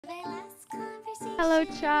Hello,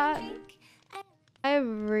 chat.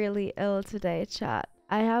 I'm really ill today, chat.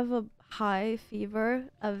 I have a high fever,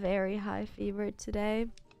 a very high fever today.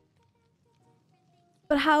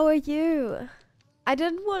 But how are you? I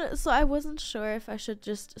didn't want to, so I wasn't sure if I should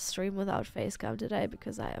just stream without facecam today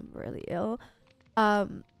because I am really ill.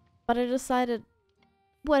 But I decided,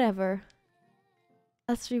 whatever.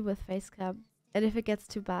 I'll stream with facecam. And if it gets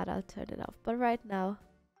too bad, I'll turn it off. But right now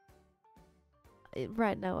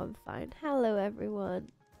I'm fine. Hello,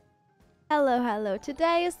 everyone. Hello.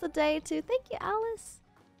 Today is the day to thank you, Alice,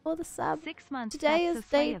 for the sub. 6 months. Today is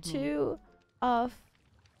day 2 of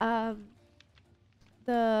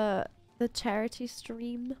the charity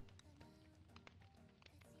stream.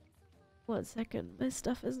 1 second, my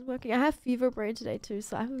stuff isn't working. I have fever brain today too,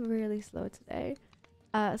 so I'm really slow today.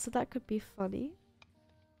 So that could be funny.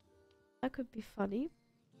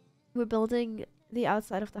 We're building the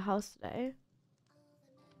outside of the house today.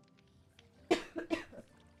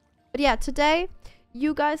 But yeah, today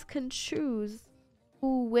you guys can choose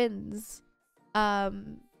who wins the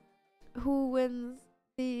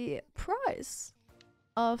prize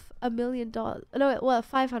of $1 million. No, well,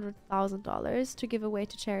 $500,000 to give away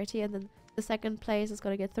to charity, and then the second place is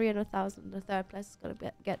gonna get 300,000, and the third place is gonna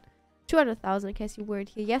get 200,000. In case you weren't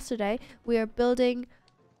here yesterday, we are building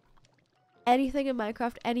anything in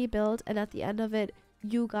Minecraft, any build, and at the end of it,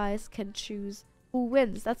 you guys can choose who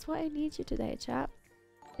wins. That's why I need you today, chat.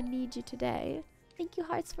 I need you today. Thank you,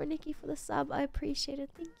 Hearts for Nikki, for the sub. I appreciate it.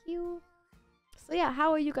 Thank you. So yeah,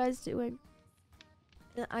 how are you guys doing?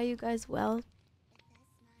 Are you guys well?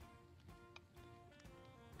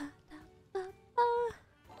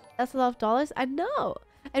 That's a lot of dollars. I know.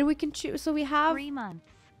 And we can choose. So we have 3 months.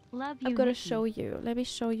 Love you. I'm gonna Nikki. show you. Let me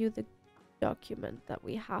show you the document that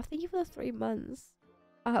we have. Thank you for the 3 months.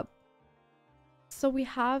 So we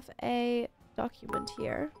have a document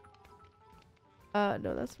here.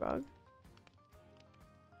 No, that's wrong.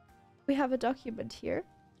 We have a document here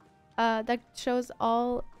that shows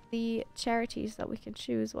all the charities that we can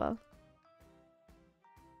choose. Well,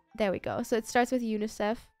 there we go. So it starts with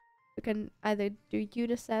UNICEF. We can either do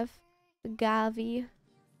UNICEF, Gavi,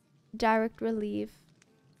 Direct Relief,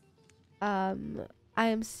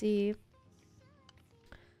 IMC,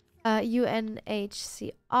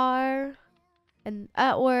 UNHCR, and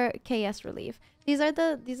or KS Relief. These are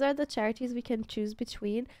the charities we can choose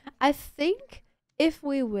between. I think if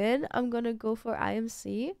we win, I'm gonna go for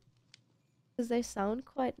IMC because they sound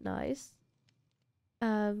quite nice.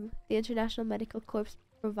 The International Medical Corps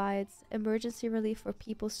provides emergency relief for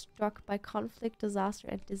people struck by conflict, disaster,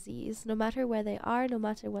 and disease, no matter where they are, no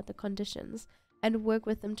matter what the conditions, and work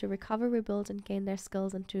with them to recover, rebuild, and gain their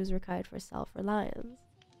skills and tools required for self-reliance.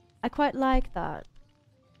 I quite like that.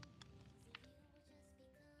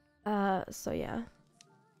 So yeah.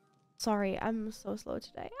 Sorry, I'm so slow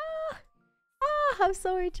today. I'm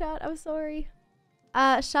sorry, chat. I'm sorry.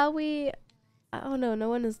 Shall we? Oh no, no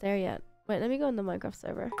one is there yet. Wait, let me go in the Minecraft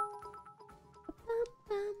server.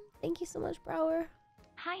 Thank you so much, Brower.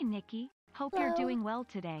 Hi, Nikki. Hope Hello. you're doing well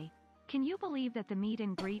today. Can you believe that the meet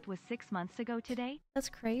and greet was 6 months ago today? That's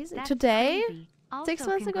crazy. That's Today? crazy. Also, 6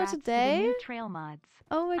 months ago congrats today? To the new trail mods.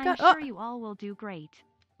 Oh my god. I'm sure you all will do great.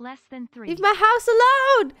 Less than 3. Leave my house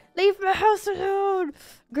alone! Leave my house alone!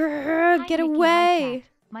 Grrr, Hi, get Nikki, away!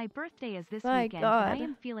 my birthday is this My weekend, God. and I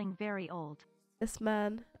am feeling very old. This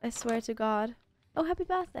man, I swear to God. Oh, happy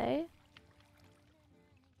birthday.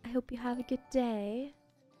 I hope you have a good day.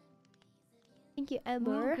 Thank you,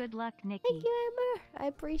 Ember. Woo, good luck, Nikki. Thank you, Ember. I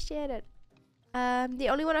appreciate it. The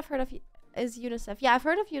only one I've heard of is UNICEF. Yeah, I've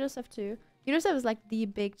heard of UNICEF too. UNICEF is like the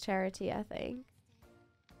big charity, I think.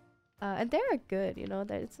 And they're good, you know,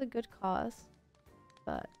 it's a good cause.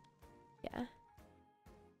 But, yeah.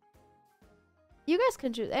 You guys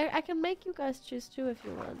can choose. I can make you guys choose too if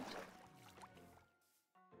you want.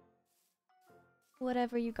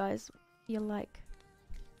 Whatever you guys feel like.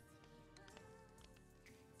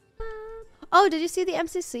 Oh, did you see the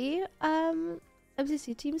MCC?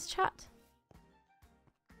 MCC teams chat.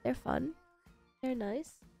 They're fun. They're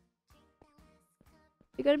nice.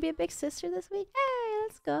 You're gonna be a big sister this week? Hey,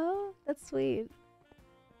 let's go. That's sweet.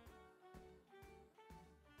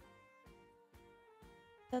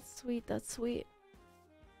 That's sweet. That's sweet.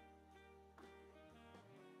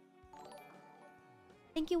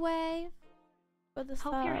 Thank you, Wave, for the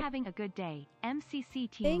Hope sub. you're having a good day. MCC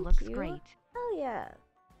team Thank looks you. great. Hell yeah.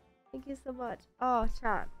 Thank you so much. Oh,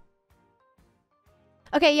 chat.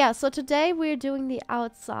 Okay, yeah, so today we're doing the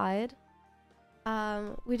outside.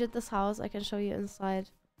 We did this house. I can show you inside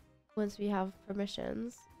once we have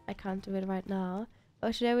permissions. I can't do it right now.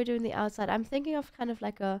 But today we're doing the outside. I'm thinking of kind of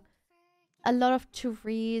like a a lot of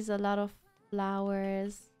trees, a lot of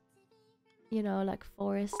flowers. You know, like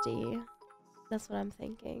foresty. That's what I'm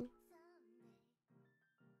thinking.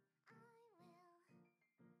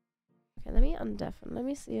 Okay, let me undeafen. Let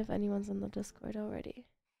me see if anyone's in the Discord already.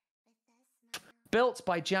 Built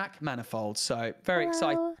by Jack Manifold, so very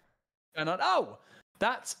excited. And oh,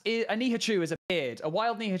 that's it. A Nihachu has appeared. A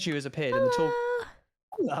wild Nihachu has appeared in the talk.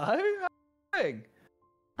 Hello, how are you doing?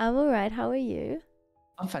 I'm alright. How are you?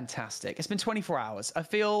 I'm fantastic. It's been 24 hours. I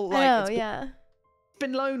feel like it's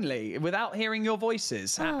been lonely without hearing your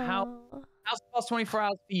voices. How's the past 24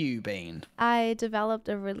 hours for you been? I developed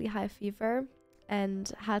a really high fever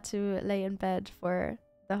and had to lay in bed for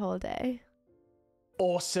the whole day.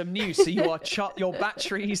 Awesome news. So you are your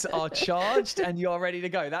batteries are charged and you're ready to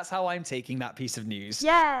go. That's how I'm taking that piece of news.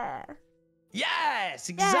 Yeah. Yes,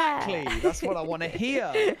 exactly. Yeah. That's what I want to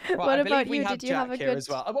hear. Right, what about you? Did you have a good... as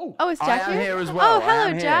well? Oh, it's Jack I am here as well. Oh,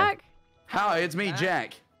 hello, Jack. Hi, it's me,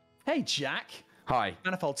 Jack. Hey, Jack. Hi.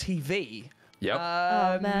 Manifold TV. Yep.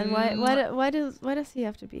 Oh man, why does he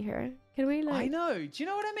have to be here? Can we like? I know. Do you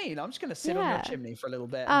know what I mean? I'm just gonna sit on your chimney for a little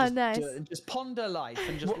bit. Oh, and nice. just ponder life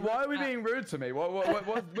and just. Why are we being rude to me?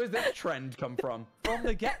 Where's this trend come from? From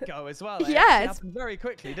the get-go as well. Yeah, it happened very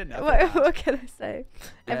quickly, didn't it? What can I say?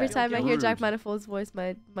 Yeah, Every time I hear rude. Jack Manifold's voice,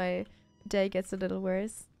 my day gets a little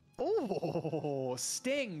worse. Oh,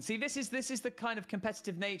 sting. See, this is the kind of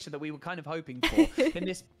competitive nature that we were kind of hoping for in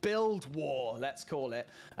this build war, let's call it.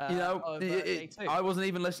 You know, I wasn't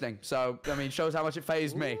even listening. So, I mean, shows how much it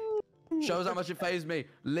phased me. Shows how much it phased me.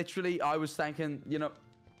 Literally, I was thinking, you know,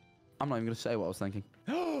 I'm not even going to say what I was thinking.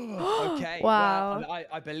 Okay. Wow. Well,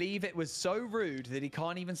 I believe it was so rude that he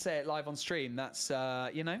can't even say it live on stream. That's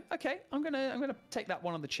you know. Okay. I'm gonna take that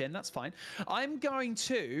one on the chin. That's fine. I'm going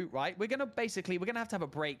to We're gonna have to have a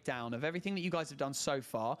breakdown of everything that you guys have done so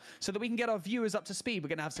far, so that we can get our viewers up to speed. We're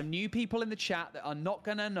gonna have some new people in the chat that are not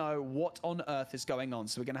gonna know what on earth is going on.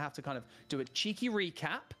 So we're gonna have to kind of do a cheeky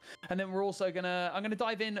recap, and then we're also I'm gonna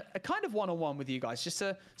dive in a kind of one-on-one with you guys, just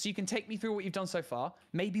so you can take me through what you've done so far,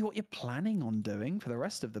 maybe what you're planning on doing for the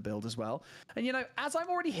rest of the build as well. And you know, as I'm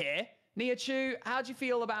already here, Nihachu, how do you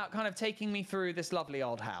feel about kind of taking me through this lovely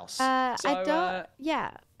old house?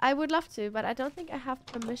 Yeah, I would love to, but I don't think I have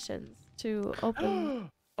permissions to open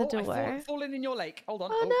the door. I've fallen in your lake. Hold on.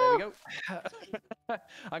 Oh, no. There we go.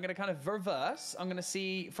 I'm going to kind of reverse. I'm going to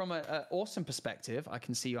see from an awesome perspective. I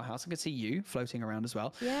can see your house. I can see you floating around as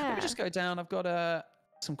well. Yeah. Let me just go down. I've got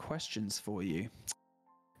some questions for you.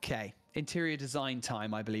 Okay. Interior design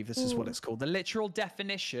time, I believe this is what it's called. The literal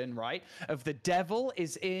definition, right, of the devil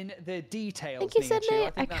is in the details. Thank you, Sydney. I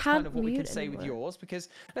think that's kind of what we could say with yours, because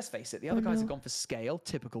let's face it, the other guys have gone for scale,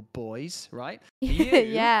 typical boys, right? You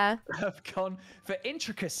yeah. have gone for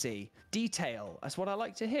intricacy, detail. That's what I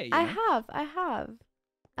like to hear. I have.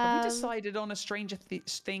 Have we decided on a Stranger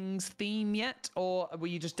Things theme yet, or were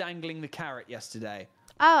you just dangling the carrot yesterday?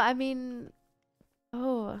 Oh, I mean,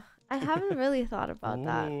 I haven't really thought about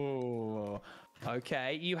that.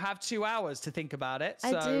 Okay, you have 2 hours to think about it.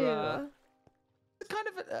 So, I do. Kind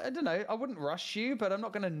of, I don't know. I wouldn't rush you, but I'm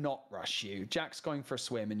not going to not rush you. Jack's going for a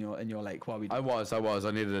swim in your lake while we. I was.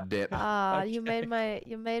 I needed a dip. Ah, you made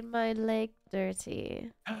my lake dirty.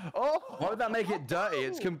 Oh, why would that make it dirty?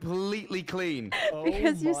 It's completely clean.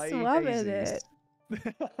 Because you swam in it.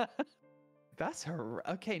 That's her.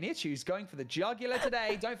 Okay, Nihachu's going for the jugular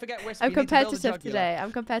today. Don't forget, Wisp. I'm competitive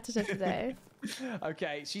today.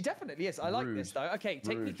 Okay, she definitely is. I like this though. Okay,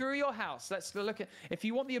 take me through your house. Let's look at. If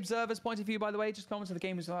you want the observer's point of view, by the way, just come to the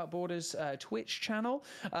Gamers Without Borders Twitch channel.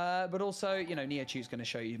 But also, you know, Nihachu's going to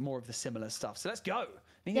show you more of the similar stuff. So let's go.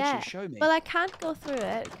 Nihachu, show me. Well, I can't go through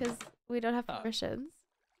it because we don't have permissions.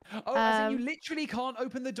 Oh, as in you literally can't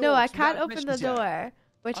open the door. No, I can't open the door.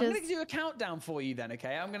 I'm going to do a countdown for you then,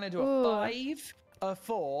 okay? I'm going to do a 5, a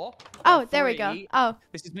 4. Oh, there we go. Oh.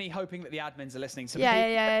 This is me hoping that the admins are listening to me.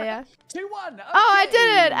 Yeah. 2-1. Okay. Oh, I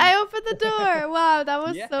did it. I opened the door. Wow, that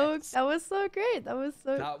was so great. That was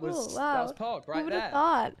so cool. Wow. That was Pog right there. Who would have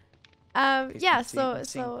thought? Yeah,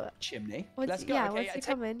 so chimney. Let's go. Once you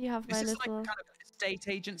come in, you have my little like kind of estate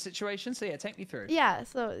agent situation. So yeah, take me through. Yeah,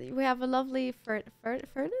 so we have a lovely furnace?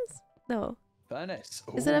 No. Furnace.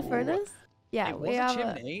 Is it a furnace? Yeah, we have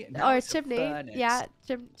a chimney. Or a chimney. Yeah,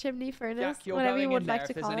 chimney furnace. Jack, you're whatever going you would in like there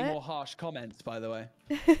to if there's call any it. more harsh comments, by the way.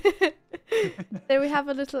 Then we have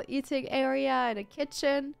a little eating area and a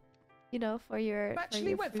kitchen, you know, for your.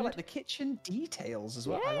 Actually, went for like the kitchen details as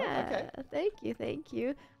well. Yeah, thank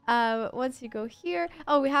you. Once you go here,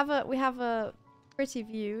 we have a pretty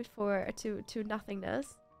view to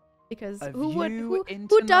nothingness, because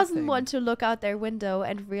who doesn't want to look out their window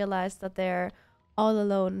and realize that they're all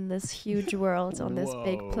alone in this huge world on this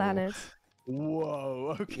big planet?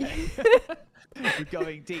 Whoa, okay. We're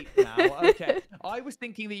going deep now. Okay. I was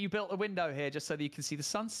thinking that you built a window here just so that you can see the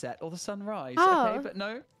sunset or the sunrise. Oh. Okay, but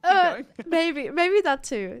no. Keep going. maybe that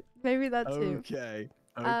too. Maybe that too. Okay.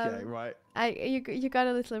 Okay, right. You got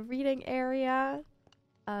a little reading area.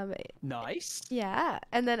 Nice. Yeah,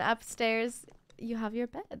 and then upstairs you have your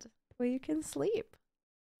bed where you can sleep.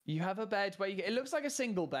 You have a bed where it looks like a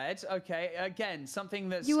single bed. Okay, again, something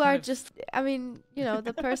that's You are just, I mean, you know,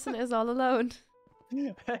 the person is all alone.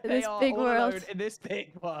 in this big world. In this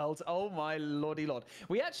big world. Oh my lordy lord.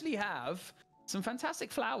 We actually have some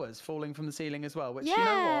fantastic flowers falling from the ceiling as well, which you know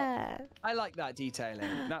what? I like that detailing.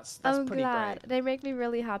 That's I'm pretty glad. great. They make me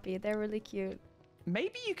really happy. They're really cute.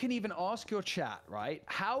 Maybe you can even ask your chat, right?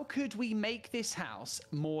 How could we make this house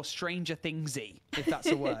more Stranger Thingsy, if that's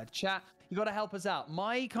a word? Chat, you got to help us out.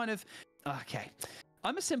 Okay.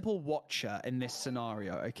 I'm a simple watcher in this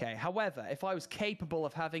scenario, okay? However, if I was capable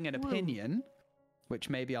of having an opinion,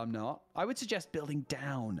 which maybe I'm not, I would suggest building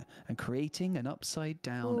down and creating an upside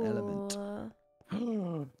down element.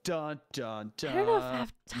 Dun, dun, dun. I don't know if I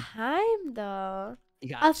have time though.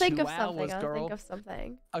 I'll think of something. I'll think of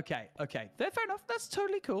something. Okay. Fair enough. That's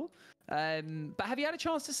totally cool. But have you had a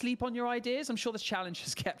chance to sleep on your ideas? I'm sure this challenge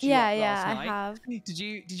has kept you up last night. I have. Did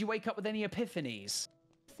you wake up with any epiphanies?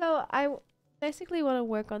 So I basically want to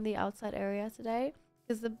work on the outside area today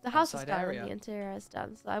because the house is done and the interior is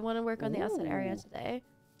done. So I want to work on the outside area today.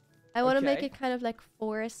 I want to make it kind of like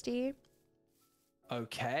foresty.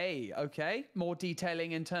 Okay. More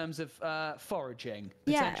detailing in terms of foraging,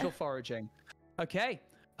 potential foraging. Okay,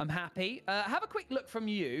 I'm happy. Have a quick look from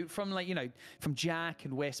you, from from Jack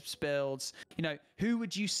and Wisp's builds. Who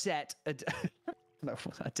would you set a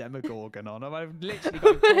Demogorgon on? I've literally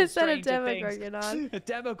got a Demogorgon on. A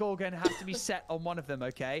Demogorgon has to be set on one of them.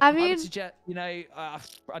 Okay. I mean, I would suggest,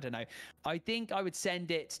 I don't know. I think I would send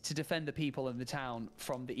it to defend the people in the town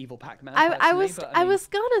from the evil Pac-Man. I was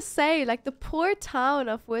gonna say, like, the poor town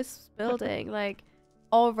of Wisp's building, like,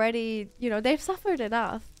 already, they've suffered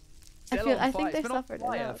enough. I think they've suffered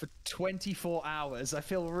enough. For 24 hours. I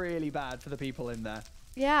feel really bad for the people in there.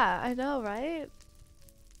 Yeah, I know, right?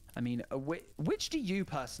 I mean, which do you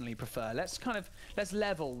personally prefer? Let's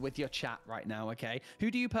level with your chat right now, okay?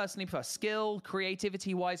 Who do you personally prefer? Skill,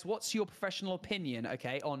 creativity-wise, what's your professional opinion,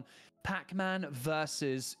 okay, on Pac-Man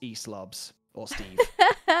versus E-Slobs or Steve?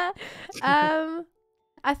 I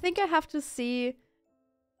think I have to see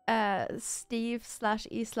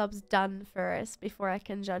Steve/E-Slobs done first before I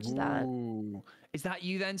can judge that. Is that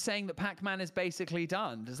you then saying that Pac-Man is basically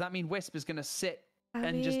done? Does that mean Wisp is going to sit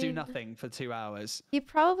and just do nothing for 2 hours? He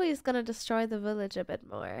probably is going to destroy the village a bit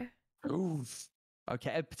more. Oof.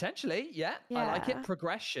 Okay, potentially, yeah. I like it.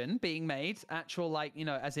 Progression being made. Actual,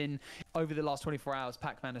 as in over the last 24 hours,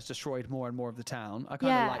 Pac-Man has destroyed more and more of the town. I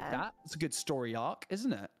kind of like that. It's a good story arc,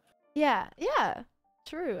 isn't it? Yeah.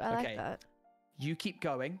 True. I like that. You keep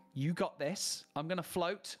going. You got this. I'm going to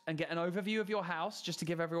float and get an overview of your house just to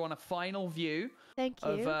give everyone a final view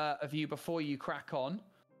of you before you crack on.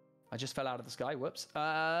 I just fell out of the sky. Whoops.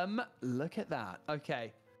 Look at that.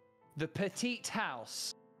 Okay. The petite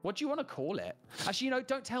house. What do you want to call it? Actually,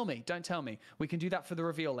 don't tell me. Don't tell me. We can do that for the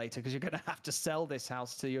reveal later because you're going to have to sell this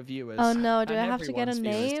house to your viewers. Oh, no. Do I have to get a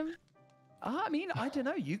name? I mean, I don't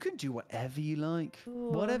know. You can do whatever you like. Ooh,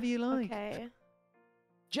 whatever you like. Okay.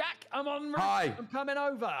 Jack, I'm on route. Hi. I'm coming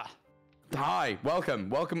over. Hi.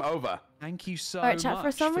 Welcome over. Thank you so much. Chat, for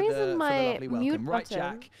some reason, my mute right,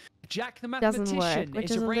 button Jack the mathematician. Doesn't work, which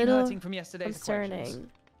is is your a brain little hurting from yesterday's concerning.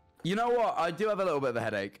 You know what? I do have a little bit of a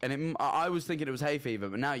headache, and I was thinking it was hay fever,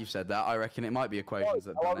 but now you've said that, I reckon it might be equations.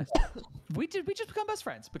 We just become best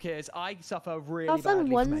friends because I suffer really badly from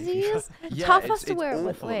onesies. Yeah, Tough has to wear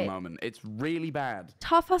awful at the moment. It's really bad.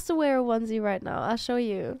 Tough has to wear a onesie right now. I'll show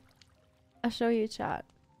you, chat.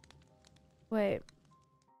 Wait.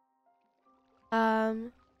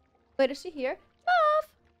 Wait, is she here? Tough!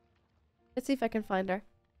 Let's see if I can find her.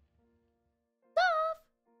 Tough!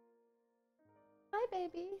 Hi,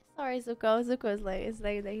 baby. Sorry, Zuko. Zuko is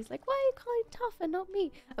laying there. He's like, why are you calling Tough and not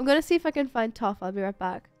me? I'm gonna see if I can find Tough. I'll be right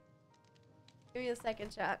back. Give me a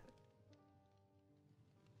second, chat.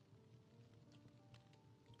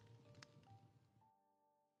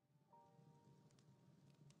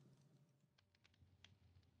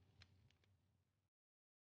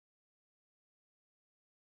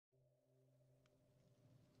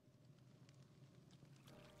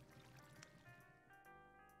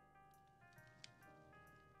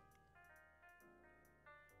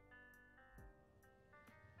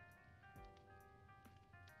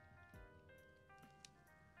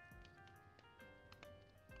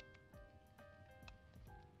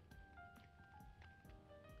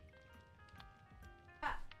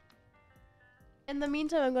 In the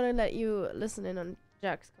meantime, I'm gonna let you listen in on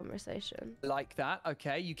Jack's conversation. Like that.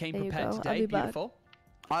 Okay, you came There you prepared go. I'll today. be back. Beautiful.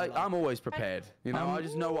 I'm always prepared. You know, I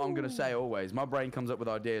just know what I'm gonna say always. My brain comes up with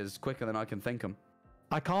ideas quicker than I can think them.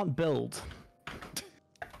 I can't build.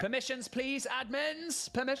 Permissions, please,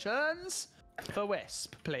 admins. Permissions for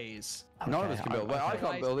Wisp, please. None of us can build. Well, I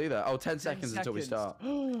can't build either. Oh, 10 seconds until we start.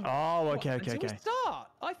 Oh, okay, okay, Until okay. we start.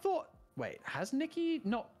 I thought. Wait, has Nikki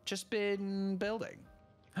not just been building?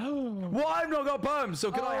 Well, I've not got perms, so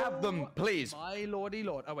can I have them, please? My lordy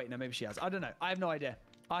lord. Oh wait, no, maybe she has. I don't know. I have no idea.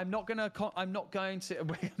 I'm not going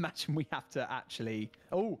to. Imagine we have to actually.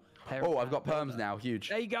 Oh, I've got perms now. Huge.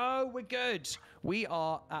 there you go. We're good. We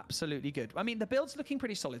are absolutely good. I mean, the build's looking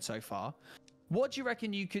pretty solid so far. What do you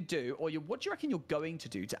reckon you could do, or what do you reckon you're going to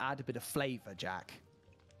do to add a bit of flavor, Jack?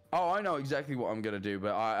 Oh, I know exactly what I'm gonna do,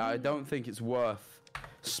 but I don't think it's worth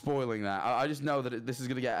spoiling that. I just know that this is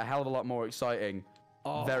gonna get a hell of a lot more exciting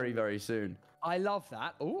very, very soon. I love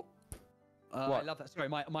that. Oh, I What? love that. Sorry,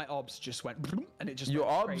 my obs just went and it just Your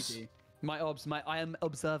went obs? crazy. My obs. I am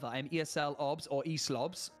observer. I am ESL obs or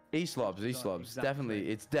ESLobs. E-slobs. Exactly.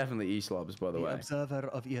 It's definitely E-slobs, by the way. Observer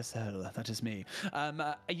of ESL. That is me.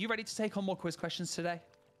 Are you ready to take on more quiz questions today?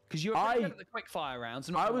 Because you were pretty good at the quick fire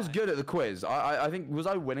rounds. I was good at the quiz. I think, was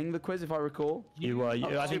I winning the quiz if I recall? You were.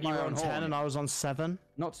 I think you my were own on 10 horn. and I was on 7.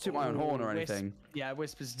 Not to toot my own horn or anything. Yeah,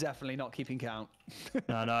 Wisp is definitely not keeping count.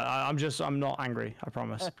 No, I'm not angry. I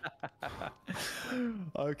promise.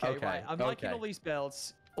 Okay, right. I'm liking okay. all these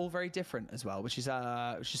builds. All very different as well, which is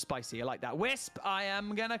spicy. I like that. Wisp, I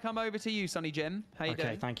am gonna come over to you, Sonny Jim. How you Okay,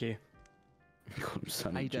 doing? thank you.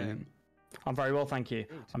 How you doing? I'm very well, thank you.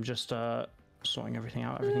 I'm just sorting everything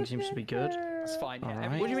out. Everything seems to be good. That's fine. Yeah. All right.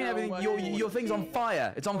 everything's What do you mean everything? Your thing's on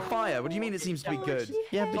fire. It's on fire. What do you mean it seems to be good?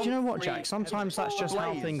 Yeah, but you know what, Jack? Sometimes that's just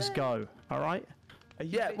how Blaze. things go. All right? Are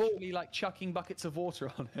you Yeah, well- literally like chucking buckets of water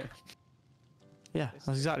on it? Yeah, that's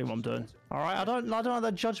exactly what I'm doing. All right. I don't like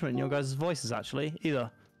that judgment in your guys' voices actually either.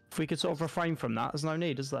 If we could sort of refrain from that, there's no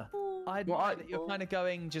need, is there? I admire that you're kind of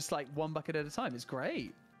going just like one bucket at a time. It's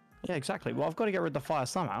great. Yeah, exactly. Well, I've got to get rid of the fire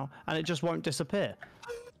somehow, and it just won't disappear.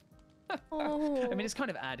 Oh. I mean, it's kind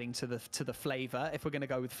of adding to the flavor. If we're going to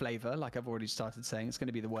go with flavor, like I've already started saying, it's going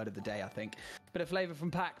to be the word of the day, I think. Bit of flavor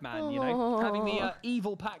from Pac-Man, you know, having the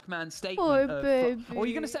evil Pac-Man statement. Poor of, baby. or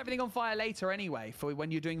you're going to set everything on fire later anyway, for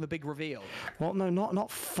when you're doing the big reveal. Well, no,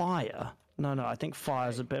 not fire. No, I think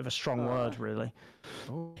fire's a bit of a strong word, really.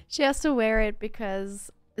 She has to wear it because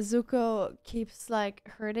Zuko keeps like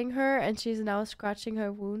hurting her, and she's now scratching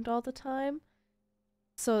her wound all the time.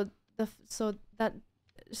 So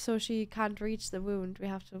she can't reach the wound. We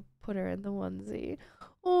have to put her in the onesie.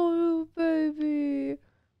 Oh, baby.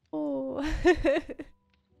 Oh.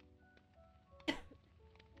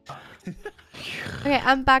 Okay,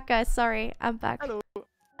 I'm back, guys. Sorry, I'm back. Hello. Hello.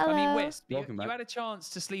 I mean, Wisp, you Welcome back. had a chance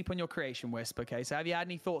to sleep on your creation, Wisp, okay? So have you had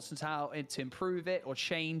any thoughts on how to improve it or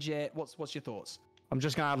change it? What's your thoughts? I'm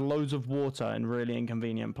just going to add loads of water in really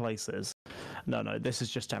inconvenient places. No, this is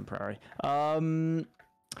just temporary.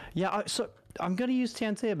 Yeah, so I'm going to use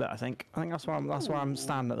TNT a bit, I think. I think that's where I'm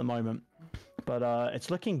standing at the moment. But it's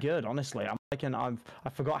looking good, honestly. I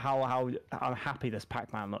forgot how happy this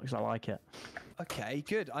Pac-Man looks. I like it. Okay,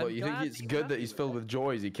 good. What, you think it's good that he's filled with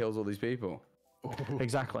joy as he kills all these people?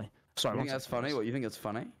 Exactly. Sorry, You one think that's second. funny? What, you think that's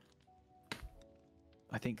funny?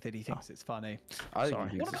 I think that he thinks it's funny. I think Sorry.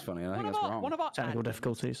 he thinks it's funny. I think One of that's our, wrong. one of our Technical admins-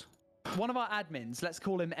 difficulties. One of our admins, let's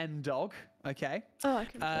call him M-Dog, okay? Oh, I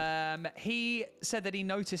can. He said that he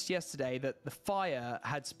noticed yesterday that the fire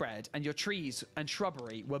had spread and your trees and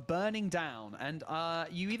shrubbery were burning down, and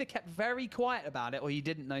you either kept very quiet about it or you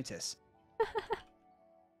didn't notice.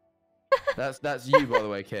 That's you, by the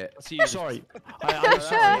way, Kit. That's you. Sorry.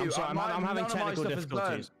 that's I'm you. sorry. I'm having None of my technical stuff is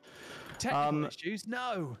difficulties. Technical issues?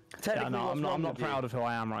 No. Yeah, Technically, no, what's I'm wrong not with you? proud of who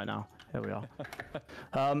I am right now. Here we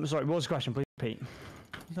are. Sorry, what was the question? Please repeat.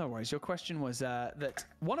 No worries. Your question was that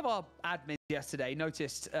one of our admins yesterday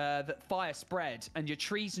noticed that fire spread and your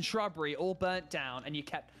trees and shrubbery all burnt down, and you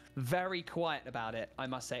kept very quiet about it, I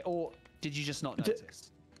must say. Or did you just not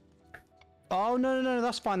notice? Oh no,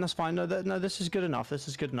 that's fine. No, this is good enough. This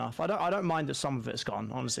is good enough. I don't mind that some of it's gone.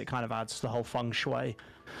 Honestly, it kind of adds to the whole feng shui.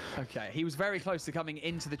 Okay. He was very close to coming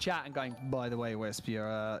into the chat and going, by the way, Wisp,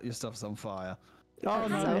 your stuff's on fire. Oh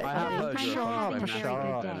no, no, I have heard I'm you're having a a fan very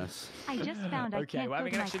of good day. Dennis. I just found I Okay, can't we're go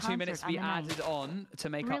having to an my extra 2 minutes to be concert on the added 9th. on to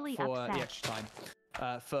make Really up for upset. the extra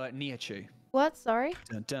time for Nihachu. What? Sorry.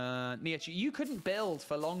 Dun, dun. Nihachu, you couldn't build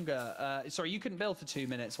for longer. Sorry, you couldn't build for 2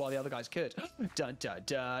 minutes while the other guys could. Dun, dun,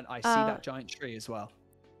 dun. I see that giant tree as well.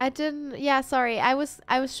 I didn't. Yeah, sorry. I was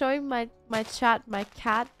showing my chat my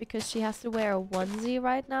cat because she has to wear a onesie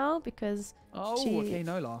right now because Oh, she. okay,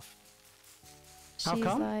 no laugh. How she's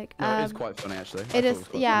come? like, No, it is quite funny actually. I it thought is, was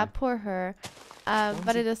quite yeah, funny. poor her.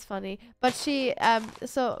 But it is funny. But she,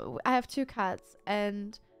 so I have 2 cats,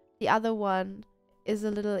 and the other one is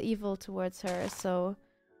a little evil towards her. So,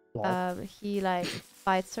 he like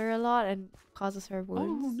bites her a lot and causes her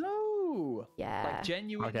wounds. Oh no! Yeah. Like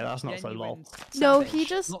genuine. Okay, that's not so lol. No, savage. he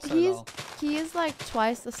just Not so he's lol. he is like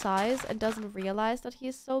twice the size and doesn't realize that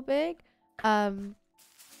he's so big.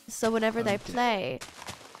 So whenever they play,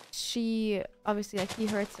 she obviously like he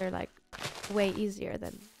hurts her like way easier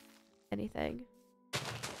than anything.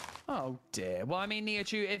 Oh dear. Well, I mean,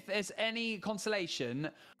 Nihachu, if there's any consolation,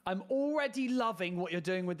 I'm already loving what you're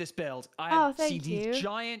doing with this build. I see thank these you.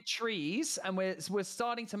 giant trees, and we're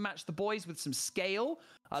starting to match the boys with some scale.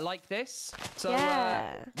 I like this. So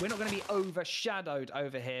Yeah. we're not going to be overshadowed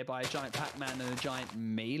over here by a giant Pac-Man and a giant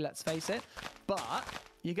me. Let's face it. But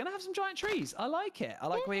you're going to have some giant trees. I like it. I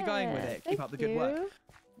like where you're going with it. Keep up the good work.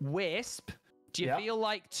 Wisp. Do you feel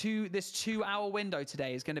like this 2-hour window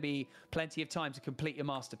today is going to be plenty of time to complete your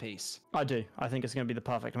masterpiece? I do. I think it's going to be the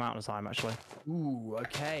perfect amount of time, actually. Ooh,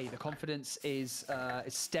 okay. The confidence is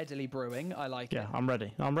steadily brewing. I like it. Yeah, I'm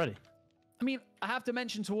ready. I'm ready. I mean, I have to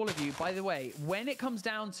mention to all of you, by the way, when it comes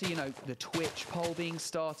down to, the Twitch poll being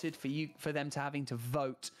started for them to having to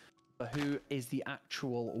vote for who is the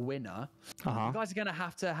actual winner, you guys are going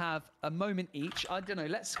to have a moment each. I don't know,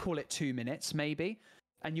 let's call it 2 minutes, maybe.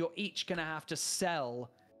 And you're each going to have to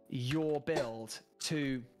sell your build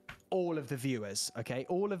to all of the viewers, okay?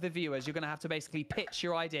 All of the viewers, you're going to have to basically pitch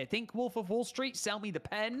your idea. Think Wolf of Wall Street, sell me the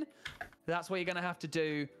pen. That's what you're going to have to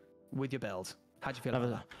do with your build. How do you feel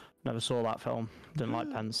about that? Never saw that film. Didn't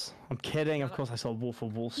like pens. I'm kidding. Of course I saw Wolf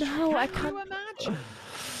of Wall Street. No, I Can you can't. imagine?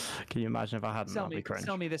 Can you imagine if I hadn't? That'd be cringe.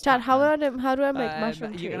 Sell me this. Chad, how Pac-Man. do I make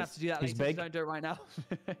mushroom trees? You're gonna have to do that He's later. big. Don't do it right now.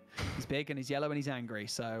 He's big and he's yellow and he's angry.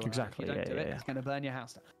 So Exactly, if you don't do yeah, it, yeah. it's gonna burn your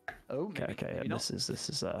house down. Oh, Okay, maybe, okay. maybe Yeah, not. this is So this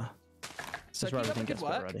is keep where up the everything good gets put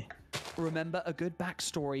work. ready. Remember, a good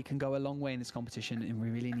backstory can go a long way in this competition, and we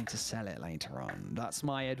really need to sell it later on. That's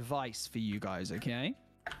my advice for you guys. Okay.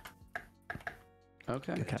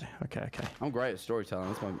 Okay. Okay. I'm great at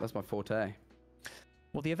storytelling. That's my forte.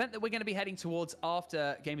 Well, the event that we're going to be heading towards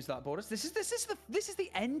after Gamers Without Borders, this is the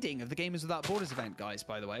ending of the Gamers Without Borders event, guys.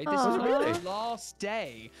 By the way, this is like the last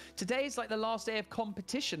day. Today is like the last day of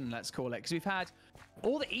competition, let's call it, because we've had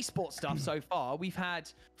all the esports stuff so far. We've had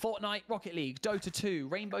Fortnite, Rocket League, Dota 2,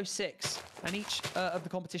 Rainbow Six, and each of the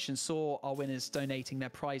competitions saw our winners donating their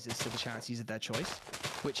prizes to the charities of their choice,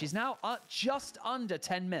 which is now just under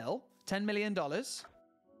 $10 million.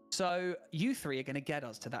 So you 3 are going to get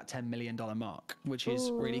us to that $10 million mark, which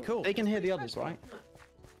is really cool. They can hear the others, right?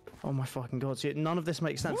 Oh my fucking god! See, none of this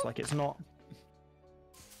makes sense. Like it's not.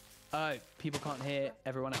 Oh, people can't hear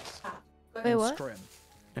everyone else. Wait, what? Scream.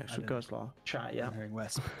 Yeah, so goes like chat. Yeah. I'm hearing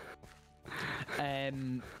Wisp.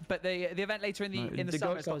 But the event later in the the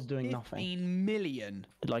summer guy's is doing nothing. 15 million.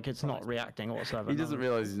 Like it's not reacting whatsoever. He doesn't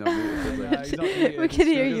realize he's not muted. No, he's not muted. We can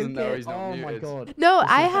hear He you. doesn't know kid. he's not Oh my muted. god. No,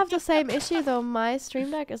 I have the same issue though. My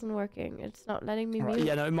stream deck isn't working. It's not letting me Right, mute.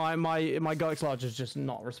 yeah, no, my Galaxy Large is just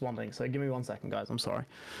not responding. So give me 1 second, guys. I'm sorry.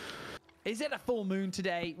 Is it a full moon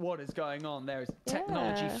today? What is going on? There is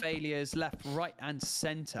technology failures left, right, and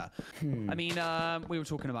center. I mean, we were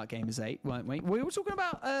talking about Gamers 8, weren't we? We were talking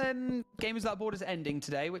about Gamers Without Borders ending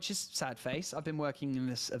today, which is sad face. I've been working in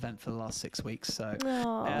this event for the last 6 weeks, so.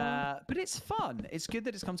 But it's fun. It's good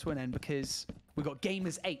that it's come to an end because we've got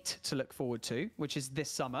Gamers 8 to look forward to, which is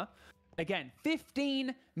this summer. Again,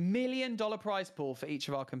 $15 million prize pool for each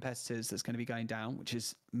of our competitors that's going to be going down, which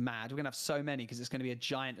is mad. We're going to have so many because it's going to be a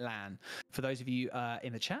giant LAN. For those of you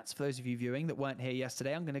in the chats, for those of you viewing that weren't here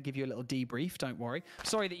yesterday, I'm going to give you a little debrief. Don't worry.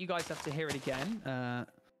 Sorry that you guys have to hear it again.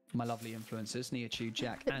 My lovely influencers, Nihachu,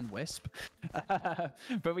 Jack, and Wisp.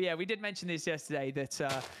 But yeah, we did mention this yesterday that,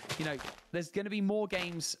 there's going to be more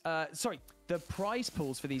games. The prize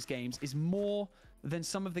pools for these games is more than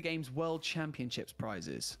some of the game's World Championships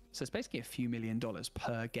prizes. So it's basically a few $1 million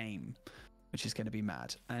per game, which is going to be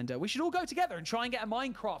mad. And we should all go together and try and get a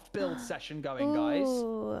Minecraft build session going, guys.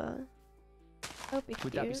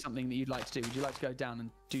 Would that be something that you'd like to do? Would you like to go down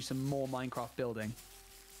and do some more Minecraft building?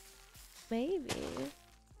 Maybe.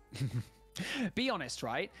 Be honest,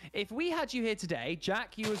 right? If we had you here today,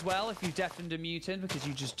 Jack, you as well, if you deafened and muted because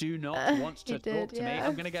you just do not want to talk to me,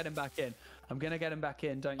 I'm going to get him back in.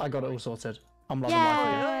 Don't you I got it worry. all sorted. I'm loving life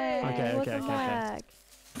Yeah. again. Okay.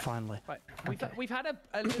 Finally. Right, we've had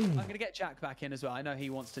I'm going to get Jack back in as well. I know he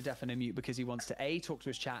wants to deafen and mute because he wants to A, talk to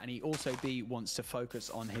his chat, and he also B, wants to focus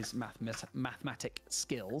on his mathematic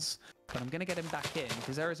skills. But I'm going to get him back in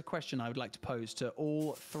because there is a question I would like to pose to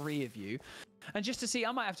all 3 of you. And just to see,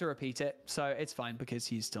 I might have to repeat it, so it's fine because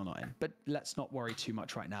he's still not in. But let's not worry too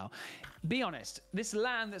much right now. Be honest, this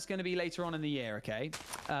LAN that's going to be later on in the year, okay?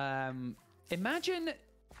 Imagine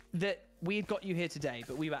that we had got you here today,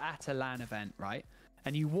 but we were at a LAN event, right?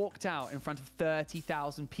 And you walked out in front of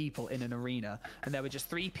 30,000 people in an arena, and there were just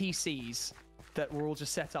 3 PCs that were all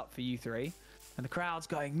just set up for you 3, and the crowd's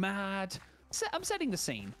going mad. I'm setting the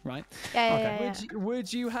scene, right? Yeah.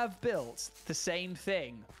 Would you have built the same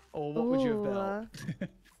thing, or what would you have built?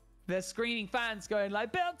 There's screaming fans going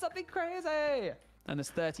like, build something crazy! And there's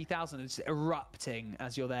 30,000 just erupting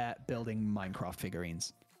as you're there building Minecraft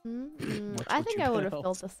figurines. I think I would have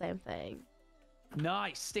built the same thing.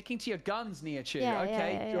 Nice, sticking to your guns, Nihachu. Yeah,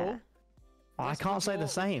 okay, cool. I can't say the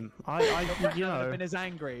same. You know, have been as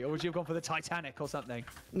angry, or would you have gone for the Titanic or something?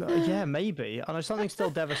 Yeah, maybe. I know something still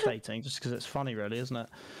devastating, just because it's funny, really, isn't it?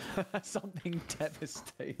 Something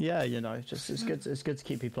devastating. Yeah, you know, just it's good to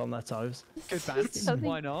keep people on their toes. Good fans.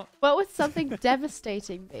 Why not? What would something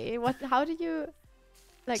devastating be? How do you?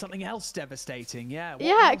 Like, something else devastating, yeah.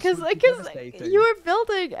 Yeah, because you were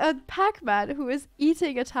building a Pac-Man who is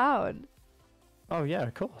eating a town. Oh yeah,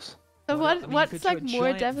 of course. So what's like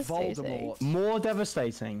more devastating? Voldemort. More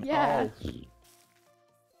devastating. Yeah. Oh.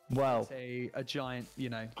 Well. A giant, you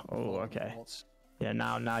know. Oh, okay. Voldemort. Yeah,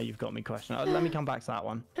 now you've got me questioning. Let me come back to that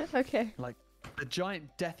one. Okay. Like the giant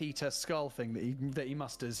Death Eater skull thing that he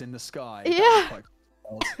musters in the sky. Yeah.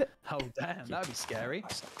 Oh damn, that'd be scary.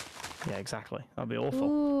 Yeah, exactly. That'd be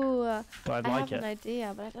awful. Ooh, But I have an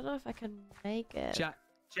idea, but I don't know if I can make it.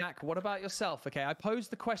 Jack, what about yourself? Okay, I posed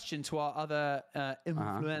the question to our other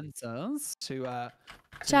influencers to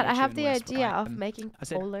Chat, I Nihachu have and the Wisp, idea right? of making I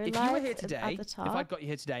said, polar if you were here lights today, at the top. if I'd got you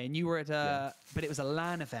here today and you were at but it was a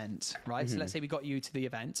LAN event, right? So let's say we got you to the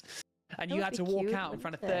event, and That you would had be to walk cute, out in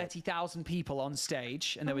front of wouldn't it? 30,000 people on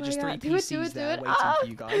stage, and there Oh were my just 3 God. Do it, PCs there waiting for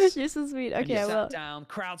you guys. You're so sweet. And you Okay, sat well. down,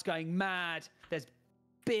 crowd's going mad. There's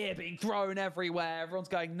beer being thrown everywhere. Everyone's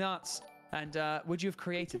going nuts. And would you have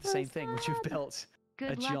created the same thing? Would you have built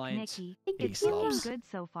Good a luck, giant Nikki. Thank It's you. looking good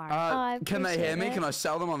so far. I Can they hear me? appreciate Can it. I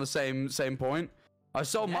sell them on the same point? I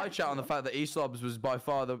sold Yeah, my chat on the fact that E-Slobs was by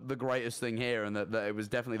far the greatest thing here, and that it was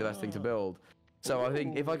definitely the best thing to build. So I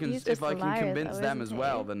think if I can He's just a liar, convince though, them as isn't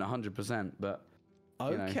well, he? then 100%. But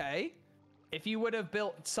you know. Okay. If you would have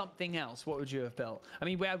built something else, what would you have built? I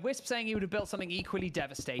mean, we had Wisp saying he would have built something equally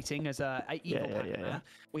devastating as a evil Pac-Man. Yeah.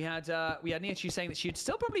 We had Nihachu saying that she'd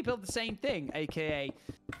still probably build the same thing, aka,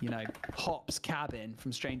 you know, Hop's cabin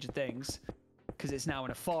from Stranger Things, because it's now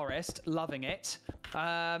in a forest, loving it.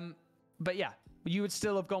 But yeah, you would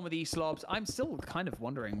still have gone with E-Slobs. I'm still kind of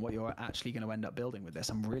wondering what you're actually going to end up building with this.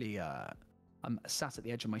 I'm really I'm sat at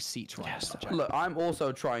the edge of my seat right now. Jack. Look, I'm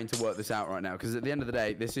also trying to work this out right now because at the end of the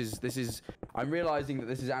day, this is. I'm realizing that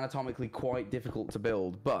this is anatomically quite difficult to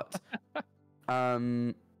build, but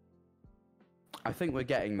I think we're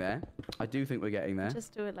getting there. I do think we're getting there.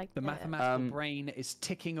 Just do it like The this. mathematical brain is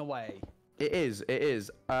ticking away. It is,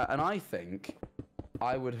 and I think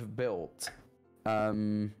I would have built,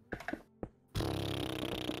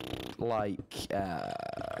 like,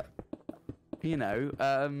 you know,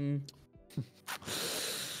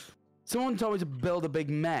 someone told me to build a big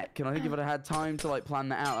mech, and I think if I'd had time to like plan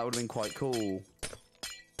that out, that would have been quite cool.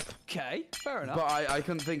 Okay, fair enough. But I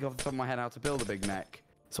couldn't think off the top of my head how to build a big mech,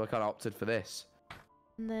 so I kind of opted for this.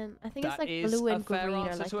 And then I think it's That like is blue a and fair green are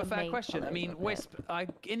answer like to a the fair main question. I colours mean, of it. Wisp,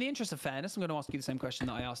 in the interest of fairness, I'm going to ask you the same question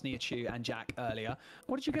that I asked Nihachu and Jack earlier.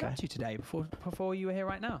 What did you get up to today before you were here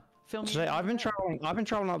right now? Filming. Today I've been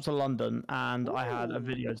traveling up to London, and I had a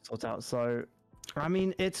video to sort out. So, I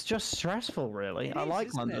mean, it's just stressful, really. I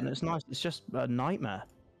like London. It's nice. It's just a nightmare.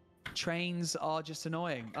 Trains are just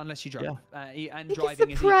annoying unless you drive. And It's driving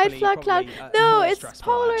the is pride equally flag cloud. probably, No, more it's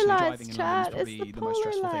stressful, polar actually. lights, Driving in London is chat. It's probably the the most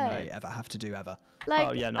stressful polar thing I lights. ever have to do ever. Like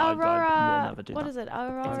Oh, yeah, no, I will Aurora. never do What that. is it?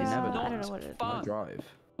 Aurora. I've never I done don't know what it is. Fun. I drive.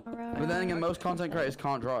 Aurora. But then again, most content creators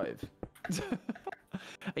can't drive.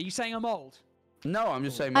 Are you saying I'm old? No, I'm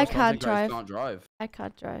just saying I most content can't creators drive. can't drive. I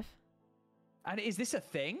can't drive. And is this a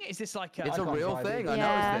thing? Is this like It's a can't real drive thing. either. I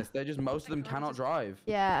Yeah. noticed this. They're just most of them cannot drive.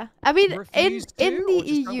 Yeah. I mean, refuse in to, the or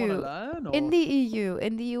just don't wanna EU, learn, or- in the EU,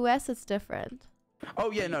 in the US, it's different.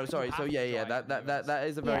 Oh yeah, no, sorry. So have yeah, to yeah, drive that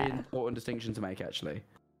is a very Yeah. important distinction to make, actually.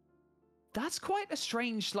 That's quite a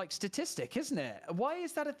strange like statistic, isn't it? Why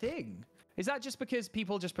is that a thing? Is that just because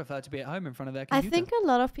people just prefer to be at home in front of their I computer? think a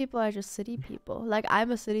lot of people are just city people. Like,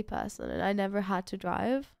 I'm a city person, and I never had to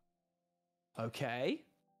drive. Okay.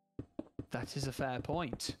 That is a fair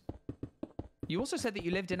point. You also said that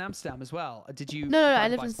you lived in Amsterdam as well. Did you? No, I ride a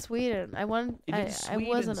lived in bicycle? Sweden. You lived in I was in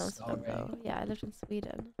Sweden, Amsterdam, sorry. though. Yeah, I lived in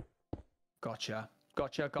Sweden. Gotcha.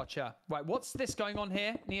 Gotcha. Right, what's this going on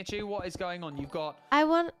here, Nihachu? What is going on? You've got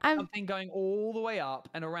I'm something going all the way up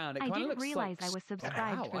and around. It I kind of didn't looks realize like... I was Oh,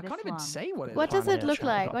 subscribed wow, for I this can't even long. say what it what looks does it here, look Chad,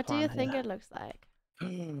 I've like? got What do you plan think here. it looks like?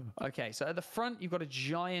 Okay, so at the front, you've got a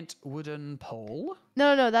giant wooden pole.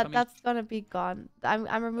 No, Coming- that's gonna be gone. I'm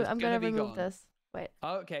That's gonna gonna be remove gone. this. Wait.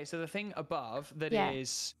 Okay, so the thing above that Yeah.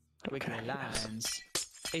 is wiggly Okay, yes. lands,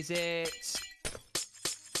 is it...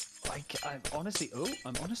 Like, I'm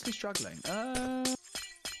honestly struggling.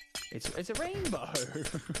 It's a rainbow.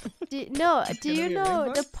 Do you gonna know be a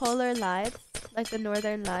rainbow? the polar lights, like the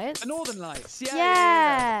northern lights? The Northern Lights.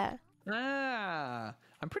 Yeah. Ah,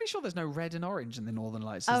 I'm pretty sure there's no red and orange in the Northern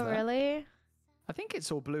Lights. Is Oh there? really? I think it's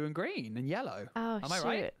all blue and green and yellow. Oh Am I shoot.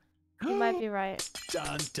 right? You might be right.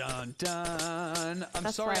 Dun dun dun. I'm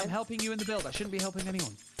That's sorry, I'm fine. helping you in the build. I shouldn't be helping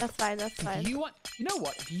anyone. That's fine. That's If fine. you want, you know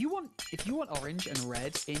what? If you want orange and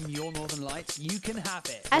red in your Northern Lights, you can have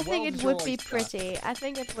it. I The think world it is your would be oyster. pretty. I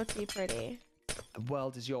think it would be pretty. The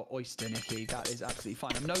world is your oyster, Nikki. That is absolutely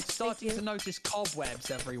fine. I'm starting you. to notice cobwebs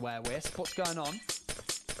everywhere, Wisp. What's going on?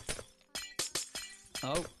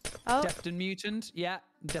 Oh, Oh, Deafened Mutant. Yeah,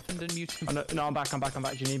 Deafened and Mutant. Oh, no, I'm back. Do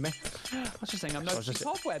you need me? I was just saying, I'm I was noticing just-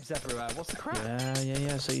 cobwebs everywhere. What's the crap?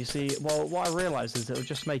 Yeah. So you see, well, what I realised is it'll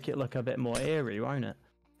just make it look a bit more eerie, won't it?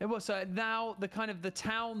 It was so now the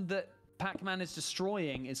town that Pac-Man is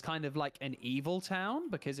destroying is kind of like an evil town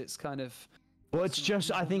because it's kind of Well,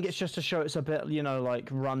 I think it's just to show it's a bit, like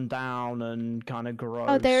run down and kind of gross.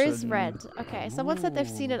 oh, there is and- red. Okay, someone said they've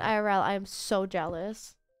seen it IRL. I am so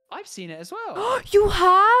jealous. I've seen it as well. You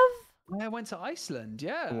have? I went to Iceland.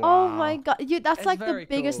 Yeah. Oh Wow. my god, that's It's like the very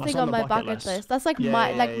biggest cool. thing That's on on my the bucket bucket list. list. That's like Yeah, my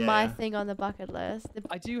yeah, my yeah. thing on the bucket list. The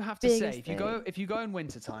I do have to say, biggest if you go in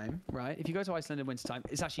wintertime, right? If you go to Iceland in wintertime,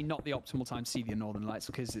 it's actually not the optimal time to see the Northern Lights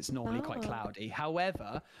because it's normally quite Oh. cloudy.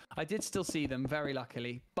 However, I did still see them very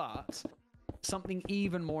luckily, but something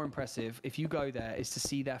even more impressive if you go there is to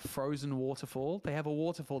see their frozen waterfall. They have a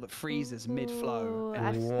waterfall that freezes mid-flow. Ooh, and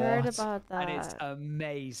I've heard What? about that. And it's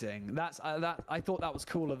amazing. That's I thought that was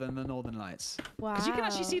cooler than the Northern Lights wow. because you can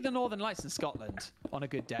actually see the Northern Lights in Scotland on a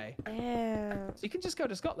good day. Damn. So you can just go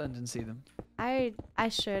to Scotland and see them. I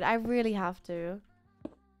should. I really have to.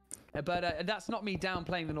 But that's not me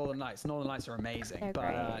downplaying the Northern Lights. The Northern Lights are amazing. They're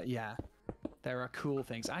But great. yeah, there are cool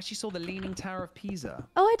things. I actually saw the Leaning Tower of Pisa.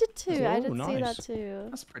 Oh, I did too. I Oh, did see that nice. too.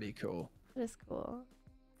 That's pretty cool. That is cool.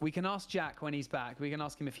 We can ask Jack when he's back. We can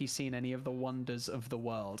ask him if he's seen any of the wonders of the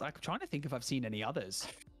world. I'm trying to think if I've seen any others.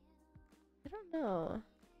 I don't know.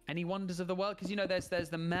 Any wonders of the world? Because there's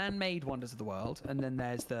the man-made wonders of the world, and then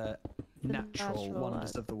there's the natural natural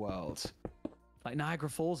wonders one. of the world. Like Niagara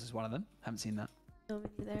Falls is one of them. Haven't seen that. No, me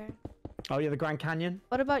neither. Oh yeah, the Grand Canyon.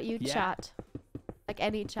 What about you, Yeah. chat? Like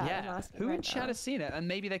any chat? I'm Yeah. asking Who right in chat now. has seen it? And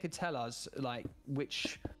maybe they could tell us like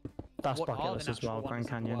which. That's what bucket are the list as natural well, Grand wonders of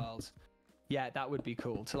the Canyon. world? Yeah, that would be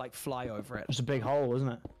cool to like fly over it. It's a big hole, isn't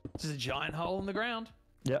it? It's just a giant hole in the ground.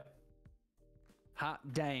 Yep. Hot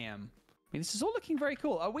damn. I mean, this is all looking very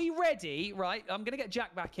cool. Are we ready? Right, I'm gonna get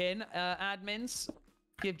Jack back in. Admins,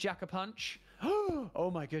 give Jack a punch.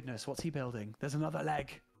 Oh my goodness, what's he building? There's another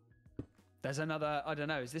leg. There's another. I don't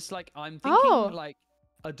know. Is this like I'm thinking Oh. like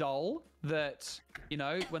a doll that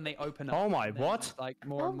when they open up? Oh my, and then what? there's, like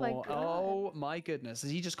more Oh and my more. God. Oh my goodness!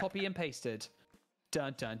 Is he just copy and pasted?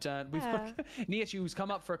 Dun dun dun. We've Yeah. Nihachu's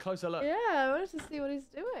come up for a closer look. Yeah, I wanted to see what he's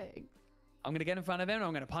doing. I'm gonna get in front of him.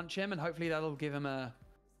 I'm gonna punch him, and hopefully that'll give him a.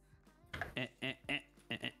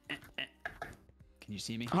 Can you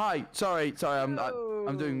see me? Hi, sorry.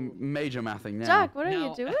 I'm doing major mathing now. Jack, what are Now-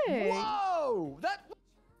 you doing? Whoa! That.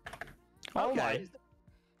 Oh Okay.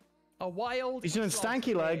 A wild. He's doing East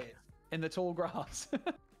stanky Lobs leg. appeared in the tall grass.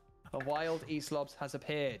 A wild East Lobs has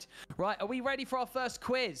appeared. Right, are we ready for our first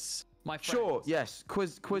quiz, my friends? Sure. Yes.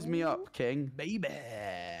 Quiz me up, King. Baby.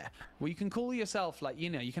 Well, you can call yourself like you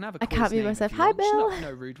can have a I quiz can't mute name if myself. you Hi, want. Just Bill.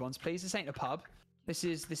 No rude ones, please. This ain't a pub. This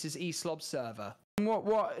is East Lobs server.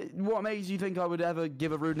 What makes you think I would ever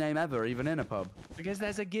give a rude name ever, even in a pub? Because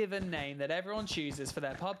there's a given name that everyone chooses for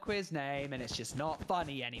their pub quiz name, and it's just not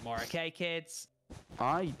funny anymore, okay, kids?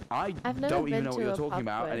 I I've never don't even been know what to you're a talking pub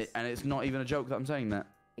about, quiz. and it's not even a joke that I'm saying that.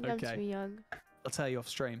 I think I'm Okay. too young. I'll tell you off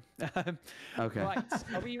stream. Okay. Right,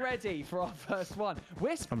 are we ready for our first one?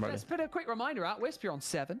 Wisp, I'm ready. let's put a quick reminder out. Wisp, you're on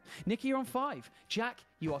 7. Nikki, you're on 5. Jack,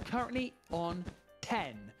 you are currently on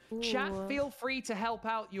 10. Chat, Ooh. feel free to help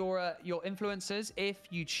out your influencers if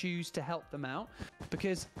you choose to help them out.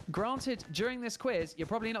 Because granted, during this quiz, you're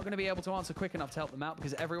probably not going to be able to answer quick enough to help them out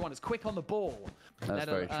because everyone is quick on the ball. That's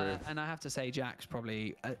very true. And I have to say, Jack's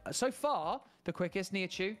probably, so far, the quickest.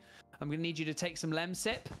 Nihachu, I'm going to need you to take some lem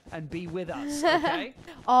sip and be with us, okay?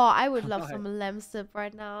 Oh, I would love Right. some lem sip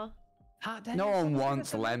right now. No one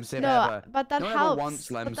wants Lemsip No, ever. but that No one ever helps. wants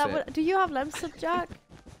But that Lemsip. do you have Lemsip, Jack?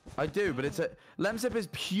 I do, but Lemsip is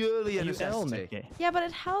purely a You ill, necessity. Nikki? Yeah, but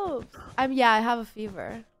it helps. Yeah, I have a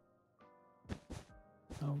fever.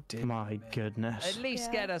 Oh dear. My goodness. At least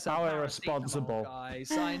Yeah. get us a How paracetamol, irresponsible.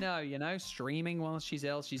 guys. I know, you know, streaming while she's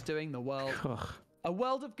ill. She's doing the world Ugh. a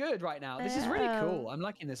world of good right now. This is really Yeah. cool. I'm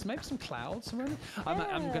liking this. Maybe some clouds. I'm going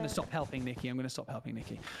Yeah. to stop helping Nikki. I'm going to stop helping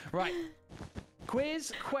Nikki. Right.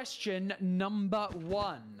 Quiz question number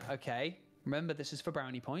 1. Okay. Remember, this is for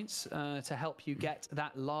brownie points to help you get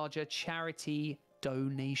that larger charity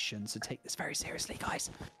donation. So take this very seriously,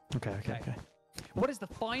 guys. Okay. What is the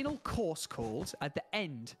final course called at the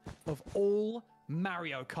end of all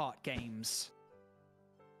Mario Kart games?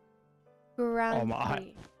 Grand my-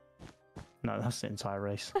 Prix. No, that's the entire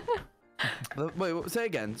race. Wait, say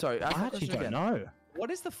again. Sorry. I ask that actually question don't again. know. What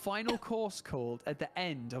is the final course called at the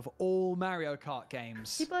end of all Mario Kart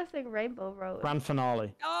games? People are saying Rainbow Road. Grand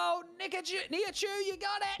finale. Oh, Nihachu, you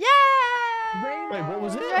got it! Yeah! Wait, what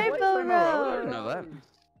was it? Rainbow I Road. didn't know that.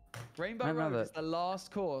 Rainbow I didn't know Road is that. the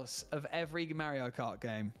last course of every Mario Kart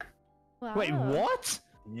game. Wow. Wait, what?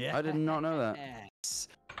 Yeah. I did not know that. Yes.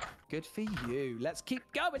 Good for you. Let's keep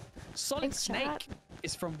going. Solid Thanks, Snake chat.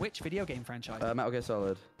 is from which video game franchise? Metal Gear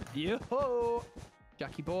Solid. Yo-ho!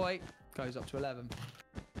 Jackie Boy goes up to 11.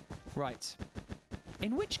 Right.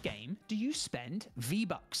 In which game do you spend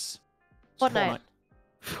V-Bucks? Fortnite.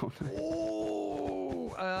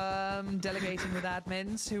 Oh, delegating with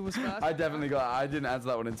admins. Who was first? I didn't answer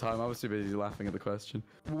that one in time. I was too busy laughing at the question.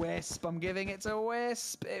 Wisp. I'm giving it to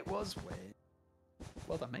Wisp. It was Wisp.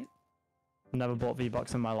 Well done, mate. Never bought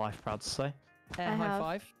V-Bucks in my life, proud to say. Air I high have.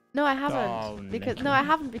 five. No, I haven't. Oh, because Nikki. no, I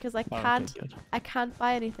haven't because I Oh, can't. good. I can't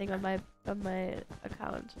buy anything on my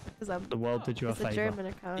account because The world did you a it's a favor. German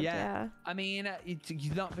account. Yeah. I mean,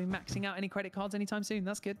 you've not been maxing out any credit cards anytime soon.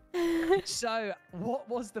 That's good. Yeah. So, what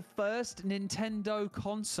was the first Nintendo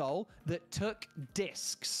console that took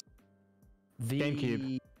discs?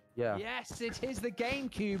 GameCube. Yeah. Yes, it is the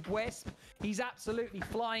GameCube, Wisp. He's absolutely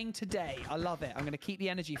flying today. I love it. I'm going to keep the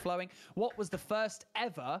energy flowing. What was the first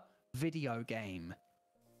ever video game?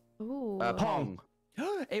 Ooh. Pong.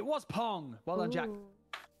 It was Pong. Well done, Jack. Ooh.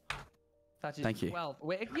 That is, Thank you. Well,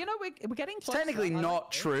 we're getting It's closer. technically I like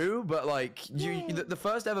not this. true, but like the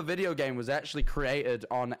first ever video game was actually created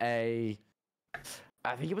on I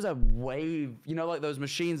think it was a wave, like those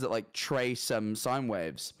machines that like trace sine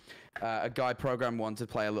waves. A guy programmed one to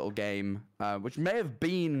play a little game, which may have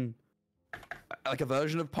been like a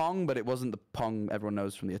version of Pong, but it wasn't the Pong everyone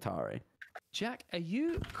knows from the Atari. Jack, are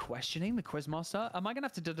you questioning the Quizmaster? Am I going to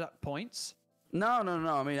have to deduct points? No.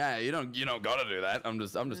 I mean, hey, you don't gotta do that. I'm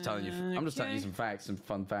just telling you. I'm just telling you Okay. some facts, some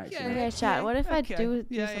fun facts. Yeah. you know? Okay, chat. What if I Okay. do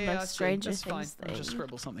Yeah, some yeah, like I see. Stranger That's fine. Things I'll just thing?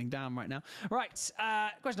 scribble something down right now. Right.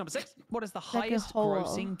 Question number 6. What is the Like a highest hole.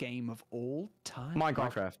 grossing game of all time?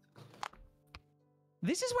 Minecraft.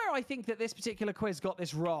 This is where I think that this particular quiz got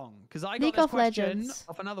this wrong. Because I got League this of question Legends.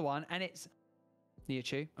 off another one, and it's...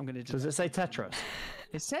 Nihachu, I'm going to Does it say Tetris?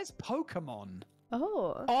 It says Pokemon.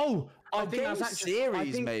 Oh. Oh, I think Game that's actually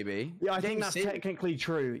series, maybe. Yeah, I think Game that's series. technically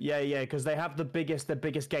true. Yeah, because they have the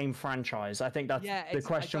biggest game franchise. I think that's Yeah, the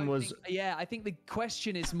question was. I think the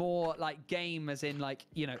question is more like game, as in like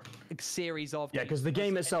a series of. Yeah, because the games,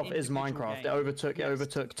 game an itself is individual Minecraft. game. It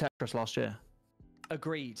overtook Tetris last year.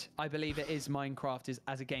 Agreed. I believe it is Minecraft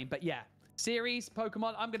as a game, but yeah, series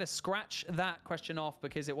Pokemon. I'm gonna scratch that question off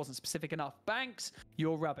because it wasn't specific enough. Banks,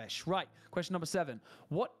 you're rubbish. Right. Question number 7.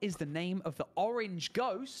 What is the name of the orange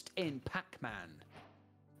ghost in Pac-Man?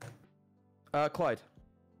 Clyde.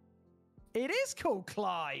 It is called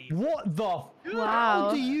Clyde. What the? Wow.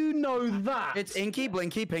 How do you know that? It's Inky,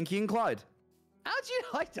 Blinky, Pinky, and Clyde. How do you?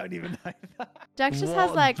 I don't even know that. Jack just What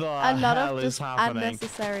has like the a lot hell of is just happening?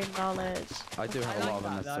 unnecessary knowledge. I do have a lot of that,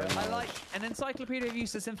 unnecessary though. I knowledge. like an encyclopedia of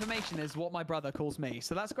useless information is what my brother calls me,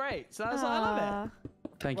 so that's great. So I love it. Ah.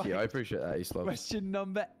 Thank you. I appreciate that, Eastlove. Question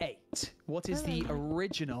number 8. What is the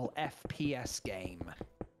original FPS game?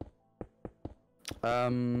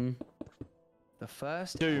 The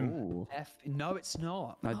first Doom. Ooh. No, it's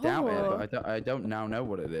not. I doubt it, Oh. but I don't now know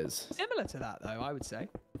what it is. Similar to that, though, I would say.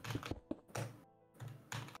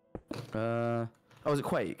 Oh, is it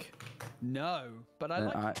Quake? No, but I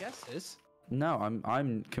like your I- guesses. No,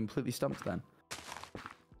 I'm completely stumped then.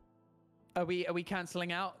 Are we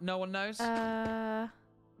cancelling out? No one knows. Uh.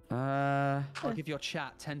 I'll give your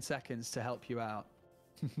chat 10 seconds to help you out.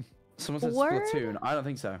 Someone said Word? Splatoon. I don't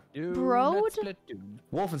think so. Broad? Not Splatoon.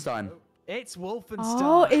 Wolfenstein. It's Wolfenstein.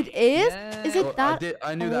 Oh, it is? Is it Yeah. that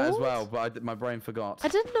I knew that as old? well, but my brain forgot. I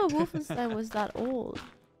didn't know Wolfenstein was that old.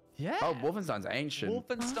 Yeah. Oh, Wolfenstein's ancient.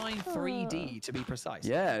 Wolfenstein 3D to be precise.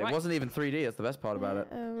 Yeah, Right. it wasn't even 3D. That's the best part about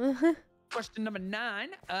it. Question number 9.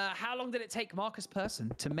 How long did it take Marcus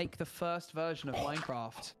Persson to make the first version of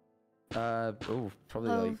Minecraft? Probably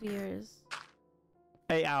 12 years.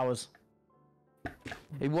 8 hours.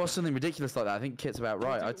 it was something ridiculous like that. I think Kit's about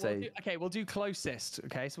right. I'd say. We'll do closest.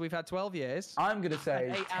 Okay, so we've had 12 years. I'm gonna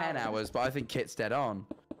say 8 10 hours, but I think Kit's dead on.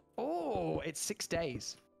 Oh, it's 6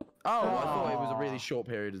 days. Oh, I thought it was a really short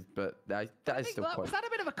period, but that is still quite. Was that a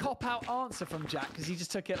bit of a cop-out answer from Jack? Because he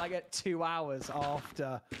just took it like at 2 hours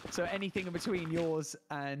after. So anything in between yours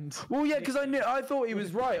and... Well, yeah, because I thought he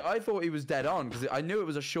was right. I thought he was dead on because I knew it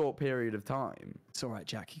was a short period of time. It's all right,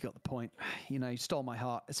 Jack. You got the point. You know, you stole my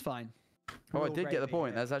heart. It's fine. Oh, I did get the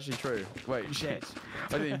point. That's actually true. Wait, Shit.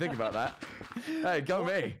 I didn't even think about that. Hey, go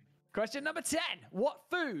me. Question number 10. What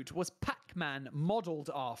food was Pac-Man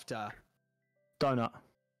modeled after? Donut.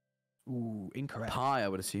 Ooh, incorrect. Pie, I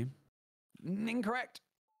would assume. Incorrect.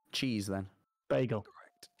 Cheese, then. Bagel.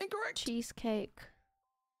 Incorrect. Cheesecake.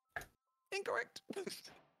 Incorrect.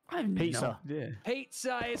 Pizza. Yeah.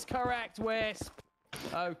 Pizza is correct, Wisp.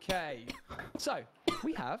 Okay. So,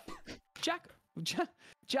 we have Jack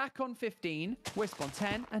on 15, Wisp on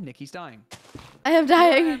 10, and Nikki's dying. I am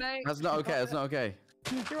dying. Yeah, mate. That's not okay. That's not okay.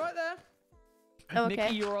 You're right there. Oh, okay.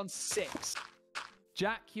 Nikki, you're on 6.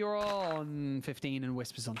 Jack, you're on 15, and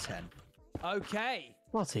Wisp is on 10. Okay.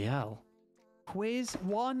 Bloody hell. Quiz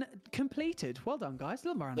 1 completed. Well done, guys. A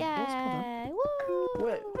little more round of applause. Well done. Yeah. Woo.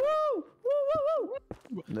 Wait.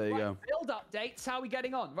 There you go. Build updates. How are we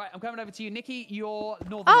getting on? Right, I'm coming over to you, Nikki. You're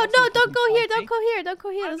northern. Oh Lights, no! so Don't go here! 50. Don't go here! Don't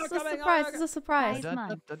go here! I'm This is not a coming. surprise! Oh, This is a surprise. Guys,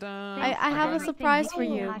 month. I have a Everything surprise for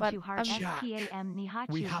Nihachu you, but heart Jack. SPAM Nihachu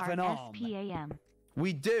We have heart an arm. SPAM.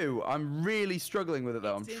 We do. I'm really struggling with it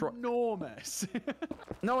though. It's enormous.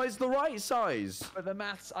 No, it's the right size. But the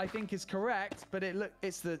maths, I think, is correct. But it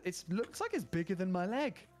looks like it's bigger than my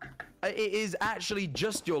leg. It is actually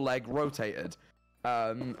just your leg rotated,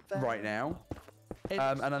 right now.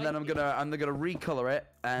 And then I'm gonna recolor it,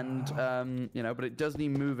 and you know, but it does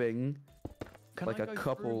need moving. Can like I a go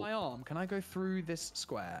couple- through my arm? Can I go through this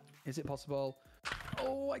square? Is it possible?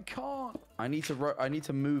 Oh, I can't. I need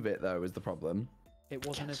to move it though. Is the problem? It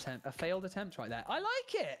was an attempt, a failed attempt right there. I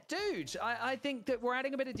like it, dude. I think that we're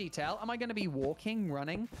adding a bit of detail. Am I going to be walking,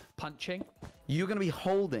 running, punching? You're gonna be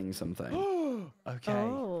holding something. Okay.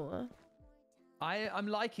 oh, I'm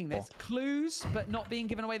liking this. Clues, but not being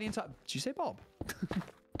given away the entire... Did you say Bob?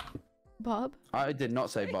 Bob. I did not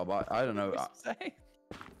say Bob. I don't know. Say?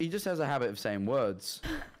 He just has a habit of saying words.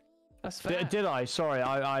 That's fair. Did I? Sorry,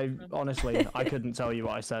 I honestly, I couldn't tell you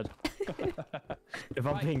what I said. If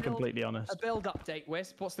I'm Right, being build- completely honest. A build update,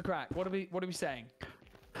 Wisp. What's the crack? What are we saying?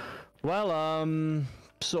 Well,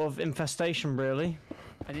 sort of infestation, really.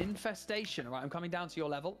 An infestation. All right, I'm coming down to your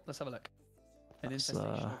level. Let's have a look. An That's,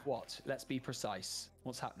 infestation of what? Let's be precise.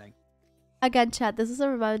 What's happening? Again, chat. This is a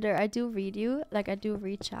reminder. I do read you. Like I do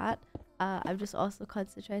read chat. I'm just also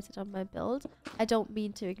concentrated on my build. I don't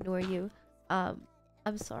mean to ignore you. I'm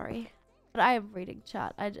sorry, but I am reading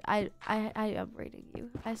chat. I am reading you.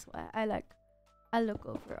 I swear. I look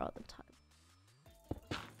over all the time.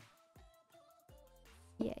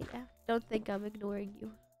 Yeah. Don't think I'm ignoring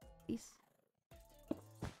you, please.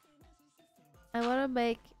 I wanna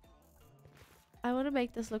make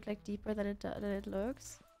this look like deeper than it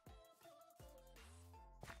looks.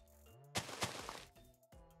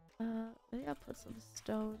 Maybe I'll put some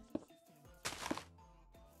stone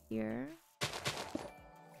here.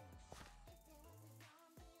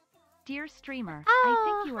 Dear streamer,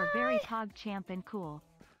 I think you are very PogChamp and cool.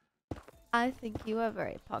 I think you are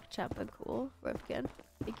very PogChamp and cool, Rifkin.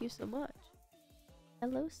 Thank you so much.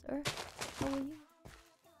 Hello, sir. How are you?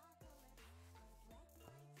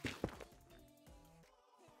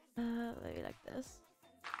 Maybe like this.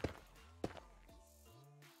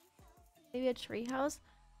 Maybe a treehouse.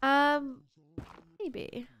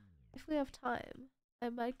 Maybe if we have time, I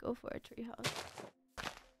might go for a treehouse.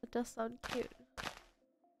 It does sound cute.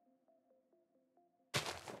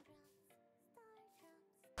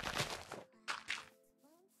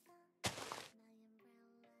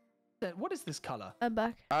 What is this color? I'm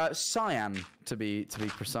back. Cyan to be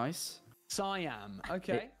precise. Cyan.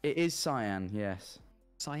 Okay. It is cyan. Yes.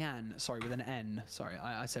 Cyan. Sorry, with an N. Sorry,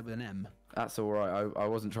 I said with an M. That's all right. I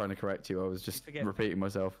wasn't trying to correct you. I was just Forgive me. repeating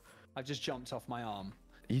myself. I just jumped off my arm.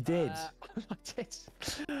 You did. I did.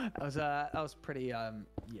 That was pretty. Yeah.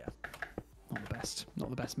 Not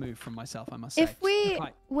the best move from myself, I must say. If we,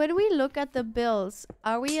 Right. when we look at the builds,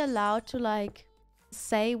 are we allowed to like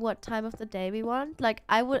say what time of the day we want? Like,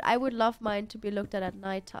 I would love mine to be looked at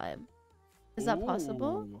nighttime. Is that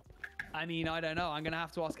possible? Ooh. I mean, I don't know. I'm going to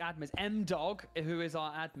have to ask admins. M-Dog, who is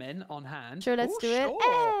our admin on hand. Sure, let's Ooh, do it.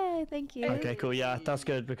 sure. Hey, thank you. Okay, cool. Yeah, that's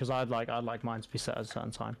good because I'd like mine to be set at a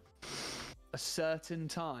certain time. A certain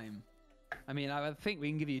time. I mean, I think we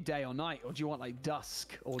can give you day or night, or do you want like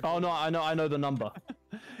dusk? Or Oh no, I know the number.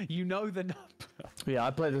 You know the number. Yeah,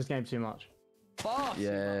 I played this game too much. Far too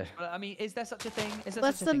Yeah. much. But, I mean, is there such a thing? Is there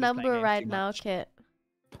What's such a the thing as playing number games right too now, much? Kit?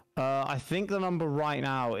 I think the number right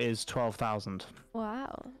now is 12,000.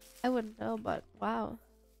 Wow. I wouldn't know, but wow.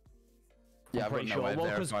 Yeah, I'm I pretty wouldn't know sure. why Well,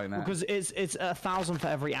 verifying that. because it's 1,000 for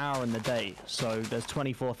every hour in the day, so there's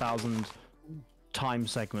 24,000 time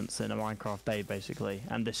segments in a Minecraft day, basically,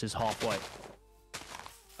 and this is halfway.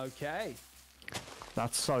 Okay.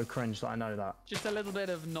 That's so cringe that I know that. Just a little bit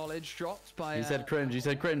of knowledge dropped by. He said cringe. He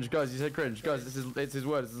said cringe, guys. He said cringe, guys. It's his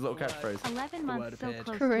word. It's his little catchphrase. 11 word months so appeared.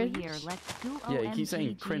 close Cringe. to a year. Let's do Yeah, he keeps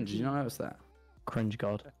saying OMG. cringe. Did you not notice that? Cringe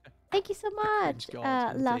god. Thank you so much,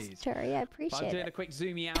 God, indeed. Last Cherry. I I'm appreciate doing a it. quick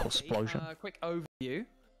zoomy out, Explosion. quick overview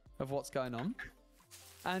of what's going on.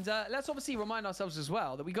 And let's obviously remind ourselves as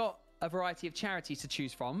well that we got a variety of charities to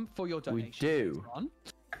choose from for your We donation. do.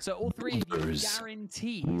 So all three of you There's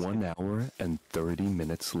guaranteed. 1 hour and 30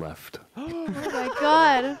 minutes left. Oh my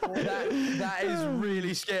god. That is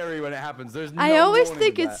really scary when it happens. There's no I always warning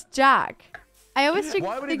think of it's Jack. I always think.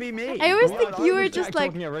 Why would it be me? I always Why think would I you be were Jack? just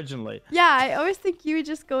like. talking originally. Yeah, I always think you would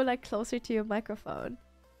just go like closer to your microphone.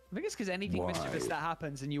 I think it's because anything mischievous Why? that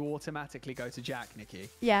happens and you automatically go to Jack, Nikki.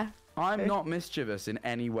 Yeah. I'm not mischievous in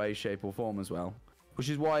any way, shape, or form as well, which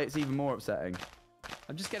is why it's even more upsetting.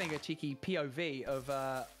 I'm just getting a cheeky POV of.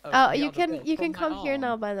 Oh, the you other can bit you from can my come here arm.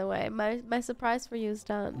 now. By the way, my surprise for you is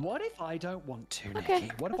done. What if I don't want to, Okay,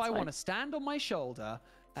 Nikki? What if that's I want fine. to stand on my shoulder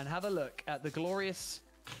and have a look at the glorious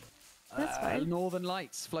That's fine. northern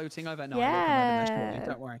lights floating over? No, I'm looking over there shortly, Yeah.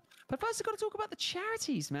 don't worry. But first, I've got to talk about the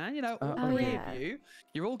charities, man. You know, all Oh, three yeah. of you,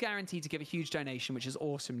 you're all guaranteed to give a huge donation, which is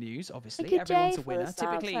awesome news. Obviously, Thank you, everyone's Jay, a for the winner. sub.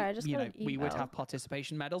 Typically, Sorry, I just you got know, an we would email. have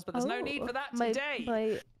participation medals, but there's no need Oh, for that my, today.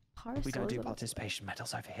 My We don't do parcels. participation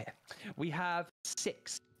medals over here. We have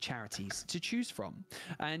 6 charities to choose from.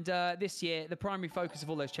 And this year, the primary focus of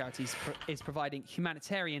all those charities is providing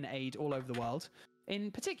humanitarian aid all over the world, in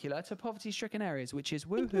particular to poverty-stricken areas, which is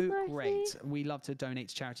Thank you, woohoo great. Marcy. We love to donate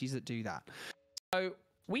to charities that do that. So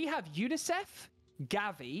we have UNICEF,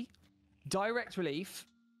 Gavi, Direct Relief,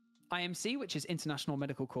 IMC, which is International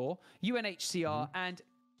Medical Corps, UNHCR, and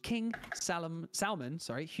King Salman,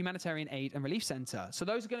 Humanitarian Aid and Relief Center. So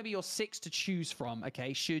those are going to be your 6 to choose from,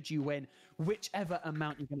 okay, should you win whichever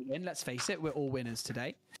amount you're going to win. Let's face it, we're all winners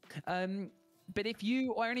today. But if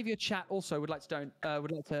you or any of your chat also would like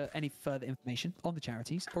to any further information on the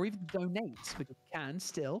charities or even donate, because you can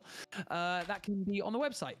still, that can be on the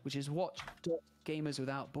website, which is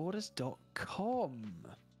watch.gamerswithoutborders.com.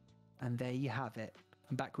 And there you have it.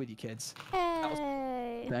 I'm back with you, kids.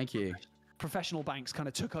 Hey. Thank you. Professional banks kind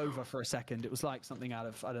of took over for a second. It was like something out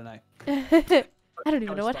of, I don't know. I don't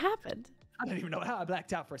even know what happened. I don't even know how I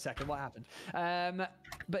blacked out for a second. What happened?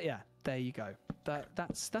 But yeah, there you go.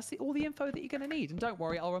 That's all the info that you're going to need. And don't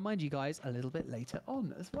worry, I'll remind you guys a little bit later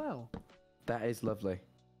on as well. That is lovely.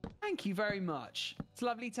 Thank you very much. It's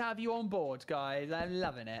lovely to have you on board, guys. I'm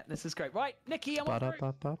loving it. This is great. Right, Nikki, I'm on route.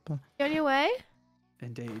 Ba-da-ba-ba-ba. You on your way?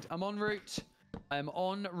 Indeed. I'm en route. I'm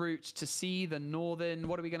en route to see the northern.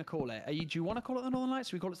 What are we going to call it? Do you want to call it the Northern Lights?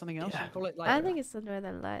 Should we call it something else? Should we call it like? I think it's the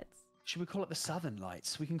Northern Lights. Should we call it the Southern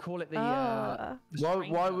Lights? We can call it the. Oh. The Why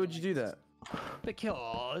Stranger would you do that?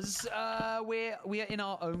 Because we are in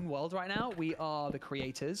our own world right now. We are the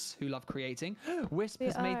creators who love creating. Wisp We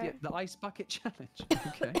has made are. the ice bucket challenge.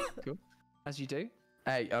 Okay, cool. As you do.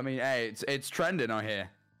 Hey, it's trending on here.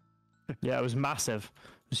 Yeah, it was massive.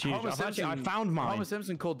 It was huge. I found mine. Homer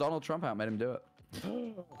Simpson called Donald Trump out, made him do it.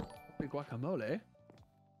 Big guacamole.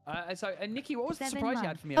 So, Nikki, what was the 7 surprise you had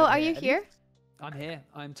months. for me? Oh, over are here? you here? I'm here.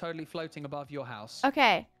 I'm totally floating above your house.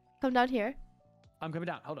 Okay, come down here. I'm coming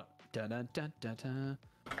down. Hold on. Dun, dun, dun, dun, dun.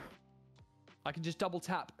 I can just double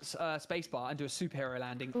tap spacebar and do a superhero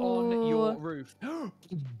landing on your Ooh. roof.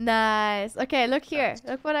 Nice. Okay, look here.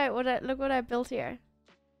 Look what I built here.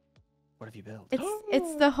 What have you built?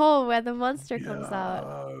 It's the hole where the monster comes out.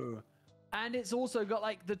 Oh. And it's also got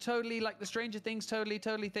like the Stranger Things totally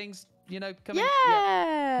things, you know, coming.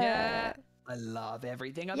 Yeah. Yeah. I love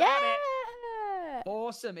everything about Yeah. it.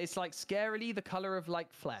 Awesome. It's like scarily the color of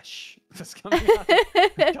like flesh that's coming out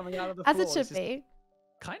of the As floor. it should be.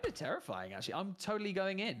 Kind of terrifying, actually. I'm totally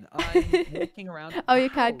going in. I'm walking around. Oh, you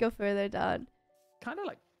can't Wow. go further down. Kind of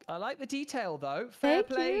like, I like the detail though. Fair Thank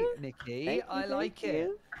play, you. Nikki. Thank you, I like thank it.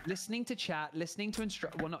 you. Listening to chat, listening to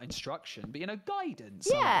well, not instruction, but you know,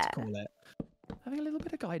 guidance. I Yeah. like to call it. Having a little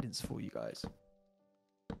bit of guidance for you guys.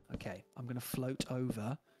 Okay, I'm gonna float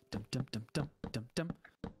over dum dum dum dum dum dum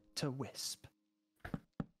to Wisp.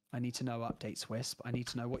 I need to know updates, Wisp. I need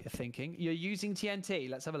to know what you're thinking. You're using TNT.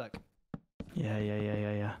 Let's have a look.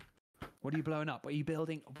 Yeah. What are you blowing up? What are you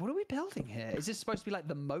building? What are we building here? Is this supposed to be like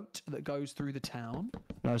the moat that goes through the town?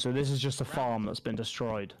 No, so this is just a farm that's been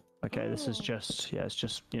destroyed. Okay, this is just, it's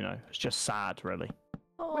just, it's just sad, really.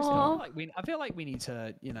 Wisp, Oh, I feel like we need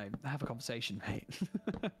to, have a conversation, mate.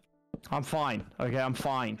 I'm fine. Okay, I'm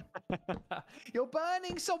fine. You're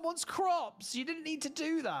burning someone's crops. You didn't need to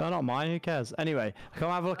do that. They're not mine. Who cares? Anyway, come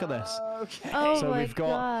have a look at this. Okay. oh So my we've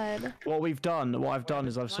got- god. What I've done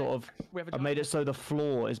is I've made it so the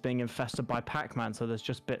floor is being infested by Pac-Man. So there's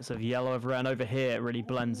just bits of yellow everywhere, and over here it really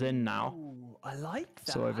blends in now. Ooh, I like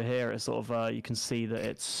that. So over here it's sort of you can see that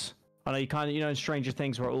it's. I know you kind of in Stranger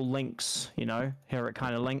Things where it all links. Here it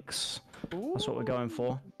kind of links. That's what we're going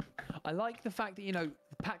for. I like the fact that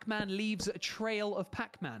Pac-Man leaves a trail of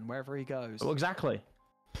Pac-Man wherever he goes. Well, exactly.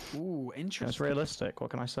 Ooh, interesting. It's realistic. What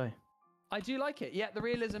can I say? I do like it. Yeah, the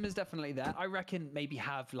realism is definitely there. I reckon maybe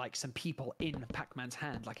have like some people in Pac-Man's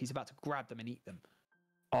hand, like he's about to grab them and eat them.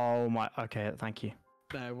 Oh my. Okay, thank you.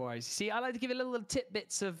 No worries. See, I like to give you little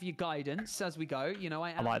tidbits of your guidance as we go.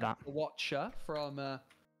 I am like that. the Watcher from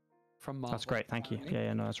Marvel. That's great. Thank you.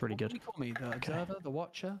 Yeah, no, that's really What good. do you call me? The Observer, the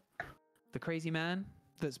Watcher, the Crazy Man.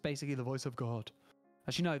 That's basically the voice of God.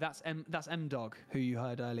 Actually, no, that's M-Dog, who you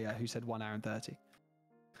heard earlier, who said 1 hour and 30.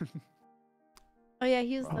 Oh yeah,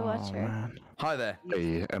 he's the Oh, watcher. man. Hi there.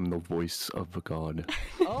 I am the voice of God.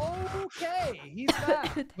 Okay, he's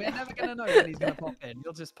back. We're never going to know when he's going to pop in.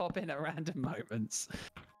 He'll just pop in at random moments.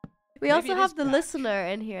 We Maybe also it have is the back. listener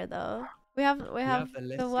in here though. We have the the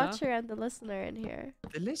listener. watcher and the listener in here.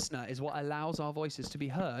 The listener is what allows our voices to be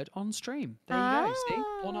heard on stream. There you go. See?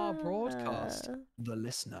 On our broadcast. Ah, The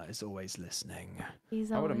listener is always listening.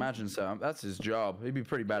 He's I would always- imagine so. That's his job. He'd be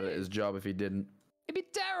pretty bad at his job if he didn't. It'd be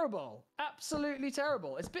terrible. Absolutely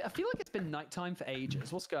terrible. I feel like it's been nighttime for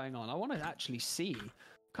ages. What's going on? I want to actually see. I'm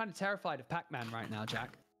kind of terrified of Pac-Man right now,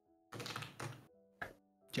 Jack.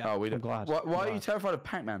 Oh, we I'm don't. glad. Why I'm are you glad. terrified of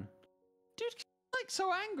Pac-Man? Dude, he's like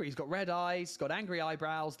so angry. He's got red eyes. He's got angry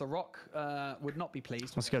eyebrows. The Rock would not be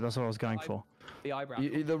pleased. That's good. That's what I was going for. The eyebrow.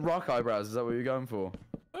 The rock eyebrows. Is that what you're going for?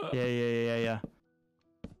 Yeah.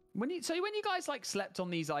 When you guys like slept on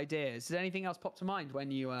these ideas, did anything else pop to mind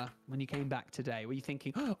when you came back today? Were you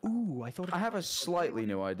thinking, ooh, I thought I have a slightly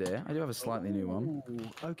new idea. I do have a slightly new one.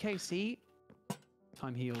 Ooh, okay, see,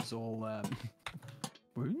 time heals all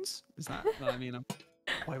wounds. Is that? I mean,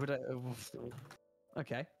 why would I?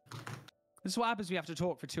 Okay. This is what happens when you have to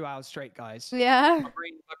talk for 2 hours straight, guys. Yeah. My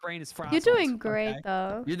brain is frazzled. You're doing great okay?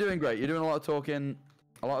 though. You're doing great. You're doing a lot of talking.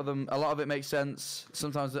 A lot of it makes sense.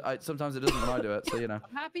 Sometimes it doesn't when I do it. So I'm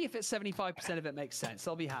happy if it's 75% of it makes sense.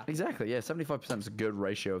 I'll be happy. Exactly. Yeah, 75% is a good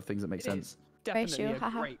ratio of things that make It sense. is definitely Ratio, a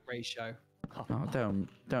haha. great ratio. Oh,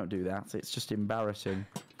 don't do that. It's just embarrassing.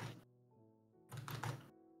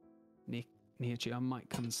 Nihachu, I might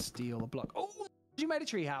come and steal a block. Oh, you made a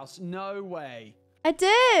treehouse? No way. I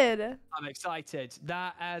did. I'm excited.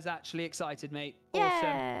 That has actually excited me. Awesome.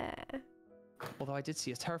 Yeah. Although I did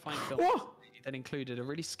see a terrifying film Whoa! that included a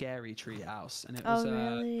really scary treehouse, and it was Oh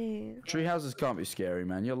really? Tree houses can't be scary,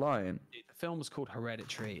 man. You're lying. the film was called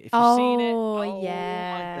Hereditary. If you've seen it, Oh, oh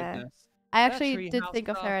yeah. my goodness. I That actually did treehouse think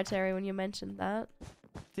of stuff. Hereditary when you mentioned that.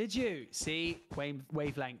 Did you see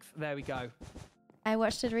wavelength? There we go. I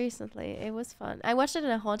watched it recently. It was fun. I watched it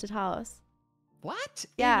in a haunted house. What?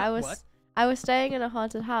 Yeah, In- I what? was staying in a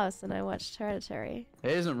haunted house and I watched Hereditary.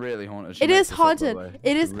 It isn't really haunted. She It makes is this up, by the haunted. way.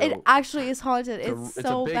 It It's is. a It real- actually is haunted. it's It's a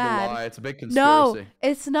so big bad. lie. It's a big No, conspiracy.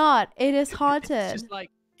 it's not. It is It's haunted. just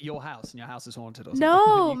like your house, and your house is haunted or something.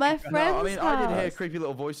 No, You my keep going, friend- No, I mean, I did hear house. creepy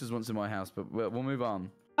little voices once in my house, but we'll move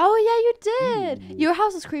on. Oh yeah, you did. Your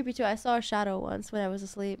house is creepy too. I saw a shadow once when I was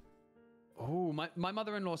asleep. Oh, my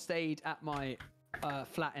mother-in-law stayed at my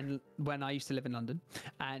flat when I used to live in London,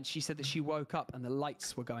 and she said that she woke up and the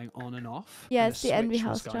lights were going on and off. Yeah, and it's the Envy switch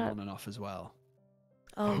was House going chat. on and off as well.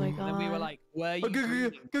 Oh my god. And we were like, "Were you?"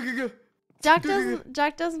 dreaming?"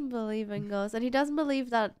 Jack doesn't believe in ghosts, and he doesn't believe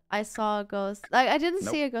that I saw a ghost. Like I didn't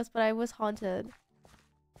Nope. see a ghost, but I was haunted.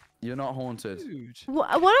 You're not haunted. Dude. One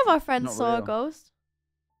of our friends Not saw a real. ghost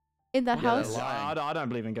in that Yeah, house. they're lying. I don't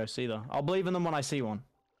believe in ghosts either. I'll believe in them when I see one.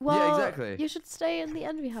 Well, exactly. You should stay in the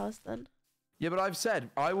Envy House then. Yeah, but I've said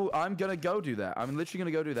I'm gonna go do that. I'm literally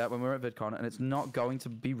gonna go do that when we're at VidCon, and it's not going to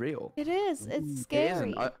be real. It is. It's It scary.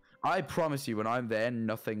 isn't. I promise you, when I'm there,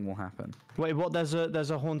 nothing will happen. Wait, what? There's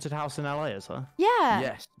a haunted house in LA, is there? Yeah.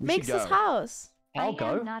 Yes, we Makes should his go. house. I'll I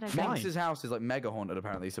go. am not a Fine. Minx's house is like mega haunted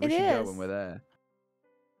apparently, so we It should go is. when we're there.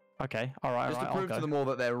 Okay. All right. Just to I'll prove go. to them all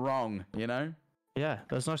that they're wrong, you know? Yeah,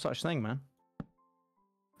 there's no such thing, man.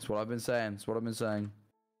 That's what I've been saying. That's what I've been saying.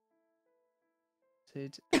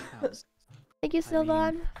 House. Thank you,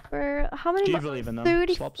 Sylvan, for how many Do you months? believe in them?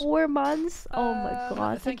 34 months. Oh my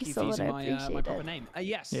god! Thank you for so much. using I my, appreciate my proper it. name.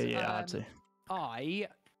 Yes. Yeah, I had to.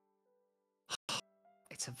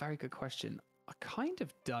 It's a very good question. I kind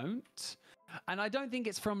of don't. And I don't think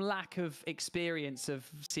it's from lack of experience of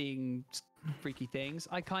seeing freaky things.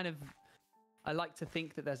 I like to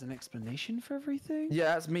think that there's an explanation for everything.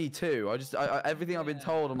 Yeah, that's me too. Everything I've been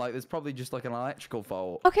told, I'm like, there's probably just like an electrical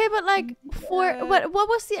fault. Okay, but like what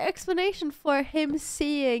was the explanation for him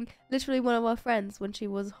seeing literally one of our friends when she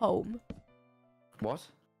was home? What?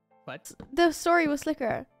 What? The story with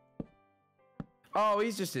Slicker. Oh,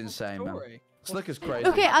 he's just insane, man. Slicker's crazy.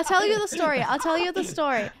 Okay, I'll tell you the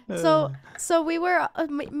story. So we were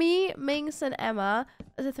me, Minx, and Emma,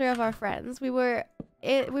 the three of our friends. We were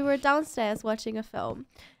downstairs watching a film,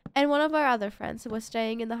 and one of our other friends who was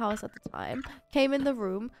staying in the house at the time came in the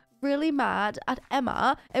room really mad at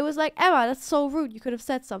Emma. It was like, Emma, that's so rude. You could have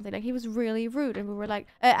said something. Like, he was really rude, and we were like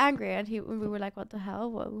angry, and we were like, what the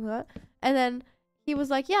hell? What? And then he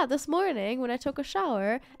was like, yeah, this morning when I took a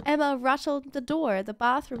shower, Emma rattled the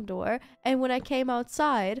bathroom door, and when I came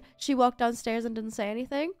outside, she walked downstairs and didn't say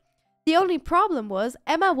anything. The only problem was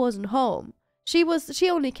Emma wasn't home. She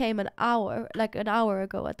only came an hour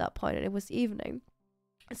ago at that point, and it was evening.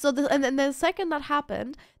 So then the second that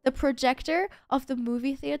happened, the projector of the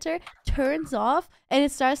movie theater turns off, and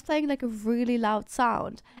it starts playing like a really loud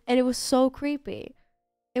sound, and it was so creepy.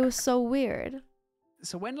 It was so weird.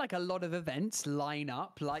 So when like a lot of events line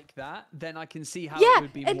up like that, then I can see how Yeah, it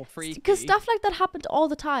would be more freaky. because stuff like that happened all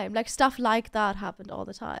the time. Like, stuff like that happened all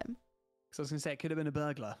the time. So I was going to say it could have been a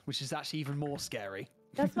burglar, which is actually even more scary.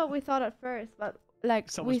 That's what we thought at first, but like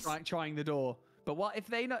Someone's trying the door. But what if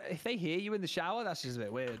they hear you in the shower? That's just a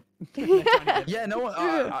bit weird. Yeah, no one.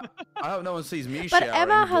 I hope no one sees me. But showering,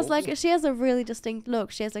 Emma has but- she has a really distinct look.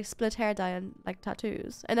 She has like split hair dye and like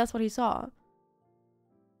tattoos, and that's what he saw.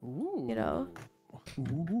 Ooh. You know,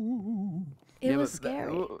 it Yeah, was but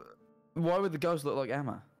scary. Why would the ghost look like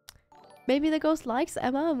Emma? Maybe the ghost likes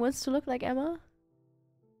Emma and wants to look like Emma.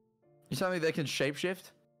 You telling me they can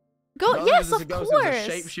shapeshift? Yes, There's of a ghost, course. there's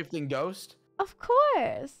a shape-shifting ghost. Of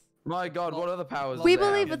course. My God, what other powers? We do they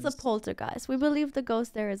believe have? it's a poltergeist. We believe the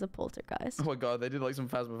ghost there is a poltergeist. Oh my God, they did like some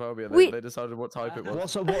phasmophobia. We- They decided what type it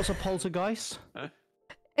was. What's a poltergeist?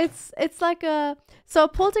 It's like a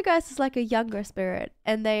poltergeist is like a younger spirit,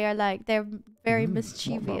 and they're very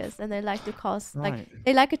mischievous, and they like to cause Right.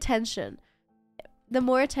 they like attention. The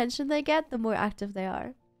more attention they get, the more active they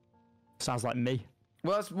are. Sounds like me.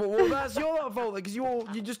 Well, that's your fault because you're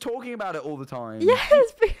just talking about it all the time.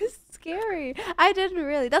 Yes, because it's scary. I didn't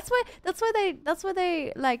really. That's why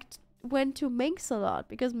they like went to Minx a lot,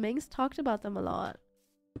 because Minx talked about them a lot.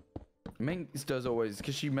 Minx does always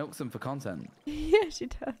because she milks them for content. Yeah, she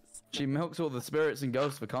does. She milks all the spirits and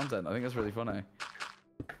ghosts for content. I think that's really funny.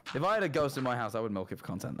 If I had a ghost in my house, I would milk it for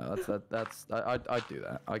content though. I'd do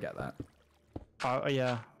that. I get that.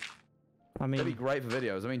 Yeah. I That'd be mean, great for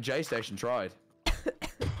videos. I mean, J Station tried.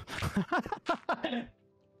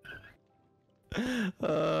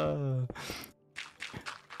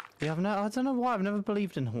 yeah, I don't know why I've never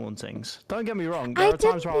believed in hauntings. Don't get me wrong. There are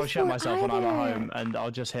times where I'll shut myself when I'm at home and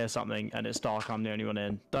I'll just hear something and it's dark. I'm the only one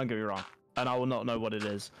in. Don't get me wrong, and I will not know what it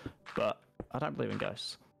is. But I don't believe in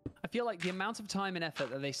ghosts. I feel like the amount of time and effort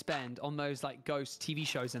that they spend on those like ghost TV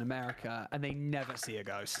shows in America, and they never see a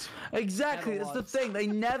ghost. Exactly, Never that's the once. thing. They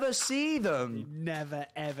never see them. Never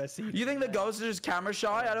ever see. You think the ghosts are just camera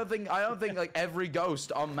shy? I don't think like every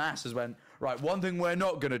ghost en masse has went, right, one thing we're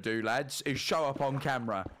not gonna do, lads, is show up on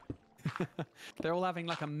camera. They're all having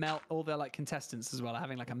like a melt. All their like contestants as well are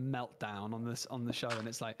having like a meltdown on the show, and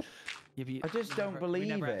it's like, I just don't believe we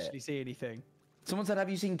never it. actually see anything. Someone said, have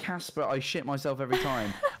you seen Casper? I shit myself every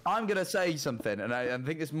time. I'm gonna say something, and I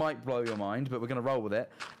think this might blow your mind, but we're gonna roll with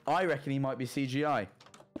it. I reckon he might be CGI.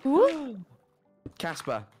 Who?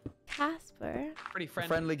 Casper. Casper. Pretty friendly.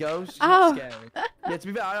 Friendly ghost. Oh. Scary. Yeah, to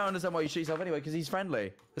be fair, I don't understand why you shoot yourself anyway, because he's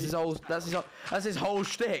friendly. That's his whole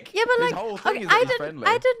shtick. Yeah, but his like, whole thing okay, is that he's friendly.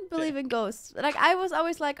 I didn't believe in ghosts. Like, I was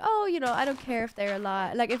always like, oh, you know, I don't care if they're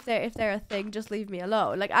alive. Like, if they're a thing, just leave me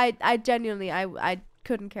alone. Like, I genuinely, I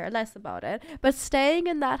couldn't care less about it. But staying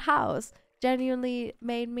in that house genuinely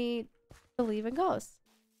made me believe in ghosts.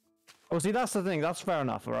 Well, see, that's the thing. That's fair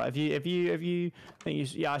enough, all right. If you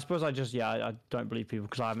think I suppose I don't believe people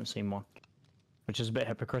because I haven't seen one, which is a bit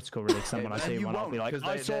hypocritical, really. Because then when I And see you one, I'll be won't, like, 'cause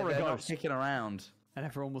I saw a they're not ghost. kicking around. And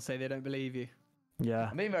everyone will say they don't believe you. Yeah.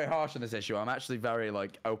 I'm being very harsh on this issue. I'm actually very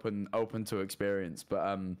like open to experience, but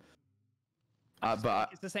But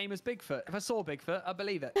It's the same as Bigfoot. If I saw Bigfoot, I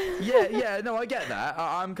believe it. yeah, no, I get that.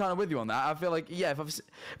 I'm kind of with you on that. I feel like, yeah,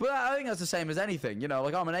 but I think that's the same as anything. You know,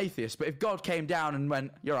 like I'm an atheist, but if God came down and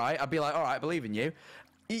went, "You're right," I'd be like, "All right, I believe in you."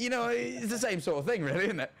 You know, it's the same sort of thing, really,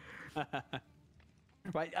 isn't it?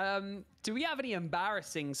 Right. Do we have any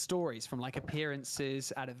embarrassing stories from like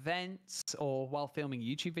appearances at events or while filming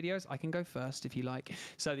YouTube videos? I can go first if you like,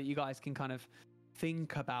 so that you guys can kind of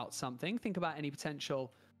think about something. Think about any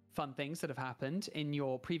potential fun things that have happened in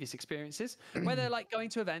your previous experiences, whether like going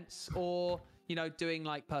to events or, you know, doing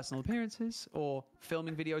like personal appearances or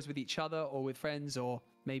filming videos with each other or with friends, or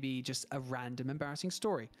maybe just a random embarrassing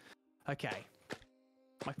story. Okay.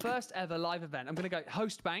 My first ever live event. I'm going to go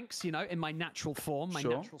host Banks, you know, in my natural form, my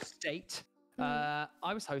natural state. I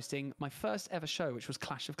was hosting my first ever show, which was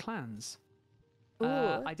Clash of Clans.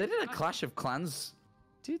 They did a Clash of Clans.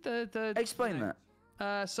 Dude, Explain that.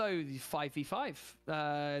 So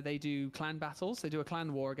 5v5. They do clan battles. They do a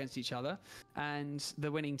clan war against each other, and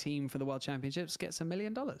the winning team for the World Championships gets $1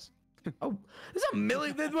 million. Oh, there's $1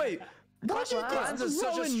 million. Wait, Clash of Clans is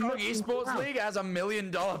such a strong esports league. It has $1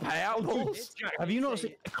 million payout pools. Have you not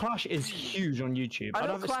seen? Clash is huge on YouTube. I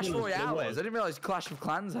know if it Clash still is, Royale but it was. I didn't realize Clash of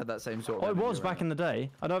Clans had that same sort of. Oh, it was revenue back in the day.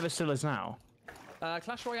 I don't know if it still is now.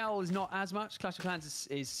 Clash Royale is not as much. Clash of Clans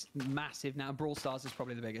is massive now. Brawl Stars is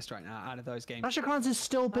probably the biggest right now out of those games. Clash of Clans is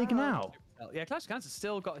still big now. Yeah, Clash of Clans has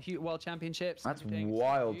still got huge World Championships. That's everything.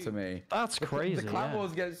 wild to me. That's crazy. The clan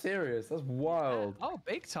wars get serious. That's wild. Oh,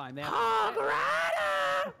 big time. They have,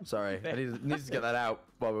 Sorry, I need to get that out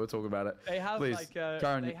while we were talking about it. they have Please, like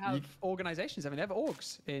Karen, they have organizations. I mean, they have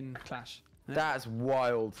orgs in Clash. That's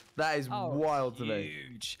wild. That is wild to me.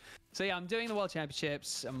 Huge. So yeah, I'm doing the World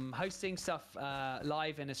Championships. I'm hosting stuff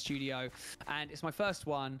live in a studio, and it's my first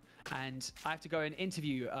one. And I have to go and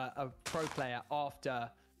interview a pro player after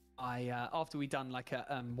we done like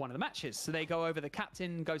one of the matches. So they go over. The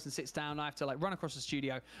captain goes and sits down. I have to like run across the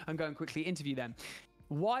studio and go and quickly interview them.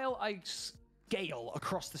 While I scale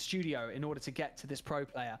across the studio in order to get to this pro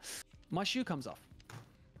player, my shoe comes off.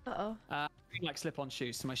 Uh-oh. Like slip-on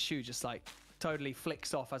shoes, so my shoe just like totally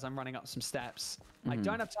flicks off as I'm running up some steps. I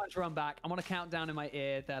don't have time to run back. I'm on a countdown in my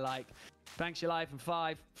ear. They're like, "Thanks, your life," in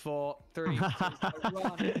 5, 4, 3, 2,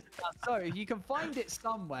 1. So you can find it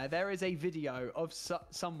somewhere. There is a video of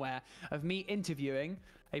somewhere of me interviewing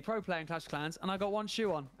a pro player in Clash of Clans, and I got one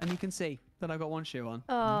shoe on, and you can see that I got one shoe on.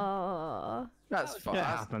 Oh. That's fine. It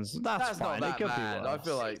happens. That's not fine. that It could bad. be I worse.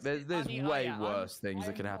 feel like there's way worse things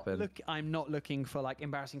that can happen. I'm not looking for like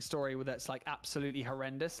embarrassing story that's like absolutely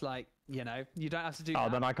horrendous. Like, you know, you don't have to do Oh,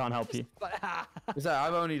 that. then I can't help you. So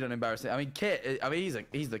I've only done embarrassing. I mean, Kit. I mean,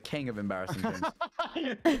 he's the king of embarrassing things.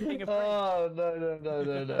 Oh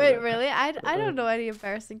no. Wait, really? I don't know any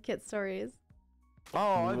embarrassing kid stories.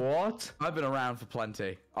 Oh, What? I've been around for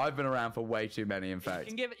plenty. I've been around for way too many, in fact.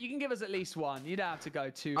 You can give us at least one. You don't have to go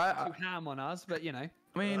too ham on us, but you know.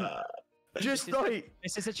 I mean, just like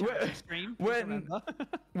This is a charity stream.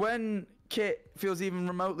 when Kit feels even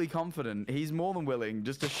remotely confident, he's more than willing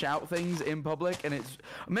just to shout things in public, and it's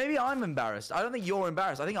maybe I'm embarrassed. I don't think you're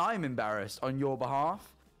embarrassed. I think I'm embarrassed on your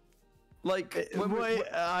behalf. Like,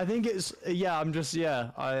 I think it's I'm just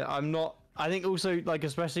I'm not. I think also like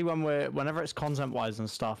especially whenever it's content wise and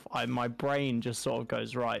stuff, my brain just sort of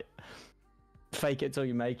goes right. Fake it till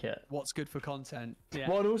you make it. What's good for content? Yeah.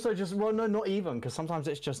 Well, and also no, not even, because sometimes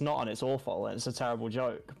it's just not, and it's awful, and it's a terrible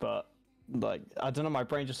joke. But like, I don't know, my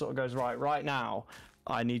brain just sort of goes right now.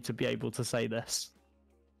 I need to be able to say this.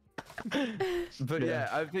 But yeah,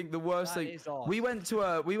 I think the worst thing. We went to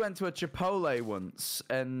a Chipotle once,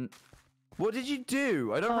 and what did you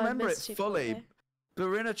do? I don't remember it fully. But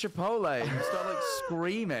we're in a Chipotle and you start like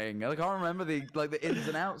screaming. I can't remember the ins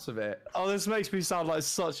and outs of it. Oh, this makes me sound like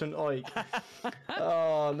such an oik.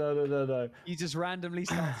 Oh no. You just randomly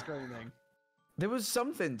start screaming. There was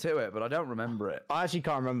something to it, but I don't remember it. I actually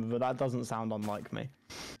can't remember, but that doesn't sound unlike me.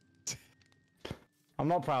 I'm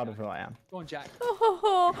not proud of who I am. Go on, Jack.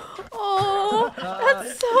 Oh,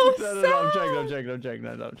 that's so sad. No, I'm joking. No,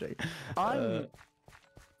 I'm joking.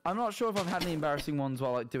 I'm not sure if I've had any embarrassing ones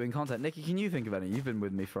while like doing content. Nikki, can you think of any? You've been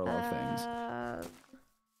with me for a lot of things.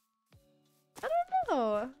 I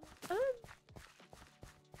don't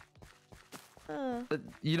know.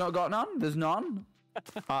 You not got none? There's none?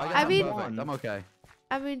 I mean, perfect. I'm okay.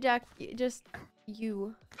 I mean, Jack, just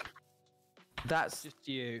you. That's just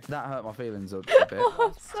you. That hurt my feelings a bit.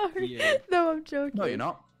 Oh, sorry. You. No, I'm joking. No, you're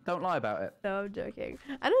not. Don't lie about it. No, I'm joking.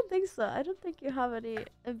 I don't think so. I don't think you have any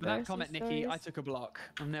embarrassing That comment, stories. Nikki, I took a block.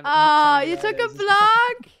 I'm never. Oh, you took a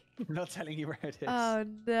block? I'm not telling you where it is. Oh,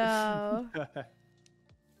 no.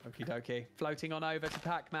 Okie dokie. Floating on over to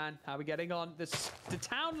Pac-Man. How are we getting on? The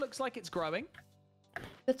town looks like it's growing.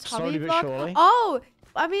 The Slowly tummy but vlog? surely. Oh,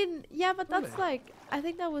 I mean, yeah, but that's Really? like, I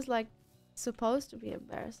think that was like supposed to be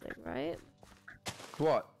embarrassing, right?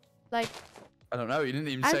 What? Like, I don't know. You didn't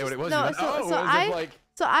even I say what just- it was. no, You went, so- oh, so as if, I- like,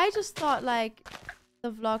 so I just thought like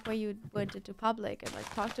the vlog where you went into public and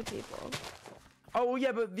like talked to people. oh well,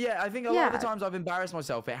 yeah, but yeah, I think a lot of the Yeah. times I've embarrassed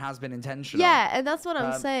myself. It has been intentional. Yeah, and that's what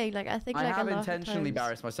I'm Um, saying. Like, I think I like have a lot intentionally of the times,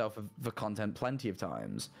 embarrassed myself for content plenty of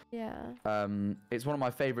times. Yeah. It's one of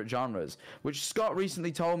my favorite genres, which Scott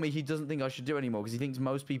recently told me he doesn't think I should do anymore because he thinks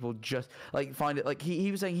most people just like find it like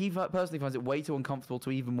he was saying he personally finds it way too uncomfortable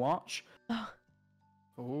to even watch.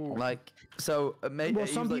 Ooh. Like so, maybe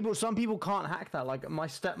Well, some people can't hack that. Like my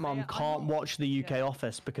stepmom Yeah, I'm can't not- watch the UK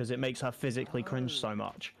Office because it makes her physically cringe so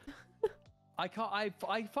much. I can't.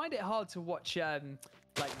 I find it hard to watch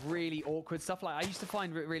like really awkward stuff. Like I used to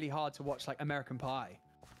find it really hard to watch like American Pie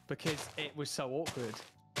because it was so awkward.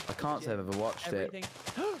 I can't say I've ever watched Everything.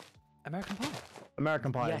 American Pie.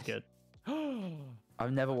 American Pie Yes. is good. it.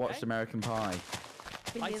 I've never watched Okay. American Pie.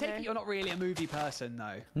 Me I take neither. it you're not really a movie person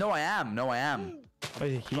though. No, I am. No, I am. Oh,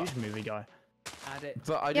 he's a huge movie guy. Add it.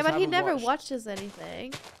 But I Yeah, just but he haven't never watched... watches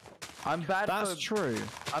anything. I'm bad That's for. true.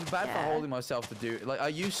 I'm bad for Yeah. holding myself to do. Like I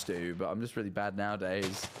used to, but I'm just really bad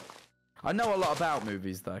nowadays. I know a lot about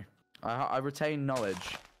movies though. I retain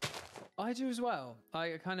knowledge. I do as well.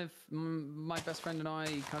 I kind of, my best friend and I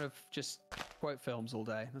kind of just quote films all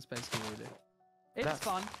day. That's basically what we do. It's That's-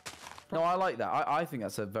 fun. No, I like that. I think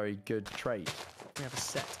that's a very good trait. We have a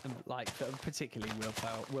set of like, particularly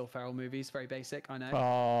Will Ferrell movies. Very basic, I know.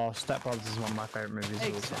 Oh, Step Brothers is one of my favorite movies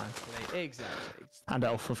of all time. Exactly. And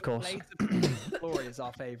Elf, of course. Blades of Glory is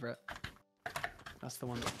our favorite. That's the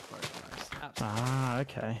one that we quote the most. Absolutely. Ah,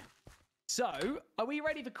 okay. So, are we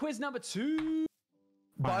ready for quiz number 2?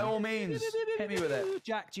 By all means, hit me with it.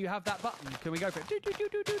 Jack, do you have that button? Can we go for it? Do, do, do,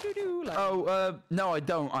 do, do, do, do, like- Oh, no, I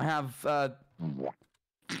don't. I have.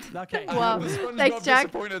 Okay. Wow. the SpongeBob Thanks, Jack.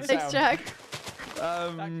 disappointed Thanks, sound. Jack.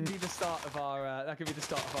 That can be the start of our. That can be the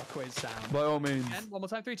start of our quiz sound. By all means. And one more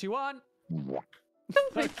time, 3, 2, 1. Oh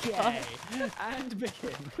Okay, and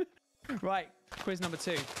begin. Right, quiz number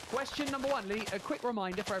 2. Question number 1, Lee, a quick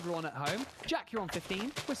reminder for everyone at home. Jack, you're on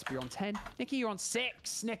 15. Wisp, you're on 10. Nikki, you're on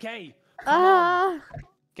 6. Nikki, come on.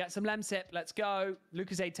 Get some Lemsip. Let's go.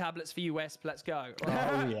 Lucozade tablets for you, Wisp. Let's go. Oh,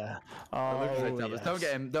 yeah. Oh, yes. Don't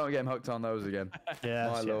get him hooked on those again.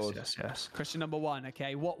 Yes, My yes, lord. yes. Question number 1,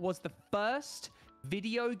 okay. What was the first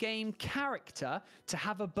video game character to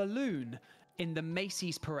have a balloon in the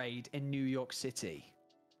Macy's parade in New York City?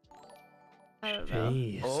 I don't know.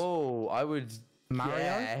 Jeez. Oh, I would Mario?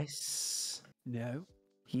 guess. No.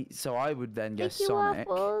 So I would then guess Mickey Sonic.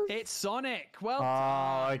 Waffles. It's Sonic. Well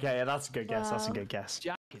Oh, done. okay. Yeah, that's a good guess. That's a Wow. good guess.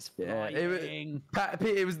 Jack is Yeah, flying.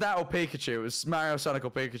 it was that or Pikachu. It was Mario, Sonic,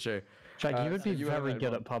 or Pikachu. Jack, you would so be you were very right,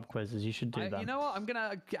 good Bob. at pub quizzes. You should do You them. know what? I'm going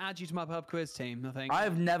to add you to my pub quiz team, I think. I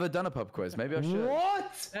have never done a pub quiz. Maybe I should.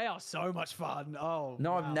 What? They are so much fun. Oh,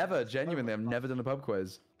 No, I've wow. never. Genuinely, I've never done a pub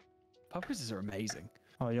quiz. Pub quizzes are amazing.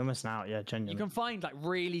 Oh, you're missing out. Yeah, You genuinely. can find like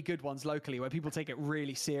really good ones locally where people take it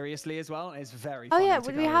really seriously as well. And it's very Oh funny yeah,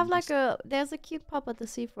 to we go have and like just there's a cute pub at the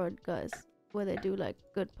seafront, guys, where they do like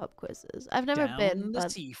good pub quizzes. I've never down been, the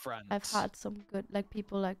but seafront. I've had some good, like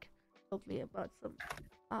people like told me about some.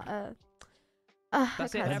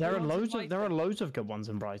 That's it, I can't- There are everyone's there are loads of good ones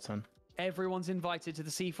in Brighton. Everyone's invited to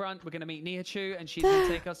the seafront. We're going to meet Nihachu and she's going to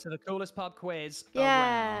take us to the coolest pub quiz around.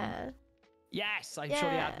 Yeah, Yes, I'm sure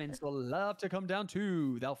the Yeah. admins will love to come down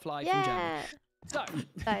too. They'll fly from yeah, Germany. So,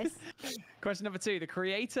 nice. question number 2. The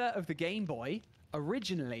creator of the Game Boy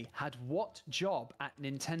originally had what job at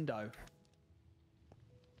Nintendo?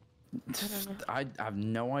 I have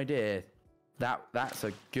no idea. That's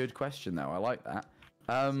a good question though. I like that.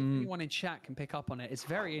 Anyone in chat can pick up on it. It's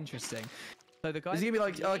very interesting. So the guy. Is he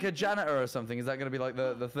gonna be like a janitor or something? Is that gonna be like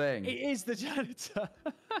the thing? It is the janitor.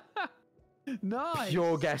 Nice.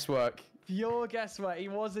 Pure guesswork. Pure guesswork. He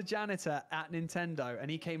was a janitor at Nintendo, and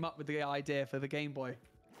he came up with the idea for the Game Boy.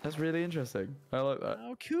 That's really interesting. I like that.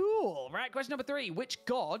 Oh, cool. Right, question number 3. Which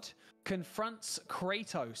god confronts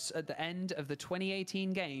Kratos at the end of the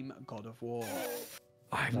 2018 game God of War?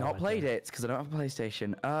 I've No not idea. played it because I don't have a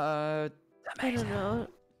PlayStation. I don't know.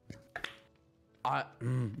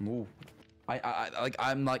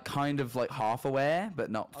 I'm like kind of like half aware, but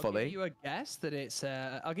not I'll fully. give you a guess that it's.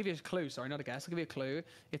 I'll give you a clue. Sorry, not a guess. I'll give you a clue.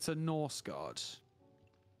 It's a Norse god.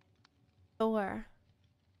 Thor.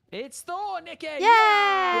 It's Thor, Nikki.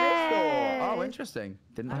 Yeah. Oh, interesting.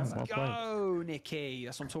 Didn't know Let's that. well played. Go, Nikki.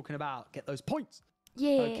 That's what I'm talking about. Get those points.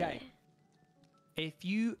 Yeah. Okay.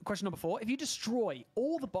 Question number 4. If you destroy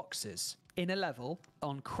all the boxes in a level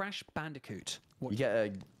on Crash Bandicoot, what You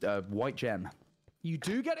get a white gem. you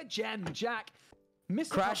do get a gem, Jack. Mr.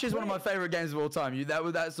 Crash is one of my favorite games of all time.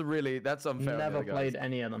 That's unfair. Never played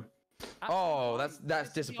any of them. Oh,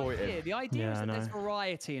 that's disappointing. The idea is Yeah, that I there's know.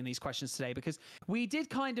 variety in these questions today because we did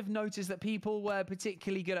kind of notice that people were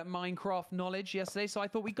particularly good at Minecraft knowledge yesterday, so I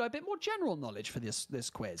thought we'd go a bit more general knowledge for this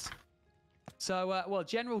quiz. So, well,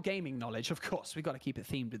 general gaming knowledge, of course. We've got to keep it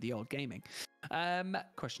themed with the old gaming.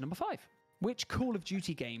 Question number 5. Which Call of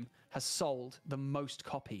Duty game has sold the most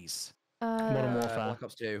copies? Modern Warfare. Black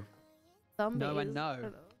Ops 2. Zombies. No and no. I don't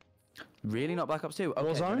know. Really, not Black Ops 2? Okay,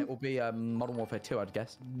 Warzone? then it will be Modern Warfare 2, I'd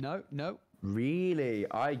guess. No. Really?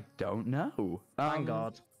 I don't know.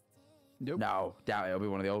 Vanguard. Nope. No, doubt it. It'll be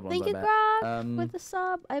one of the old ones. Thank I you, bet. Grog, with the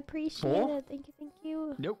sub. I appreciate Four? it. Thank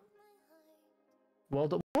you. Nope.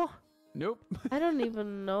 World at War? Nope. I don't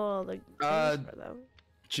even know all the Uh, games for them.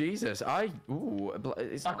 Jesus,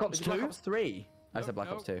 it's Black Ops Black 2? Ops 3. I said Black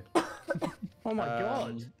Nope. Ops 2. Oh my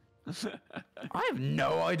god. I have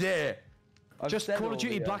no idea. I've Just said Call all of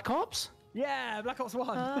Duty the, Black Ops? Yeah, Black Ops 1.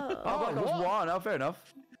 Oh. Oh, Black Ops 1. Oh, fair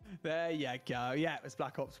enough. There you go. Yeah, it was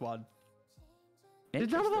Black Ops 1.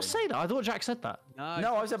 Did none of us say that? I thought Jack said that.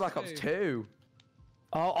 No, I said Black Ops 2.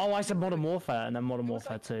 Oh, I said Modern Warfare and then Modern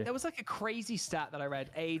Warfare 2. There was like a crazy stat that I read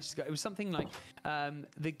ages ago. It was something like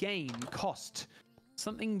the game cost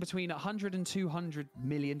something between $100 and $200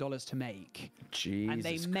 million to make. Jesus And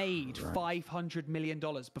they made Christ. $500 million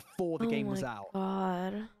before the game was out.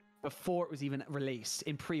 God. Before it was even released.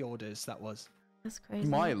 In pre-orders, that was. That's crazy.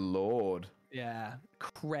 My lord. Yeah.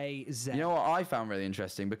 Crazy. You know what I found really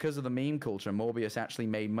interesting? Because of the meme culture, Morbius actually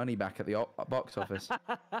made money back at the box office.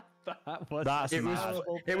 That's it was mad.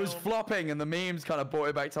 it was flopping, and the memes kind of brought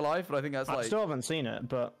it back to life. And I think that's I like still haven't seen it,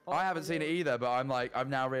 but I haven't seen it either, but I've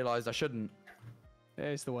now realised I shouldn't.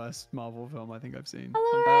 It's the worst Marvel film I think I've seen.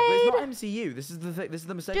 Hello, But it's Raid. not MCU. This is the thing. This is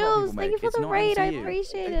the mistake a lot of Jules, people thank make. you for It's the not raid. I MCU.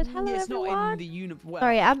 appreciate it. Hello, it's not in everyone. the universe.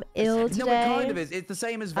 Sorry, I'm ill today. No, it kind of is. It's the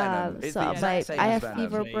same as Venom. It's the so exact same I as have Venom.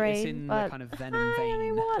 fever It's brain, in the but kind of Venom hi vein,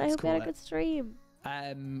 everyone. I let's hope you had a call good stream.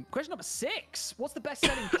 Question number 6. What's the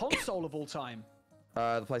best-selling console of all time?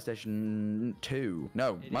 The PlayStation 2.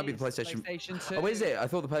 No, It might be the is PlayStation. PlayStation 2. Oh, is it? I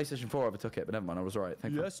thought the PlayStation 4 overtook it, but never mind. I was right.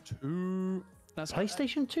 Thank you. Yes, 2. That's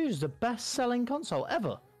PlayStation 2 is the best-selling console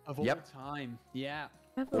ever. of all Yep. time. Yeah.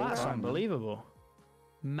 I have a That's rush- unbelievable.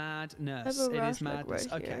 I Madness. have a It rush, is like, madness.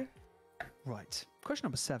 right Okay. here. Right. Question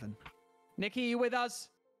number 7. Nikki, you with us?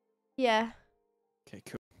 Yeah. Okay,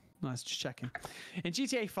 cool. Nice, just checking. In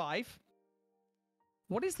GTA 5,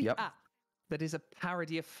 what is the Yep. app that is a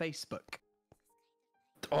parody of Facebook?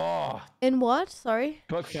 Oh, In what? Sorry.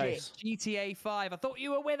 Bookcase. GTA 5. I thought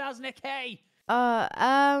you were with us, Nikki.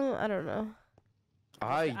 I don't know. What's the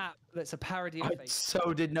I app that's a parody of Facebook.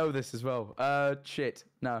 so did know this as well. Shit.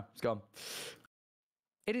 No, it's gone.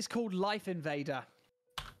 It is called Life Invader.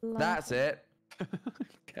 That's it.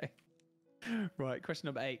 Okay. Right, question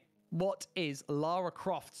number 8. What is Lara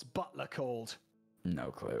Croft's butler called? No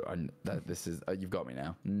clue. This is. You've got me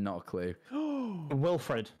now. Not a clue.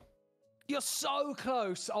 Wilfred. You're so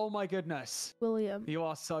close. Oh my goodness. William. You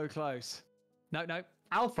are so close. No, no,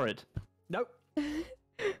 Alfred. nope.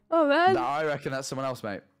 Oh man. No, I reckon that's someone else,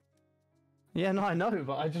 mate. Yeah, no, I know,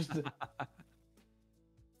 but I just...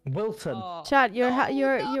 Wilton. Oh. Chat, you're No,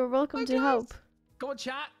 you're welcome my to goodness. help. Go on,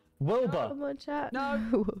 chat. Wilbur. Come on, chat.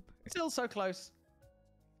 No. Still so close.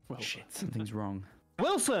 Well, Shit, something's wrong.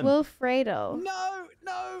 Wilson. Wilfredo. no,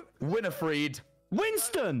 no. Winifred.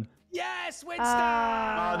 Winston. Yes, Winston.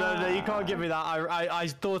 Oh, no, you can't give me that. I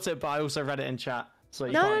thought it, but I also read it in chat. So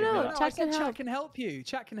you No, can't no, give me no, that. I chat said can help. chat can help you.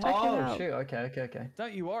 Chat can Chat help. can Oh, help. shoot. Okay.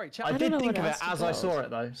 Don't you worry. Chat. I don't did know think what of it else to as I build. saw it,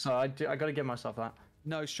 though. So I got to give myself that.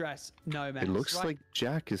 No stress. No mess. It looks Right. like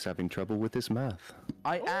Jack is having trouble with his math.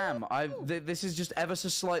 I am. This is just ever so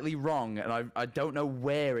slightly wrong, and I don't know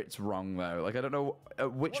where it's wrong though. Like I don't know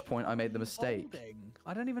at which What point I made the are you mistake. holding?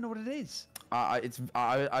 I don't even know what it is.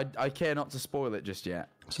 I care not to spoil it just yet.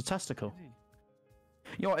 It's a testicle.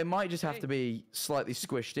 You know what? It might just have to be slightly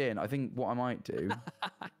squished in. I think what I might do.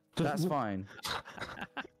 That's fine.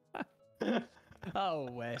 Oh,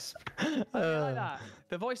 Wisp. I like that.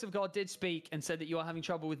 The voice of God did speak and said that you are having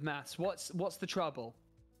trouble with maths. What's the trouble?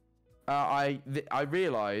 I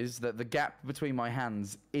realize that the gap between my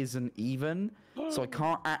hands isn't even, so I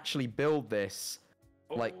can't actually build this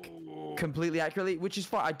like completely accurately, which is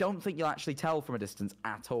fine. I don't think you'll actually tell from a distance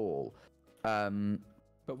at all.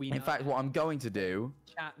 But we know. In fact, what I'm going to do,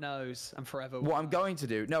 Chat knows and forever.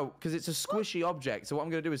 no, because it's a squishy object. So what I'm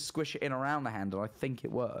going to do is squish it in around the hand, and I think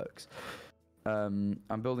it works. I'm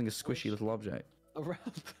building a squishy little object.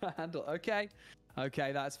 Around the handle. Okay.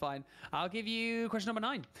 Okay, that's fine. I'll give you question number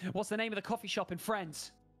 9. What's the name of the coffee shop in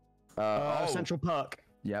Friends? Central Park.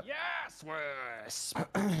 Yep. Yes, Wisp.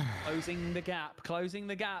 Closing the gap. Closing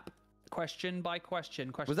the gap. Question by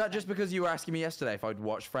question. Was that just because you were asking me yesterday if I'd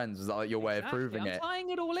watch Friends? Was that like your way of proving it? I'm tying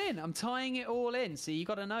it all in. I'm tying it all in. See, you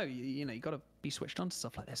got to know. You know, you got to be switched on to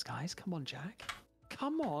stuff like this, guys. Come on, Jack.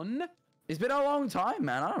 Come on. It's been a long time,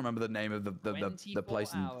 man. I don't remember the name of the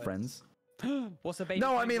place in Friends. What's the baby?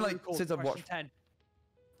 No, I mean like since I've watched. 10.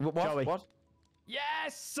 What? What?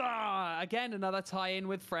 Yes! Again, another tie-in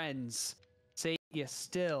with Friends. See, you're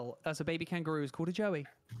still, as a baby kangaroo, is called a Joey.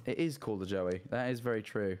 It is called a Joey. That is very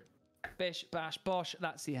true. Bish, bash, bosh.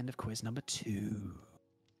 That's the end of quiz number 2.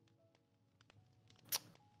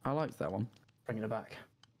 I liked that one. Bringing it back.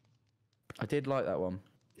 I did like that one.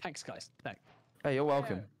 Thanks, guys. Thank Hey, you're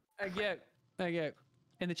welcome. Thank you. Thank you.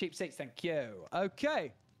 In the cheap seats, thank you.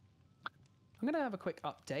 Okay. I'm going to have a quick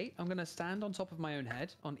update. I'm going to stand on top of my own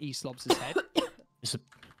head, on Easlob's head.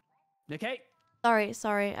 Okay.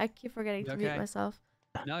 Sorry. I keep forgetting to mute myself.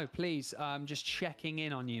 No, please. I'm just checking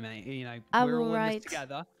in on you, mate. You know, I'm we're all in right. this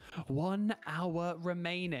together. 1 hour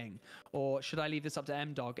remaining. Or should I leave this up to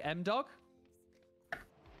M-Dog? M-Dog?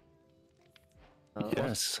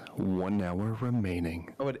 Yes, 1 hour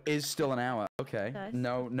remaining. Oh, it is still an hour. Okay. Nice.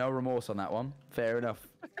 No remorse on that one. Fair enough.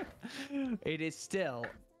 It is still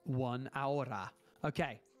 1 hour.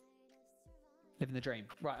 Okay. Living the dream.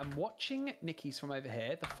 Right, I'm watching Nikki's from over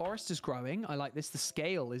here. The forest is growing. I like this. The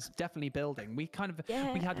scale is definitely building. We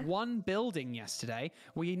had one building yesterday.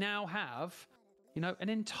 We now have, you know, an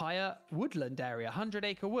entire woodland area,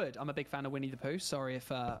 100-acre wood. I'm a big fan of Winnie the Pooh. Sorry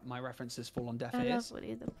if my references fall on deaf I ears. love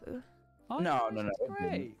Winnie the Pooh. Oh, No. it's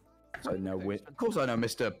great. I know. Of course, I know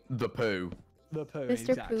Mr. the Pooh. The Pooh, Mr.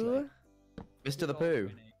 exactly. Pooh. Mr. the Pooh.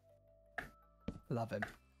 Love him.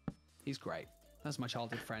 He's great. That's my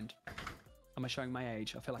childhood friend. Am I showing my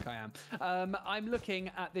age? I feel like I am. I'm looking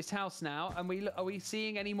at this house now, and are we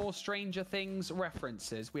seeing any more Stranger Things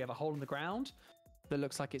references? We have a hole in the ground that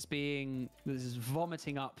looks like this is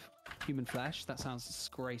vomiting up human flesh. That sounds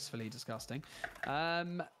disgracefully disgusting.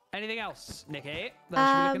 Anything else, Nikki, that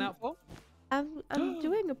I should be looking out for? I'm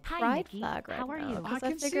doing a Hi, pride Nikki. flag right How are now. you? 'Cause I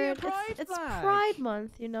can see a figured pride it's flag. Pride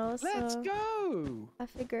Month, you know. Let's So go. I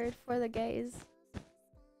figured for the gays,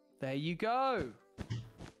 There you go.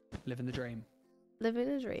 Living the dream. living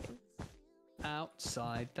a dream.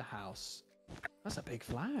 Outside the house. That's a big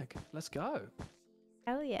flag. Let's go.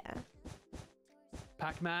 Hell yeah.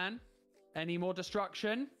 Pac-Man, any more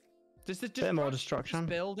destruction? Does the Bit more destruction.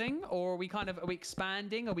 building, or are we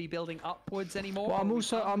expanding? Are we building upwards anymore? Well, Or I'm are we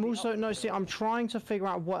also upwards? no. See, I'm trying to figure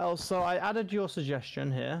out what else. So I added your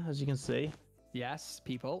suggestion here, as you can see. Yes,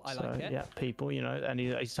 people, I So, like it. yeah, people, you know, and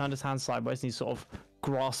he's turned his hand sideways and he's sort of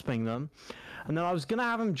grasping them. And then I was gonna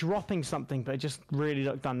have him dropping something, but it just really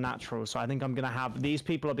looked unnatural. So I think I'm gonna have these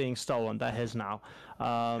people are being stolen. They're his now.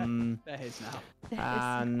 They're his now.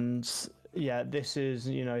 And yeah, this is,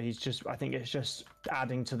 you know, I think it's just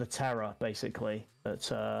adding to the terror, basically.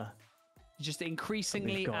 That Just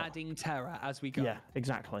increasingly got. adding terror as we go. yeah,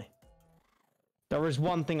 exactly. There is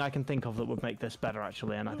one thing I can think of that would make this better,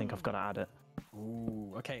 actually, and I think I've got to add it.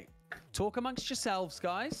 Ooh, okay. Talk amongst yourselves,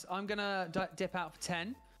 guys. I'm gonna dip out for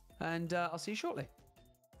 10, and I'll see you shortly.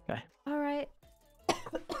 Okay, All right.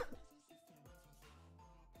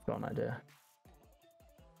 got an idea.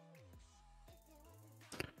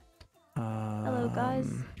 Hello,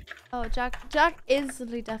 guys. Oh, Jack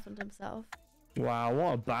instantly deafened himself. Wow,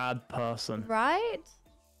 what a bad person. Right?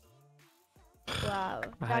 Wow.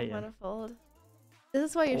 I Jack hate him. Manifold. This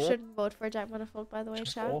is why you Aw- shouldn't vote for Jack Manifold, by the way,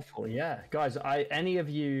 Just chat. awful, yeah. Guys, any of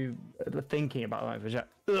you thinking about that for Jack?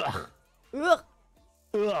 Ugh, Ugh.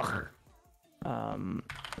 ugh.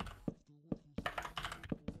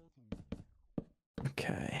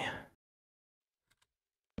 Okay.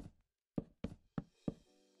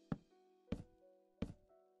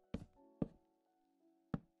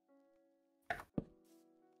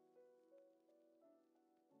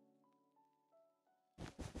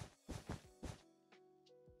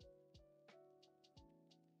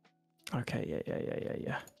 Okay,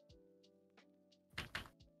 yeah.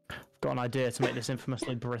 I've got an idea to make this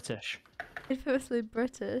infamously British. Infamously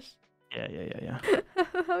British. Yeah.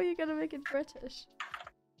 How are you gonna make it British?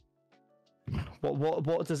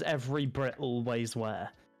 What does every Brit always wear?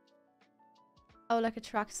 Oh, like a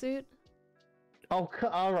tracksuit? Oh,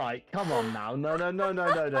 all right, come on now. No.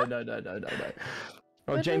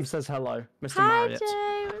 Oh, What James is- says hello, Mr. Hi, Marriott.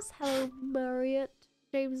 James. Hello, Marriott.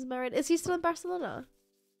 James Marriott. Is he still in Barcelona?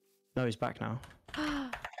 No, he's back now.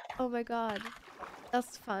 Oh my god.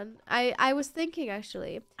 That's fun. I was thinking,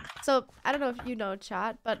 actually. So, I don't know if you know,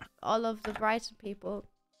 chat, but all of the Brighton people,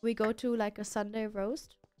 we go to like a Sunday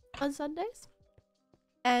roast on Sundays.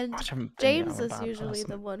 And I just haven't been yet, James I'm a is bad usually person.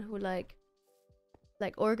 the one who like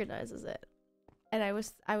organizes it. And I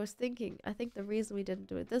was thinking, I think the reason we didn't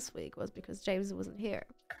do it this week was because James wasn't here.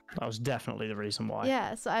 That was definitely the reason why.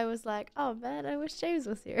 Yeah, so I was like, oh man, I wish James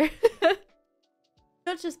was here.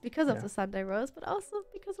 Not just because of Yeah. the Sunday roast, but also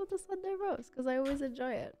because of the Sunday roast, because I always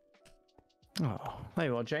enjoy it. Oh, there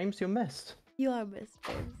you are, James. You're missed. You are missed,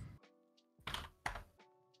 James.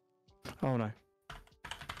 Oh no.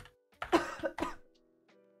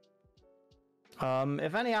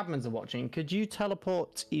 If any admins are watching, could you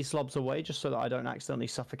teleport E-Slobs away just so that I don't accidentally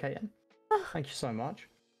suffocate him? Thank you so much.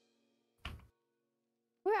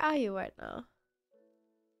 Where are you right now?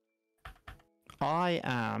 I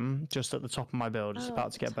am just at the top of my build. It's Oh,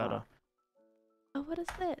 about to get better. top. Oh, what is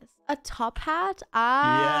this? A top hat?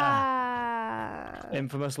 Ah.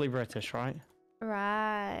 Infamously British, right?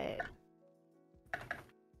 Right.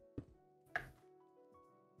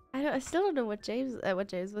 I still don't know what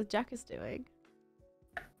Jack is doing.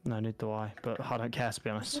 No, neither do I, but I don't care to be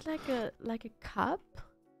Is honest. it like a cup?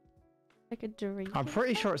 Like a drink? I'm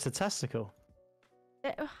pretty sure it's a testicle.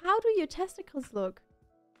 How do your testicles look?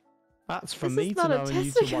 That's for This me is to not a know and you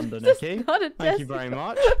to testicle. wonder, This is Nikki. not a Thank you very testicle.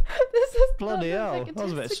 much. This is Bloody not hell. like a That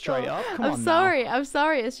was a bit straight testicle. up. Come I'm on sorry. now. I'm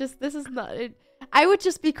sorry. It's just this is not. I would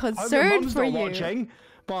just be I hope your concerned mum's for not you. watching.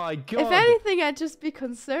 My God. If anything, I'd just be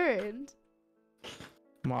concerned.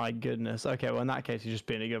 My goodness. Okay, well in that case, you're just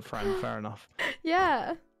being a good friend. Fair enough.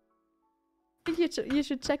 Yeah. I think you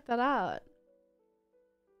should check that out.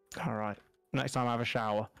 All right. Next time I have a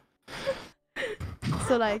shower.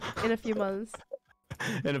 So like in a few months.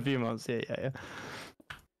 In a few months. Yeah.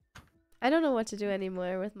 I don't know what to do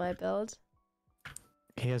anymore with my build.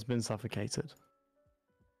 He has been suffocated.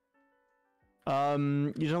 You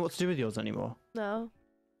don't know what to do with yours anymore? No,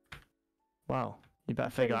 Well, you better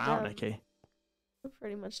figure it pretty out, dumb. Nikki. I'm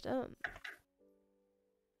pretty much done.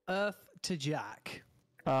 Earth to Jack.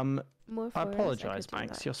 More I forest, apologise, could do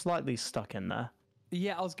Max. that. You're slightly stuck in there.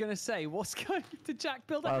 Yeah, I was gonna say, what's going to Jack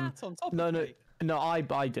build a hat on top No, of no, me? no.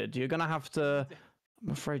 I did. You're gonna have to.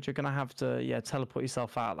 I'm afraid you're gonna have to. Yeah, teleport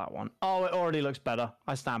yourself out of that one. Oh, it already looks better.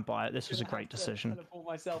 I stand by it. This was a Gonna great have to decision. Teleport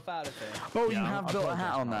myself out of here. Oh, Yeah, you I have built a hat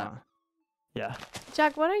apologise on about that. Yeah.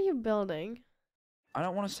 Jack, what are you building? I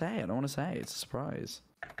don't want to say. I don't want to say. It's a surprise.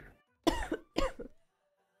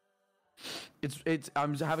 It's.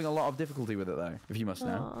 I'm having a lot of difficulty with it though. If you must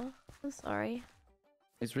know, Oh, I'm sorry.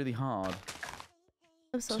 it's really hard.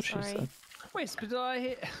 I'm so So she sorry. said. Whisper,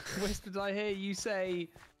 did I hear you say,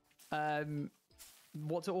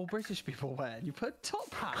 what do all British people wear? You put a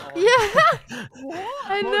top hat on. Yeah, What?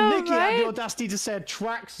 I Well, know, Nikki had the right? audacity to say a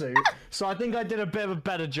tracksuit, so I think I did a bit of a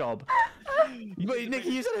better job. But Nikki,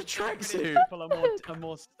 you said a British tracksuit. people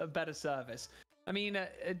are a better service. I mean,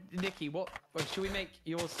 Nikki, well, should we make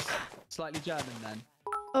yours slightly German then?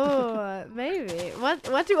 Oh, maybe.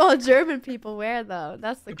 What do all German people wear though?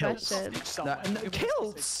 That's the question. Kilts.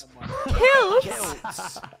 Kilts? No,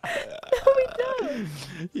 we don't.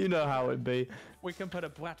 You know how it be. We can put a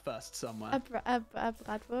bratwurst somewhere. A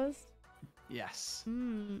bratwurst? Yes.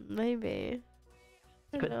 Maybe.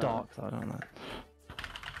 I A don't bit know. dark though, I don't know.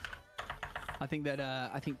 I think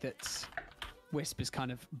that Wisp is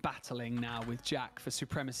kind of battling now with Jack for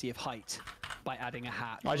supremacy of height by adding a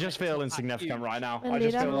hat. I just feel insignificant huge. right now. A I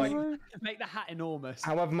just leader feel like, hose? Make the hat enormous.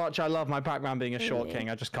 however much I love my Pac-Man being a short Really? king,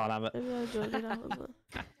 I just can't have it. Maybe I'll do a leader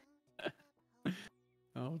hose.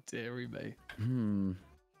 Oh dearie me.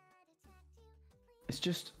 It's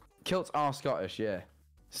just kilts are Scottish, yeah.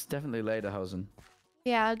 It's definitely lederhosen.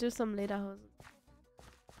 Yeah, I'll do some leader hose.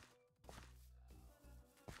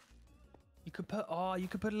 You could put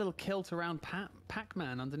a little kilt around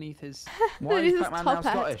Pac-Man underneath his. Why This is is Pac-Man now top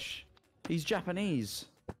hat. Scottish? He's Japanese.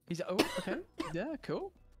 He's okay. Yeah,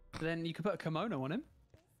 cool. Then you could put a kimono on him.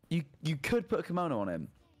 You could put a kimono on him.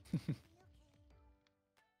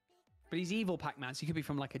 But he's evil Pac-Man, so he could be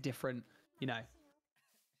from like a different,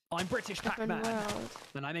 I'm British Different Pac-Man, world.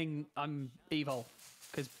 and I'm evil.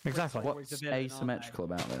 Because Exactly. What's asymmetrical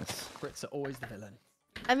about this? Brits are always the villain.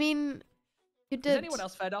 I mean, you Is did. anyone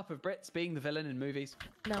else fed up of Brits being the villain in movies?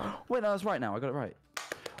 No. Wait, no, that's right now. I got it right.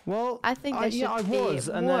 Well, I think there should I be was,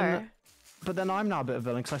 and more. then, but then I'm now a bit of a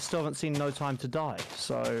villain because I still haven't seen No Time to Die.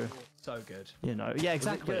 So, So good. yeah,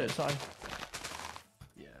 exactly. good? So I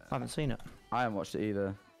Yeah. haven't seen it. I haven't watched it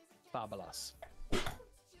either. Fabulous.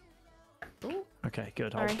 Okay,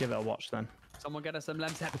 good. I'll Sorry. give it a watch then. Someone get us some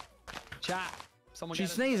lemsip. Chat. Someone She's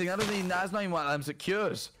get us... sneezing. That doesn't even. That's not even what Lemsip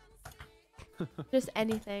cures. Just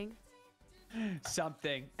anything.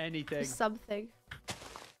 Something. Anything. Just something.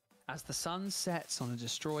 As the sun sets on a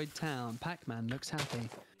destroyed town, Pac-Man looks happy.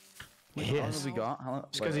 How long Yes. have we got? How long?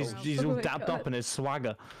 It's because Wait, he's Oh all my dapped God. up in his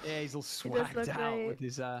swagger. Yeah, he's all does swagged look out great. with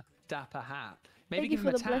his dapper hat. Maybe Thank you give for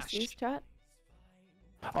him a the blessings, tash. chat.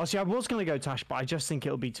 Oh, see, I was going to go Tash, but I just think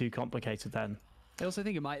it'll be too complicated then. I also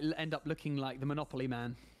think it might end up looking like the Monopoly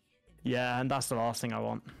Man. Yeah, and that's the last thing I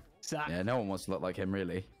want. Exactly. Yeah, no one wants to look like him,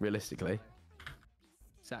 really. Realistically.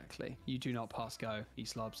 Exactly. You do not pass go,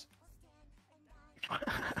 E-slobs.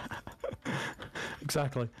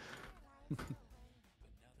 Exactly.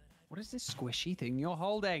 What is this squishy thing you're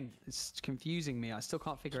holding? It's confusing me. I still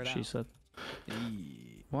can't figure it She out. said.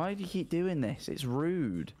 Eee. Why do you keep doing this? It's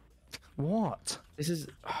rude. What? This is.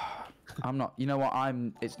 I'm not. You know what?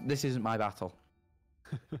 This isn't my battle.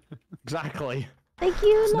 Exactly. Thank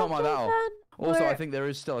you, It's not my Loco battle. fan. Also, I We're- think there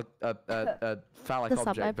is still a phallic The sub,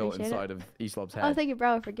 I object built appreciate it. inside of Eslob's Oh, head thank you,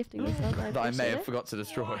 bro, for gifting me some. that I may have forgot to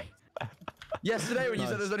destroy. Yesterday, when you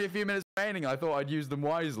said Nice. there's only a few minutes remaining, I thought I'd use them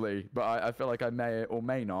wisely, but I feel like I may or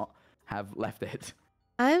may not have left it.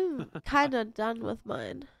 I'm kind of done with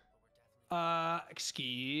mine.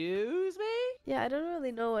 Excuse me? Yeah, I don't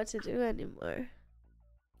really know what to do anymore.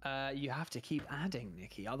 You have to keep adding,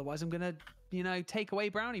 Nikki. Otherwise, I'm gonna, take away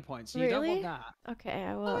brownie points. You don't Really? want that. Okay,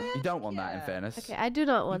 I will. You don't want that, in Yeah. fairness. Okay, I do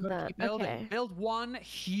not You want gotta that. keep building. Okay. Build one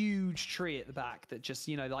huge tree at the back that just,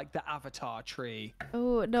 like the avatar tree.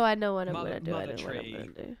 Oh, no, I know what I'm Mother- going to do. I mother know what I'm tree.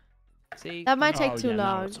 going to do. See? That might Oh, take too yeah,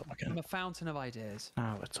 now long. we're talking. I'm a fountain of ideas.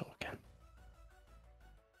 Now we're talking.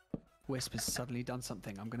 Wisp has suddenly done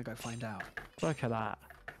something. I'm gonna go find out. Look at that.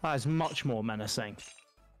 That is much more menacing.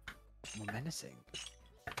 More menacing.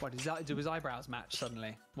 What do his eyebrows match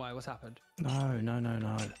suddenly? Why? What's happened? No, no, no,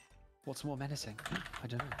 no. What's more menacing? I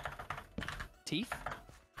don't know. Teeth?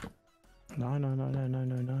 No, no, no, no, no,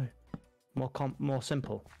 no, no. More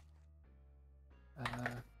simple.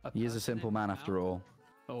 He is a simple man after all.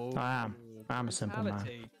 Oh, I am. I'm a simple man.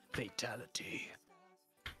 fatality. Fatality.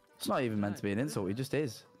 It's not even meant to be an insult. He just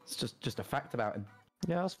is. It's just a fact about him.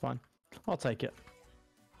 Yeah, that's fine. I'll take it.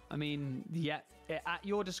 I mean, yeah, at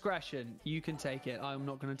your discretion, you can take it. I'm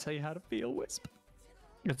not going to tell you how to feel, Wisp.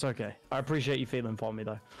 It's okay. I appreciate you feeling for me,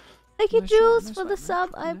 though. Thank you, No, sure, Jules, no for the sweat,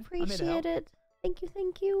 sub. man. I You know, I'm here to help. appreciate it. Thank you,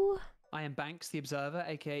 thank you. I am Banks, the Observer,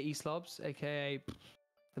 aka E-Slobs, aka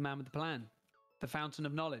the man with the plan, the fountain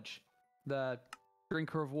of knowledge, the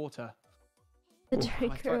drinker of water. The my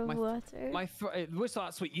drinker throat- of my- water.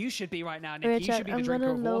 That's what you should be right now, Nick. You Richard, should be the I'm drinker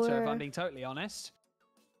of gonna water, if lower- I'm being totally honest.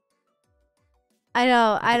 I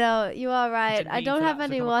know. You are right. didn't I mean don't for have that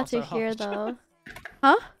to any come across water so here, harsh. though.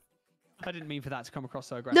 Huh? I didn't mean for that to come across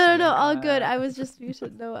so aggressive. No, all good. I was just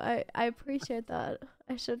muted. No, I appreciate that.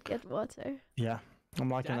 I should get water. Yeah, I'm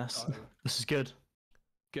liking this. This is good.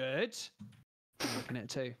 Good. I'm looking at it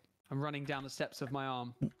too. I'm running down the steps of my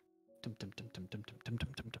arm. Dum, dum, dum, dum, dum, dum, dum, dum,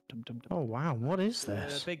 dum, dum, dum, dum. Oh, wow. What is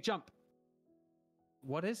this? Big jump.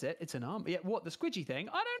 What is it? It's an arm. Yeah, what? The squidgy thing?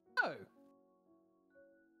 I don't know.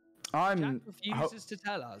 Jack refuses to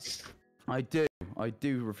tell us. I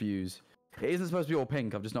do refuse. It isn't supposed to be all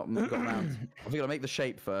pink. I've just not got around. I think I'll make the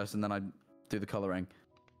shape first, and then I do the colouring.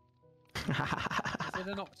 Is it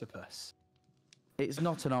an octopus? It's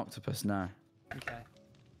not an octopus, no. Okay.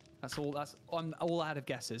 That's all. I'm all out of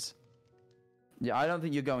guesses. Yeah, I don't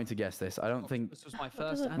think you're going to guess this. I don't think. This was my does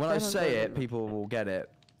first it- answer. When I Don't say know. it, people will get it,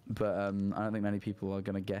 but I don't think many people are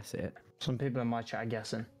going to guess it. Some people in my chat are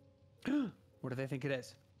guessing. What do they think it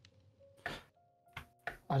is?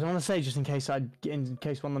 I don't want to say just in case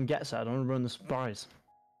one of them gets it. I don't want to ruin the surprise.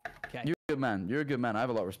 Okay. You're a good man. You're a good man. I have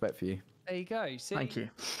a lot of respect for you. There you go. See? Thank you.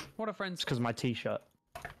 What a friend's. It's because of my t-shirt.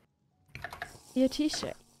 Your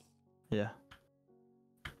t-shirt. Yeah.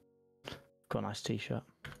 Got a nice t-shirt.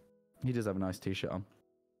 He does have a nice t-shirt on.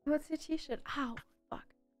 What's your t-shirt? Ow. Fuck.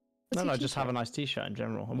 No, What's no, your just have a t-shirt? nice t-shirt in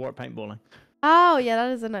general. I wore it paintballing. Oh, yeah,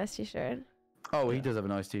 that is a nice t-shirt. Oh, he Yeah. does have a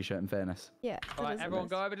nice t-shirt, in fairness. Yeah. All that right, is a everyone,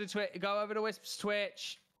 nice- go over to Wisp's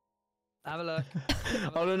Twitch. Have a look.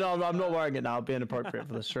 Oh, no, I'm not wearing it now. It'd be inappropriate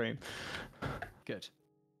for the stream. Good.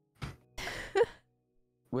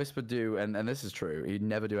 Whisper do, and this is true, he'd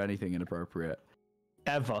never do anything inappropriate.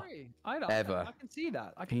 Ever. Sorry. I don't. Ever. I can see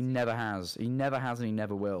that. I can He see never has. He never has, and he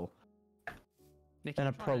never will. Nicky, In a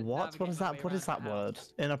I'm pro trying to what? What navigate is my that? way What is around that your word?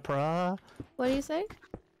 house. In a pro? What do you say?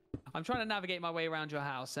 I'm trying to navigate my way around your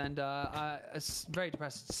house, and it's very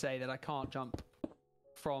depressing to say that I can't jump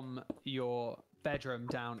from your bedroom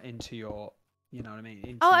down into your, you know what I mean?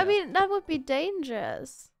 Into Oh, I the- mean, that would be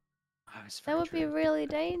dangerous. Oh, it's That very would be true. really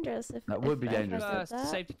dangerous if That would be if I dangerous. did First, that.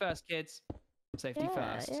 safety first, kids. Safety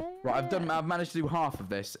Yeah, first. yeah, Right, yeah. I've managed to do half of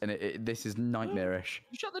this, and this is nightmarish.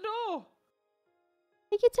 You shut the door.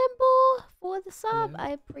 Thank you, Temple, for the sub. Hello. I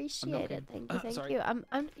appreciate it. knocking. Thank you, thank Sorry. you.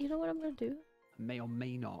 I'm. You know what I'm gonna do? May or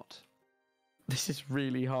may not. This is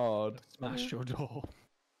really hard. Smashed your door.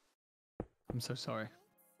 I'm so sorry.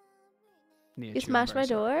 Nihachu, You I'm smashed very my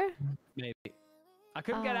sorry. door? Maybe. I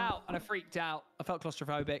couldn't get Oh. out, and I freaked out. I felt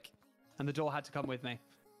claustrophobic, and the door had to come with me.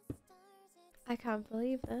 I can't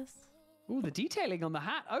believe this. Ooh, the detailing on the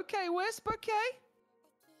hat. Okay, Wisp. Okay.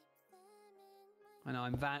 I know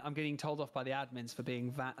I'm getting told off by the admins for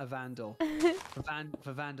being a vandal,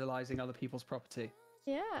 for vandalizing other people's property.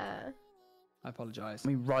 Yeah. I apologize. I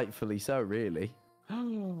mean, rightfully so, really.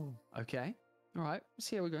 Okay. All right. Let's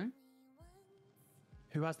see how we're going.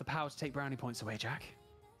 Who has the power to take brownie points away, Jack?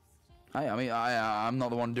 I'm not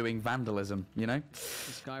the one doing vandalism, you know?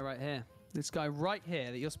 This guy right here. This guy right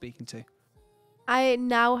here that you're speaking to. I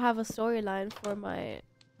now have a storyline for my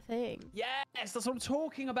thing. Yes, that's what I'm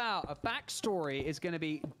talking about. A backstory is going to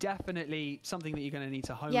be definitely something that you're going to need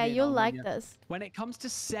to hone Yeah, in you'll on like this. when it comes to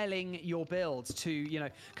selling your builds to, you know,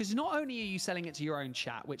 because not only are you selling it to your own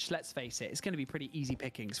chat, which let's face it, it's going to be pretty easy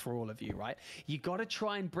pickings for all of you, right? You got to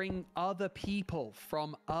try and bring other people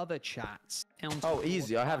from other chats. Oh,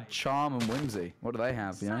 easy. I have Charm and Whimsy. What do they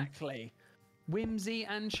have, you know? Exactly. Whimsy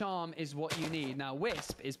and Charm is what you need. Now,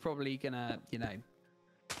 Wisp is probably going to, you know,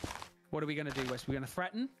 what are we going to do, Wisp? We're going to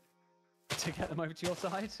threaten to get them over to your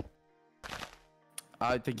side?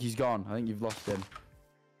 I think he's gone. I think you've lost him.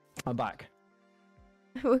 I'm back.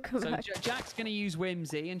 We'll come So back. Jack's going to use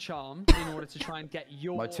Whimsy and Charm in order to try and get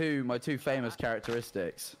your... My two famous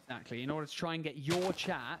characteristics. Exactly. In order to try and get your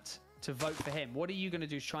chat to vote for him. What are you going to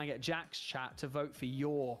do to try and get Jack's chat to vote for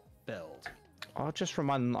your build? I'll just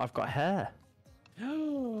remind them that I've got hair.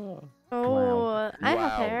 Oh, Wow. I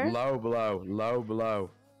have hair. Low blow. Low blow.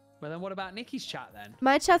 Well, then what about Nikki's chat then?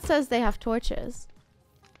 My chat says they have torches.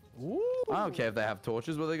 Ooh. I don't care if they have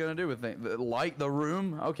torches. What are they going to do with it? Light the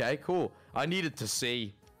room? Okay, cool. I needed to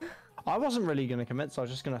see. I wasn't really going to commit, so I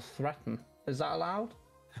was just going to threaten. Is that allowed?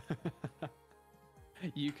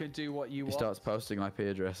 You can do what you He want. starts posting IP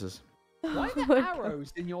addresses. Why Oh are my there God.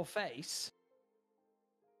 arrows in your face?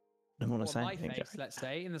 I don't want Or to say my anything, face, Jack. let's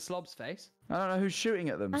say, in the slob's face. I don't know who's shooting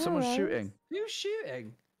at them. Someone's Arrows? shooting. Who's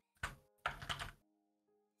shooting?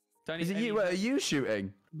 Don't Is it even- you? Wait, are you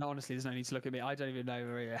shooting? No, honestly, there's no need to look at me. I don't even know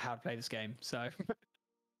really how to play this game, so...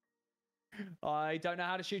 I don't know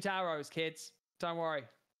how to shoot arrows, kids. Don't worry.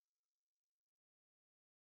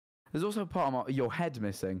 There's also a part of your head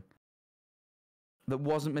missing. That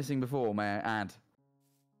wasn't missing before, may I add.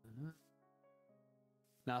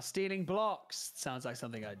 Now, stealing blocks sounds like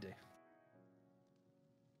something I'd do.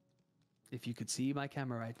 If you could see my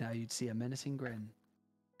camera right now, you'd see a menacing grin.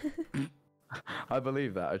 I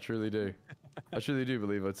believe that. I truly do. I truly do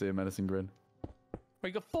believe I'd see a menacing grin.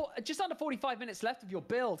 Well, you've got just under 45 minutes left of your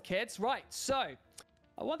build, kids. Right, so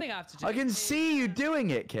one thing I have to do. I can is- see you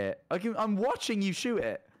doing it, Kit. I'm watching you shoot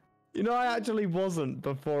it. You know, I actually wasn't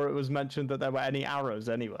before it was mentioned that there were any arrows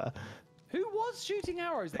anywhere. Who was shooting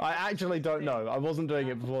arrows? I actually don't know. I wasn't doing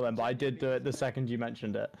it before then, but I did do it the second you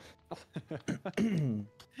mentioned it.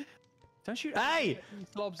 Don't shoot. Hey!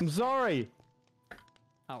 Slobs. I'm sorry.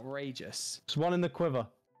 Outrageous. There's one in the quiver.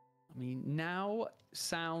 I mean, now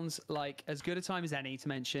sounds like as good a time as any to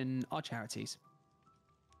mention our charities.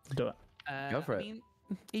 Do it. Go for I it. mean,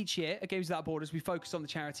 each year at Games Without Borders, we focus on the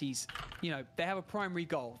charities. You know, they have a primary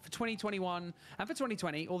goal. For 2021 and for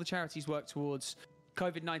 2020, all the charities work towards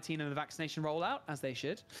COVID-19 and the vaccination rollout, as they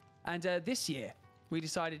should. And this year, we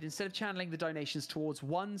decided instead of channeling the donations towards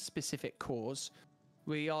one specific cause,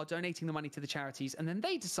 we are donating the money to the charities, and then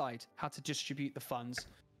they decide how to distribute the funds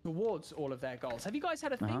towards all of their goals. Have you guys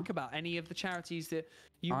had a think about any of the charities that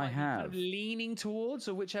you I might be kind of have. leaning towards,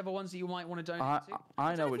 or whichever ones that you might want to donate to?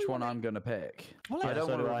 I know don't which if we one wanna- I'm going to pick. Well, I yeah, don't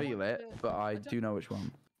so want to do I. reveal it, but I do know which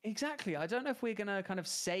one. Exactly. I don't know if we're going to kind of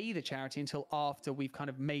say the charity until after we've kind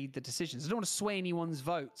of made the decisions. I don't want to sway anyone's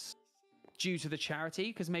votes due to the charity,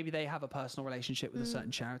 because maybe they have a personal relationship with a certain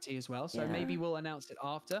charity as well. So Yeah. maybe we'll announce it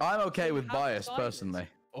after. I'm okay So we with have bias, decided. personally.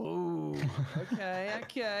 Oh, okay,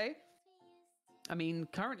 okay. I mean,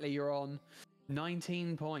 currently you're on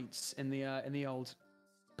 19 points in the old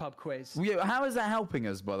pub quiz. How is that helping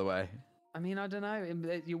us, by the way? I mean, I don't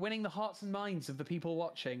know. You're winning the hearts and minds of the people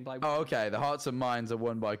watching by. Oh, okay. The hearts and minds are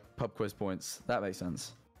won by pub quiz points. That makes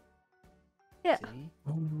sense. Yeah. See?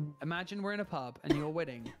 Imagine we're in a pub and you're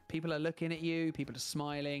winning. People are looking at you. People are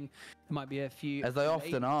smiling. There might be a few. As they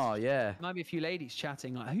often are, yeah. There might be a few ladies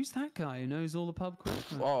chatting like, "Who's that guy who knows all the pub quiz?"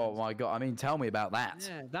 Oh my god. I mean, tell me about that.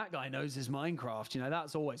 Yeah, that guy knows his Minecraft. You know,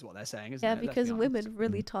 that's always what they're saying, isn't Yeah, it? Let's because be women honest.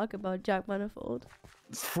 really talk about Jack Manifold.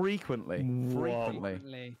 Frequently. Whoa.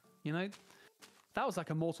 Frequently. You know, that was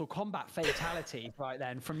like a Mortal Kombat fatality right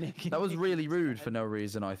then from Nick. That was really rude for no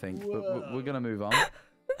reason, I think. But we're going to move on.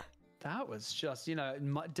 That was just, you know,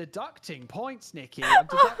 deducting points, Nikki. I'm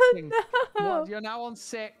deducting. No. You're now on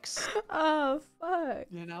 6. Oh, fuck.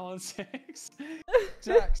 You're now on 6.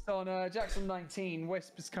 Jack's on 19.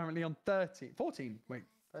 Wisp is currently on 14. Wait,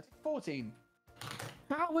 14.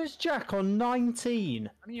 How is Jack on 19?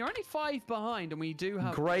 I mean, you're only 5 behind, and we do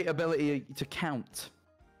have Great ability to count.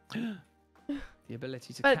 the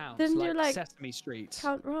ability to But count, didn't like you, like, Sesame Street.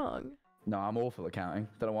 Count wrong. No, I'm awful at counting.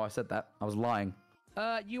 Don't know why I said that. I was lying.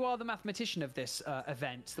 You are the mathematician of this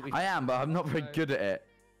event that we. I am, but I'm not very good at it.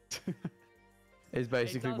 Is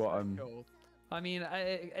basically what I'm. Cool. I mean,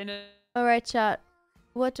 All right, chat.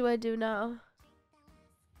 What do I do now?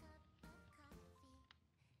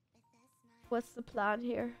 What's the plan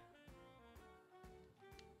here?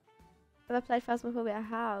 Have I played Phasmophobia? I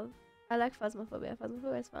have. I like Phasmophobia.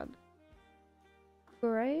 Phasmophobia is fun.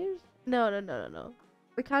 Graves? No.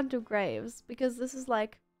 We can't do graves because this is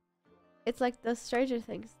like, it's like the Stranger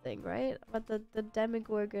Things thing, right? But the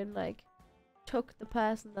Demogorgon like took the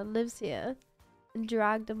person that lives here and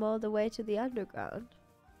dragged them all the way to the underground.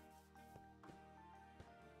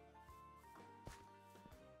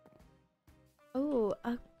 Oh,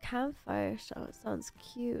 a campfire sounds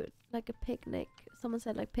cute. Like a picnic. Someone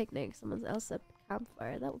said like picnic. Someone else said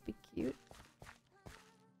campfire. That would be cute.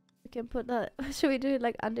 We can put that. Should we do it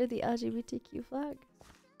like under the LGBTQ flag?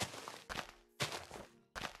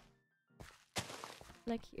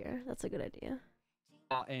 Like here. That's a good idea.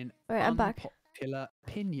 in Alright, I'm back. unpopular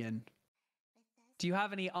opinion. Do you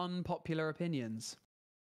have any unpopular opinions?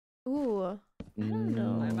 Ooh. I don't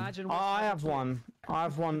know. I imagine. I have one.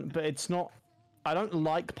 But it's not. I don't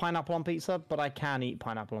like pineapple on pizza, but I can eat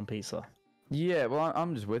pineapple on pizza. Yeah, well,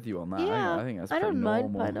 I'm just with you on that. Yeah, I think that's I pretty don't normal.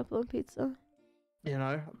 mind pineapple on pizza. You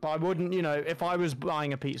know, but I wouldn't. You know, if I was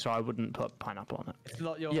buying a pizza, I wouldn't put pineapple on it. It's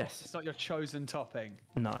not your. Yes. It's not your chosen topping.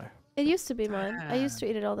 No. It used to be mine. I used to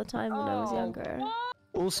eat it all the time when I was younger. What?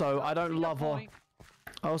 Also, I don't Good love or. point.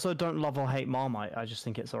 I also don't love or hate Marmite. I just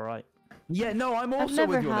think it's alright. Yeah, no, I'm also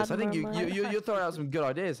never with you on this. had I think Marmite. you're throwing out some good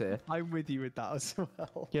ideas here. I'm with you with that as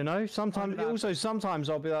well. You know, sometimes. about- Also, sometimes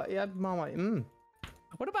I'll be like, yeah, Marmite.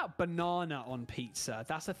 What about banana on pizza?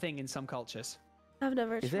 That's a thing in some cultures. I've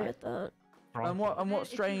never Is tried it? that. And If what you have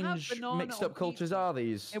strange banana mixed on up cultures pizza- are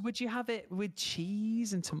these? Would you have it with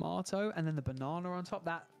cheese and tomato and then the banana on top?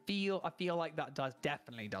 I feel like that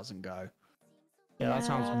definitely doesn't go. Yeah, that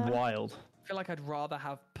sounds Yeah. wild. I feel like I'd rather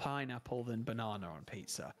have pineapple than banana on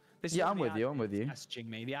pizza. This is Yeah, what I'm the with you, I'm with admins you. Messaging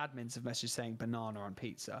me. The admins have messaged saying banana on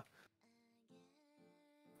pizza.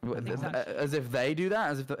 What, think that's- as if they do that?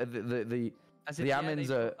 As if the As The admins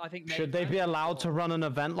are- I think Should they be allowed to run an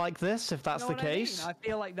event like this if that's Know the what I mean? case? I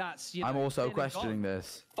feel like that's. You know, I'm also been and questioning gone.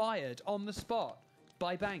 this. Fired on the spot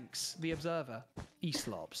by Banks, the Observer.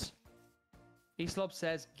 Eslobs. Eslobs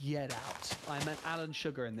says, "Get out." I'm an Alan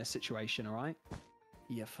Sugar in this situation. All right,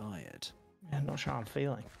 you're fired. Yeah, not sure how I'm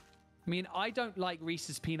feeling. I mean, I don't like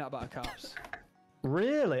Reese's peanut butter cups.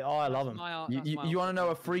 Really? Oh, I love them. You want to know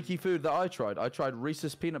a freaky food that I tried? I tried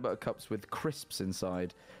Reese's peanut butter cups with crisps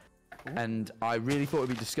inside, and I really thought it'd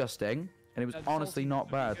be disgusting, and it was honestly not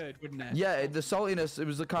bad. Good, wouldn't it? Yeah, the saltiness, it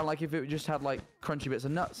was kind of like if it just had like crunchy bits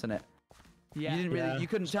of nuts in it. Yeah. You didn't really, Yeah. you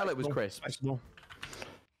couldn't tell it was crisp. Flexible.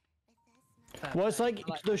 Well, it's like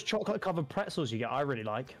those chocolate-covered pretzels you get. I really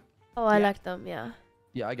like Oh, I Yeah. like them, yeah.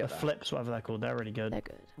 Yeah, I the get that. flips, whatever they're called. They're really good. They're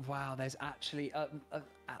good. Wow, there's actually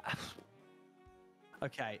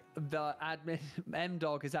okay. The admin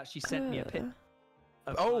M-Dog has actually sent me a pic.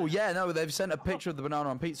 Oh yeah, no, they've sent a picture of the banana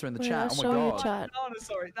on pizza in the Wait, chat. I'll Oh show my you god. chat. Oh,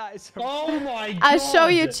 sorry, that is Oh my god! I'll show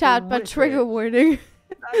you chat, but horrific. trigger warning.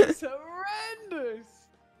 that is horrendous.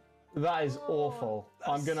 That is Oh, awful. that's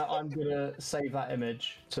I'm gonna save that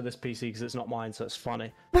image to this PC because it's not mine, so it's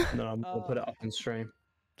funny. And then I'll put it up on stream.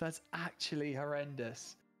 That's actually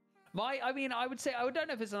horrendous. I mean, I would say I don't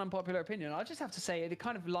know if it's an unpopular opinion. I just have to say it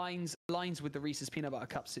kind of lines with the Reese's peanut butter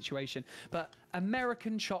cup situation. But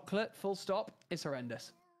American chocolate, full stop, is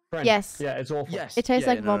horrendous. Friend, Yes. Yeah, it's awful. Yes. It tastes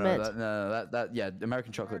yeah, like no, vomit. that yeah,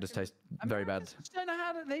 American chocolate just tastes very bad. Americans just don't know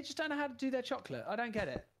how to. They just don't know how to do their chocolate. I don't get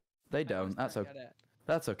it. They I don't. honestly That's don't okay. get it.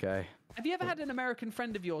 That's okay. Have you ever had an American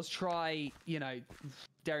friend of yours try,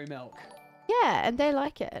 dairy milk? Yeah, and they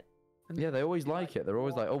like it. Yeah, they always like it. They're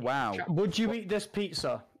always like, oh wow. Would you eat this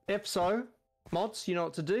pizza? If so, mods, you know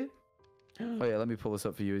what to do. Oh yeah, let me pull this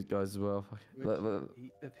up for you guys as well.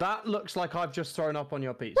 That looks like I've just thrown up on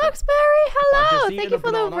your pizza. Duxbury, I've hello! just Thank eaten you a for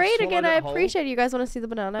the banana, raid swallowed again. I it whole, appreciate it. You guys want to see the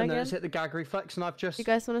banana and then again? it's hit the gag reflex, and I've just. You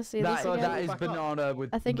guys want to see this That, again? that is Back up. banana with.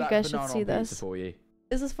 I think you that's guys should banana see on pizza this. for you.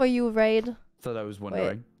 This is for you, raid. Thought I was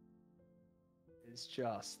wondering. It's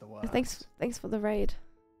just the worst. Thanks for the raid.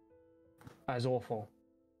 That is awful.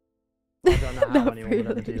 I don't know how Not anyone would ever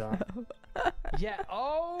really, do that. no. Yeah.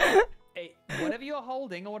 Oh, whatever you're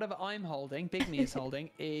holding or whatever I'm holding, Big Me is holding,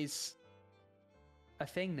 is a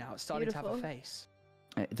thing now. It's starting to have a Beautiful. face.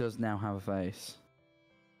 It does now have a face.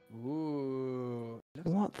 Ooh.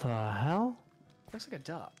 What the hell? Looks like a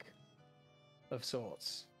duck of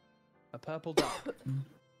sorts. A purple duck.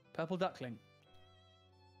 Purple duckling.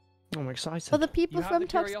 I'm excited. For the people You have from the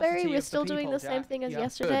curiosity Tuxbury, of we're the still doing people, the same Jack. thing as Yeah.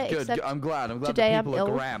 yesterday, Good. except I'm glad today the I'm people ill.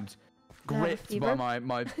 are grabbed, I have a gripped by fever. my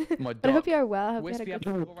But I duck. hope you are well. I hope you Wispy had a have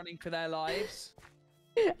good people running for their lives.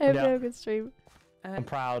 I hope you Yeah. had a good stream. I'm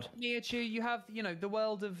proud. Nihachu, you have, the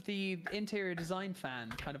world of the interior design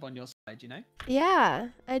fan kind of on your side, Yeah,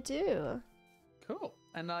 I do. Cool.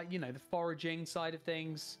 And, the foraging side of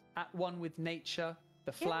things, at one with nature,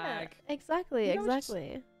 the flag. Yeah, exactly, You know, it's just-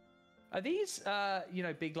 exactly. Are these,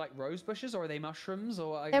 big, like, rose bushes, or are they mushrooms?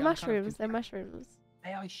 Or They're mushrooms. They're mushrooms.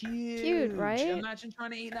 They are huge. right? Imagine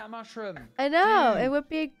trying to eat that mushroom. I know. It Dude. would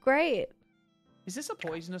be great. Is this a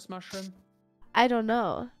poisonous mushroom? I don't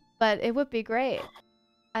know, but it would be great.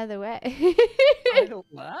 Either way.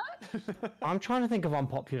 What? I'm trying to think of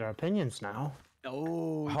unpopular opinions now.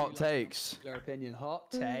 Oh, Hot takes. Your opinion,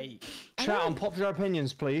 hot Mm. take. Chat unpopular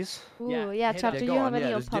opinions, please. Ooh, Yeah, yeah, hit Chap, up. do Yeah, you go have on, any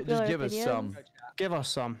yeah, just unpopular give us opinions? some. Give us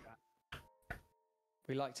some.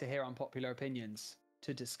 We like to hear unpopular opinions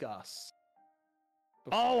to discuss.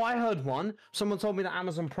 Oh, I heard one. Someone told me that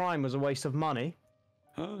Amazon Prime was a waste of money.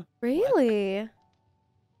 Really?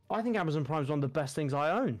 I think Amazon Prime is one of the best things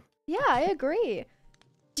I own. Yeah, I agree.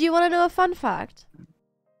 Do you want to know a fun fact?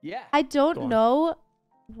 Yeah. I Go don't on. know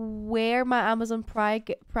where my Amazon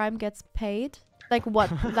Prime gets paid. Like what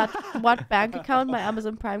bank account my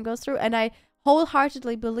Amazon Prime goes through, and I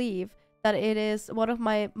wholeheartedly believe that it is one of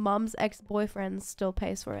my mom's ex-boyfriends still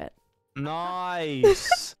pays for it.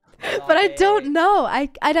 Nice. But I don't know. I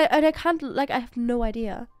can't, like, I have no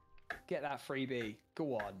idea. Get that freebie.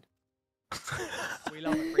 Go on. We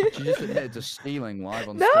love a freebie. She just admitted to stealing live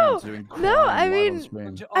on No, screen. Doing no, crime I live mean- on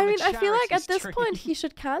screen. I mean, I feel like at charity this stream. point he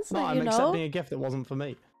should cancel No, it, I'm you know? accepting a gift that wasn't for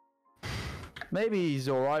me. Maybe he's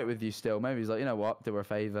all right with you still. Maybe he's like, you know what, do her a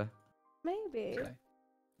favor. Maybe. Okay.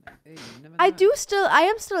 Hey, you never I know.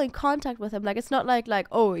 am still in contact with him. Like, it's not like,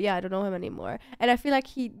 oh, yeah, I don't know him anymore. And I feel like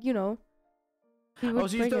he, he would Oh,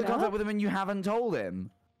 so you're bring still in it contact up. with him and you haven't told him?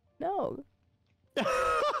 No.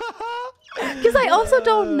 Because I also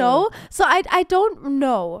don't know. So I don't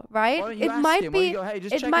know, right? Why don't you It ask might him? Why don't be you go, hey,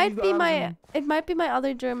 just it check if might you've got be my Amazon. it might be my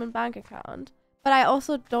other German bank account. But I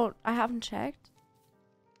also I haven't checked.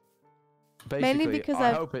 Mainly Basically, because I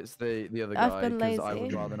I've- hope it's the other I've guy been because I would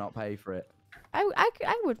lazy. rather not pay for it.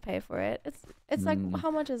 I would pay for it. It's like, Mm.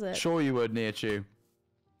 how much is it? Sure you would, Nihachu.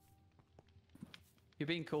 You're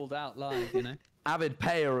being called out live, you know. Avid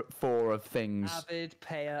payer for of things. Avid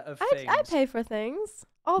payer of I things. pay for things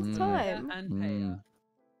all the Mm. Payer time. and payer.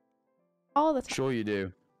 All the time. Sure you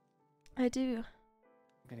do. I do.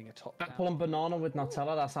 I'm getting a top Apple and banana with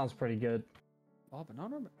Nutella. That sounds pretty good. Oh,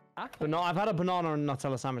 banana. Apple. But no, I've had a banana and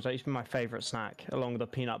Nutella sandwich. That used to be my favorite snack, along with a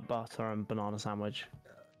peanut butter and banana sandwich.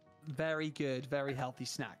 Very good, very healthy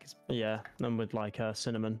snack. Yeah, and with like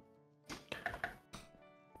cinnamon.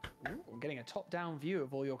 Ooh, I'm getting a top-down view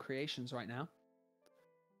of all your creations right now.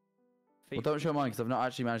 Well, don't show mine because I've not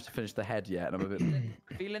actually managed to finish the head yet, and I'm a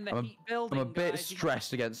bit, Feeling the I'm a- heat building. I'm a bit guys. You got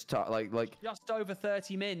stressed against like. Just over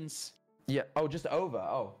 30 mins. Yeah. Oh, just over.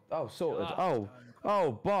 Oh, sorted. Just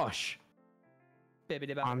Oh, bosh.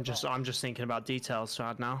 I'm just thinking about details to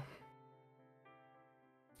add now.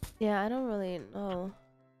 Yeah, I don't really know.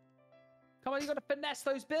 Come on, you got to finesse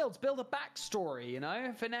those builds. Build a backstory, you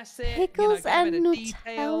know. Finesse it. Pickles give it a and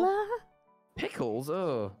detail. Nutella? Pickles.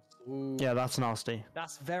 Oh. Ooh, Yeah, that's nasty.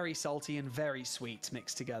 that's very salty and very sweet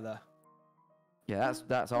mixed together. Yeah,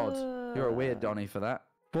 that's odd. You're a weird Donny for that.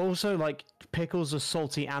 But also, like, pickles are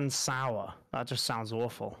salty and sour. That just sounds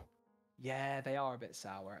awful. Yeah, they are a bit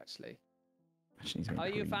sour actually. Actually, he's Are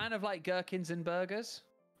you a green. fan of like gherkins in burgers?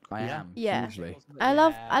 I Yeah. am. Yeah. Hugely. I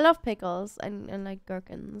Yeah. love pickles and like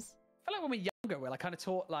gherkins. I feel like when we're younger, we're like kind of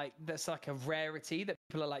taught like there's like a rarity that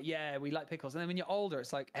people are like, yeah, we like pickles, and then when you're older,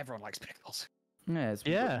 it's like everyone likes pickles. Yeah, it's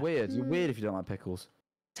Yeah. weird. You're weird if you don't like pickles.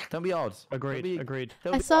 Don't be odd. Agreed. Don't be- Agreed.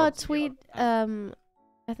 don't I be saw a odd. tweet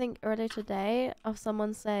I think earlier today of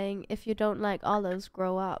someone saying, if you don't like olives,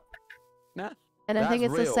 grow up. Nah. And I think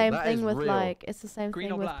That's it's the real. same That thing is with real. like it's the same Green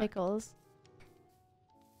thing or with black? pickles.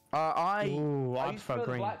 I Ooh, I used to prefer prefer the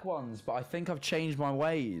green. black ones, but I think I've changed my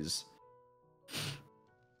ways.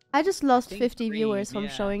 I just lost think 50 green, viewers from yeah.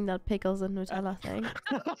 showing that pickles and Nutella thing.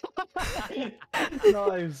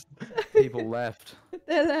 Nice. People left.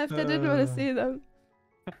 They left. I didn't want to see them.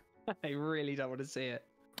 I really don't want to see it.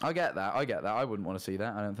 I get that. I get that. I wouldn't want to see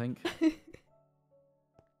that. I don't think.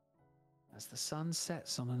 As the sun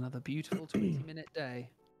sets on another beautiful 20-minute day.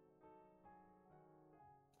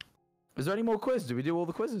 Is there any more quiz? Did we do all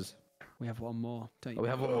the quizzes? We have one more. Don't you? Oh, we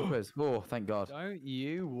have one more quiz. Oh, thank God. Don't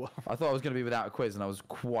you? I thought I was going to be without a quiz, and I was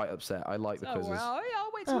quite upset. I like the Oh, quizzes. well, yeah,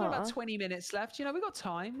 I'll wait till we've got about 20 minutes left. You know, we've got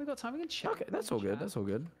time. We've got time. We can chat. Okay, that's all good. That's all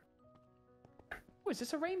good. Oh, is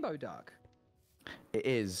this a rainbow duck? It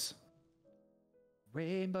is.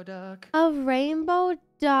 Rainbow duck. A rainbow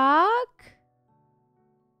duck?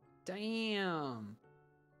 Damn.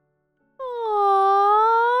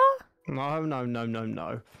 Aww.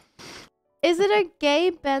 No. Is it a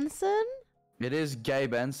Gabe Benson? It is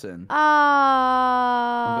Gabe Benson.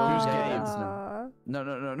 Ah. Who's Gabe?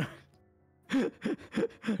 No.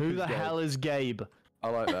 Who the hell is Gabe? I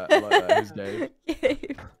like that. Who's Gabe?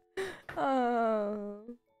 Gabe. Oh.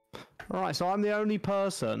 Right, so I'm the only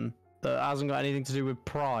person that hasn't got anything to do with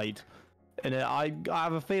pride in it. I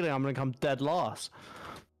have a feeling I'm gonna come dead last.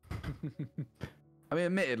 I mean,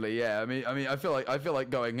 admittedly, yeah. I mean, I feel like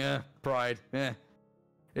going, pride,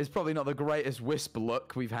 It's probably not the greatest Wisp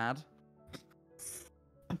look we've had.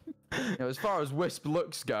 As far as Wisp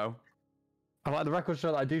looks go. I like the record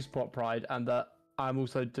show that I do support pride, and that I'm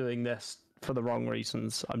also doing this for the wrong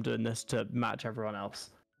reasons. I'm doing this to match everyone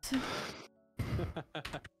else.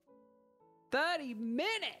 30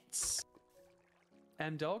 minutes!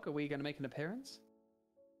 M-Dog, are we going to make an appearance?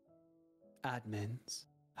 Admins,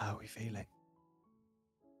 how are we feeling?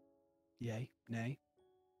 Yay? Nay?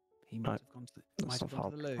 He might have gone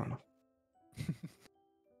to the loo.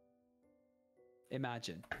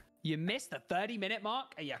 Imagine. You missed the 30-minute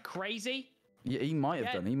mark? Are you crazy? Yeah, he might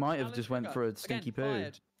have done. He might have just went for a stinky poo.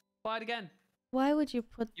 Fired again. Why would you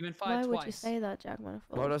put? You've been fired Why would you twice. say that, Jack Manifold?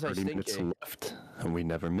 Why would I say 30 minutes stinky? left, and we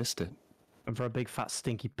never missed it. And for a big fat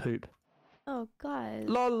stinky poop. Oh, guys.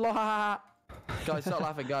 Lola. Guys, stop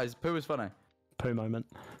laughing, guys. Poo is funny. Poo moment.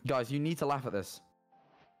 Guys, you need to laugh at this.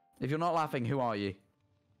 If you're not laughing, who are you?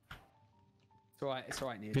 It's alright, If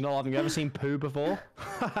Nihachu. you're not laughing, you ever seen poo before?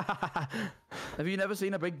 Have you never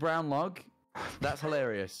seen a big brown log? That's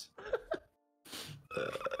hilarious. I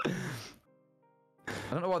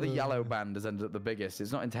don't know why the yellow band has ended up the biggest.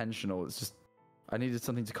 It's not intentional. It's just I needed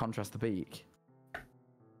something to contrast the beak.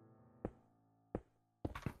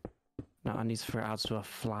 No, I need to figure it out to a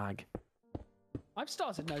flag. I've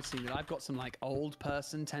started noticing that I've got some like old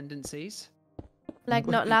person tendencies. Like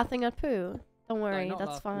not laughing at poo. Don't worry, not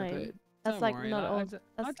that's laughing at fine. poo. That's Don't like worry, not I old.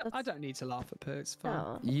 I don't need to laugh at poo. It's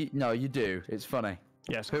fine. No. No, you do. It's funny.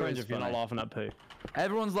 Yes, Poo cringe is if you're not funny. laughing at poo.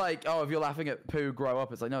 Everyone's like, "Oh, if you're laughing at poo, grow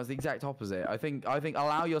up." It's like, no, it's the exact opposite. I think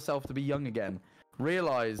allow yourself to be young again.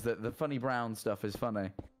 Realize that the funny brown stuff is funny.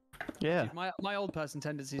 Yeah. My old person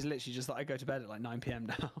tendency is literally just that I go to bed at like 9 p.m.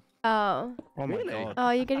 now. Oh. Oh my Really? god.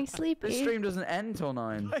 Oh, you're getting The sleepy. stream doesn't end till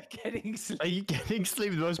 9. I'm getting Are you getting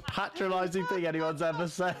sleepy? The most patronising thing anyone's ever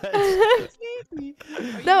said. sleepy.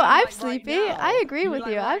 No, I'm sleepy. I agree with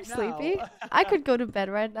you. I'm sleepy. Now? I could go to bed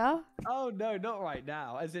right now. Oh no, not right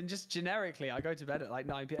now. As in, just generically, I go to bed at like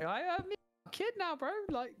 9 p.m. I'm a kid now, bro.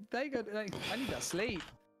 Like they go. Like, I need that sleep.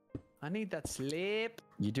 I need that sleep.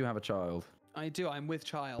 You do have a child. I do. I'm with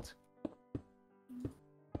child.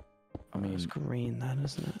 I mean, It's green then,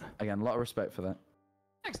 isn't it? again, a lot of respect for that.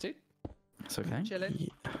 Thanks, dude. It's okay. Chilling.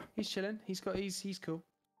 Yeah. He's chilling. He's cool. He's cool.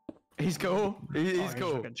 Oh, He's cool.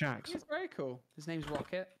 look at Jax. He's very cool. His name's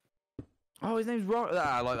Rocket. Oh, his name's Rock.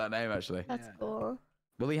 I like that name actually. That's Yeah. cool.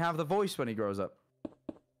 Will he have the voice when he grows up?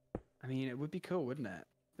 I mean, it would be cool, wouldn't it?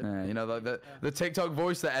 Yeah, you know, like the TikTok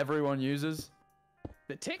voice that everyone uses.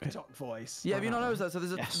 The TikTok voice. Yeah, have you not noticed that?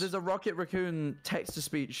 So Yes. there's a Rocket Raccoon text to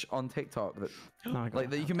speech on TikTok that No, I got like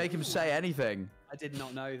that you can make him say anything. I did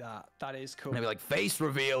not know that. That is cool. And he'll be like face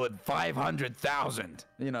reveal at 500,000.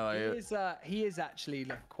 You know. He is actually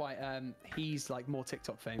like quite he's like more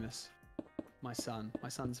TikTok famous. My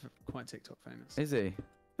son's quite TikTok famous. Is he?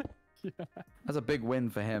 Yeah. That's a big win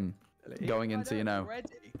for him going into, you know, already.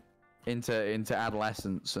 into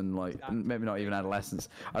adolescence and like Exactly. maybe not even adolescence.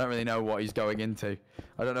 I don't really know what he's going into.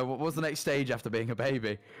 I don't know what's the next stage after being a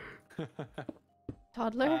baby.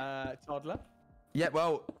 Toddler? Toddler. Yeah,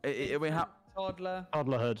 well, we have. Toddler.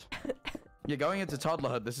 Toddlerhood. You're going into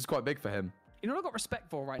toddlerhood. This is quite big for him. You know what I've got respect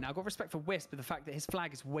for right now? I've got respect for Wisp, but the fact that his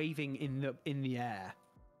flag is waving in the air.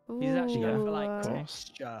 He's actually going for like Ooh.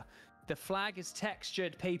 texture. The flag is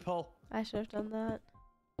textured, people. I should have done that.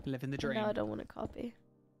 Living the But dream. now I don't want to copy.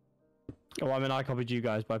 Oh, I mean, I copied you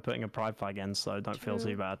guys by putting a pride flag in, so don't feel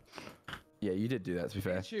True. too bad. Yeah, you did do that. To be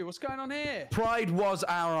fair, Nihachu, what's going on here? pride was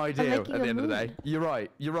our idea at making the a end of the day. mood. You're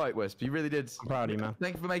right. You're right, Wisp. You really did. I'm proud of you, man.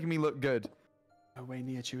 Thank you for making me look good. Oh wait,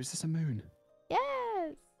 Nihachu, is this a moon?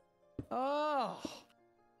 Yes! Oh,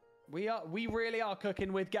 we really are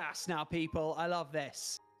cooking with gas now, people. I love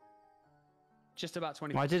this. Just about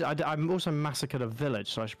 20. I'm also massacred a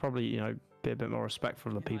village, so I should probably, you know, be a bit more respectful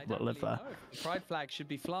of the people that live there. The pride flag should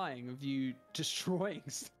be flying of you destroying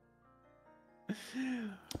stuff.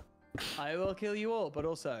 I will kill you all, but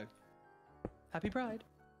also, happy pride.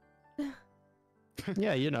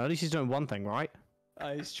 Yeah, you know, at least he's doing one thing, right?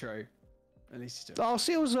 It's true. At least he's doing. Oh,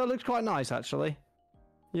 seals looks quite nice, actually.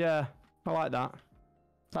 Yeah, I like that.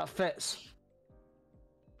 That fits.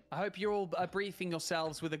 I hope you're all briefing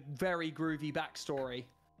yourselves with a very groovy backstory.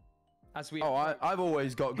 As we. Oh, I've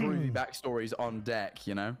always got groovy backstories on deck,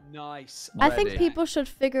 you know. Nice. I think people should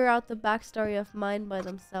figure out the backstory of mine by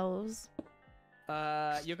themselves.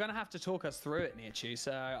 You're gonna have to talk us through it, Nihachu.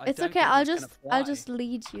 So It's okay. I'll just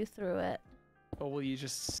lead you through it. Or will you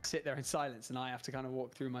just sit there in silence and I have to kind of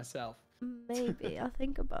walk through myself? Maybe. I'll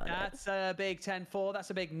think about it. That's a big 10-4. That's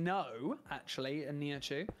a big no, actually,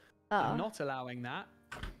 Nihachu. I'm not allowing that.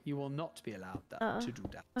 You will not be allowed to do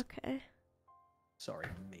that. Okay. Sorry,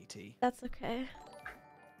 matey. That's okay.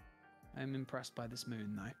 I'm impressed by this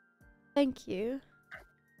moon, though. Thank you.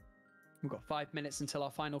 We've got 5 minutes until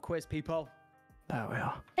our final quiz, people. There we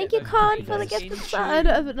are. Thank you, Khan, for the gift of sub.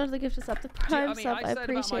 Not the gift of sub, the prime sub. I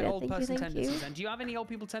appreciate it. Thank you. Do you have any old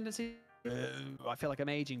people tendencies? I feel like I'm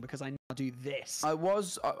aging because I now do this. I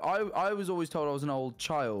was always told I was an old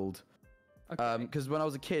child. Because when I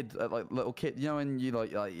was a kid, like little kid, you know, when you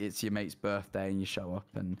like it's your mate's birthday and you show up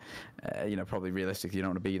and you know, probably realistically you don't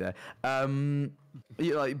want to be there.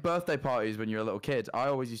 You know, like birthday parties when you're a little kid, I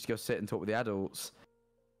always used to go sit and talk with the adults.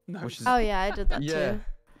 No. Oh yeah, I did that yeah. too.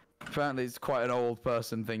 Apparently, it's quite an old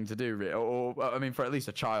person thing to do, or I mean, for at least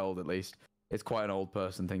a child, at least, it's quite an old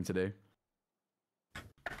person thing to do.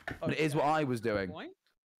 But it is what I was doing.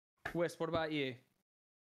 Wisp, what about you?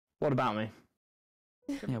 What about me?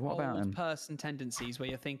 Yeah, what about him? Old person tendencies where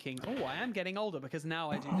you're thinking, oh, I am getting older because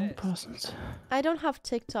now I do Old this. persons. I don't have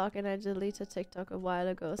TikTok and I deleted TikTok a while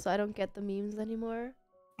ago, so I don't get the memes anymore.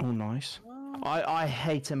 Oh, nice. I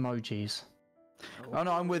hate emojis. Oh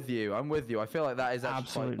no, I'm with you. I'm with you. I feel like that is actually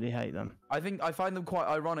Absolutely hate them. I find them quite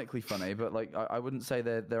ironically funny, but like I wouldn't say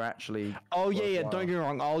they're actually. Oh yeah. Don't get me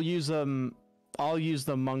wrong. I'll use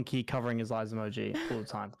the monkey covering his eyes emoji all the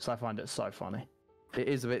time because I find it so funny. It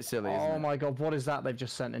is a bit silly. Isn't Oh it? my god, what is that they've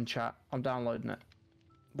just sent in chat? I'm downloading it.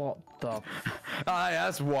 What the?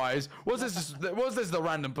 That's wise. What's this? What's this? The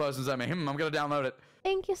random person sent me. I'm gonna download it.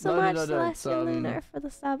 Thank you so much, Celestial Lunar, for the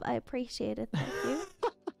sub. I appreciate it. Thank you.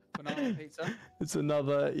 Banana pizza? It's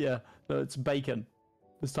another, yeah. No, it's bacon.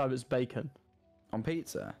 This time it's bacon. On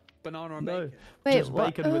pizza? Banana and bacon? Wait, just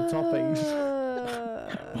bacon with toppings.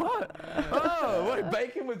 What? Oh, wait,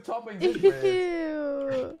 bacon with toppings is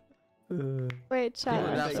weird. Ew. Wait, People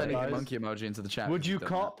are now chat. sending a monkey emoji into the chat. Would you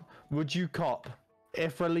cop? Would you cop?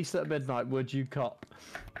 If released at midnight, would you cop?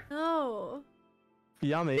 No.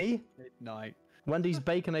 Yummy. Midnight. Wendy's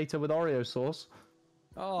Baconator with Oreo sauce.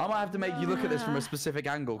 Oh, I might have to make you look at this from a specific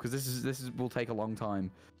angle because this will take a long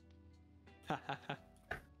time.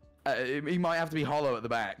 He might have to be hollow at the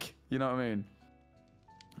back. You know what I mean?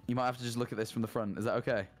 You might have to just look at this from the front. Is that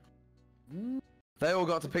okay? They all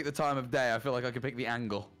got to pick the time of day. I feel like I could pick the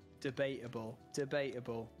angle. Debatable.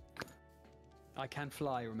 Debatable. I can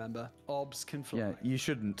fly, remember? Obs can fly. Yeah, you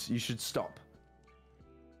shouldn't. You should stop.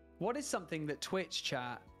 What is something that Twitch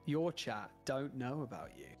chat, your chat, don't know about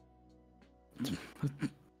you? Do you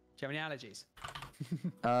have any allergies?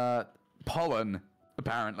 Pollen,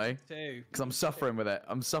 apparently. Two. Because I'm suffering with it.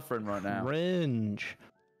 I'm suffering right now. Cringe.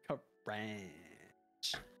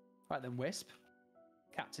 Cringe. Right then, Wisp.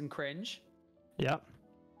 Captain Cringe. Yep.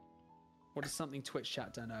 What is something Twitch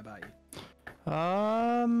chat don't know about you?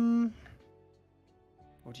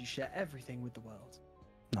 Or do you share everything with the world?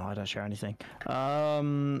 No, I don't share anything. Do you have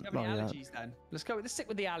any yeah. allergies then? Let's stick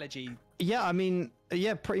with the allergy. Yeah, I mean,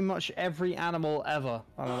 yeah, pretty much every animal ever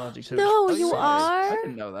I'm allergic to. No, you serious? I are?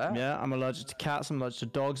 didn't know that. Yeah, I'm allergic to cats, I'm allergic to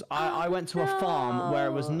dogs. I went to a farm where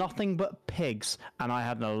it was nothing but pigs, and I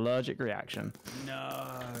had an allergic reaction.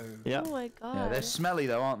 No. Yeah. Oh my god. Yeah, they're smelly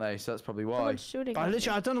though, aren't they? So that's probably why. Someone's shooting I at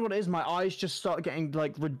literally, me. I don't know what it is. My eyes just start getting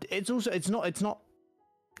like.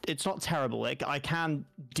 It's not terrible. I can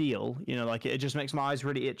deal, you know, like it just makes my eyes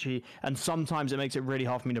really itchy, and sometimes it makes it really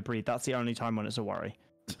hard for me to breathe. That's the only time when it's a worry.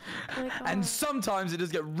 Oh my god. And sometimes it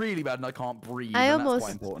does get really bad and I can't breathe. I and almost-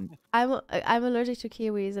 that's quite important. I'm allergic to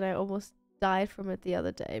kiwis, and I almost died from it the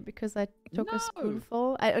other day because I took No. a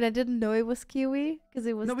spoonful and I didn't know it was kiwi because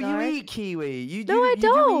it was No, but dark. you eat kiwi. No, I you do eat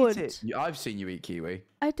don't. it. I've seen you eat kiwi.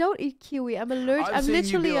 I don't eat kiwi. I'm allergic. I've I'm seen you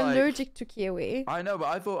literally be like- allergic to kiwi. I know,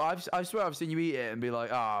 but I swear I've seen you eat it and be like,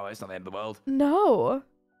 oh, it's not the end of the world. No.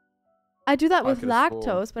 I do that I with could've sworn.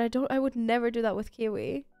 lactose, but I would never do that with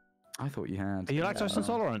kiwi. I thought you had. Are you lactose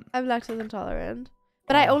intolerant? I'm lactose intolerant.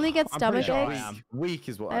 But I Oh, only get I'm stomach pretty sure I aches. am. Weak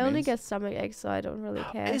is what I only means. get stomach aches, so I don't really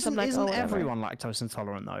care. So Isn't, I'm like, isn't oh, whatever. everyone lactose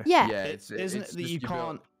intolerant though? Yeah. Yeah, Yeah. Isn't it it's that just you build-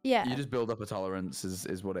 can't? You just build up a tolerance,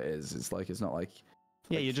 is what it is. It's like it's not like.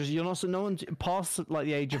 Yeah, you're not. No one past like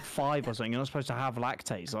the age of 5 or something. You're not supposed to have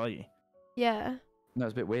lactase, are you? Yeah. No,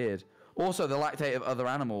 it's a bit weird. Also, the lactate of other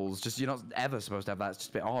animals, just you're not ever supposed to have that. It's just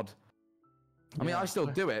a bit odd. I mean, I still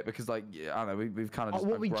do it because, like, I don't know, we've kind of. Just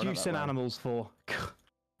What we grown up juicing that way. animals for?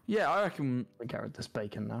 Yeah, I reckon We Garrett this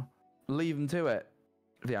bacon now. leave them to it.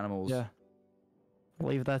 The animals. Yeah.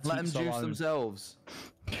 Leave their Let them teats juice alone. themselves.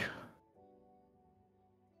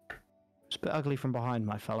 It's a bit ugly from behind,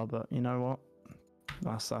 my fella, but you know what?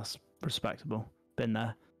 That's respectable. Been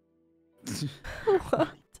there. What?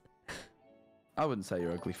 I wouldn't say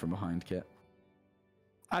you're ugly from behind, Kit.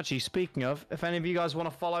 Actually, speaking of, if any of you guys want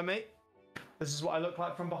to follow me, this is what I look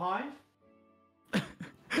like from behind. Did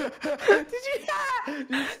you stand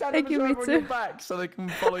Thank up and you, show me everyone your too. back so they can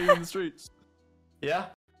follow you in the streets? Yeah.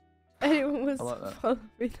 Anyone was I like that. following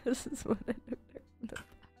me. This is what I look like from the back.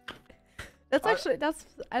 That's actually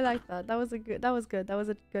I like that. That was good. That was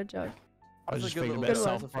a good joke. I was That's just a good thinking a little bit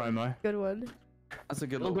of bit. self-promo. Good one. That's a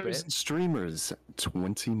good little Bloggers bit. and streamers,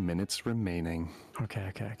 20 minutes remaining.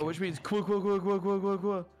 Okay. Which means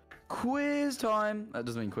quiz time. That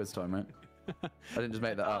doesn't mean quiz time, right? I didn't just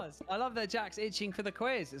make that up. I love that Jack's itching for the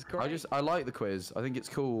quiz. It's great. I like the quiz. I think it's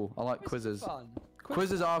cool. I like Quiz is quizzes. fun.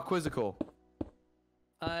 Quizzes are quizzical.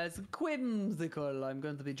 It's whimsical. I'm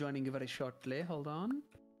going to be joining you very shortly. Hold on.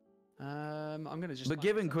 I'm going to just. But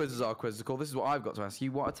given quizzes are quizzical, this is what I've got to ask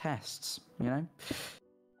you. What are tests? You know?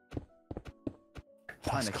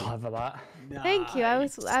 That's Kinda clever, that. Thank you. I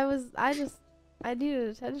needed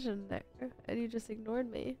attention there, and you just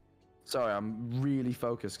ignored me. Sorry, I'm really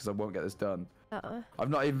focused because I won't get this done. I've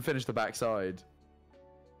not even finished the backside.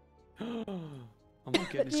 Oh my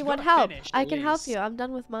goodness. Do you you've want gotta help? finish, I at can help least. you. I'm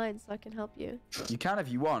done with mine, so I can help you. You can if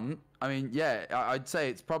you want. I mean, yeah, I'd say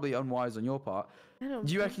it's probably unwise on your part. I don't.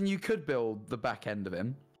 Do you think- reckon you could build the back end of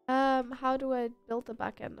him? How do I build the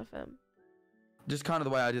back end of him? Just kind of the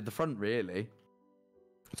way I did the front, really.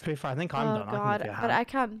 To be fair, I think I'm Oh done. God, I can but I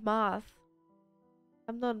can't math.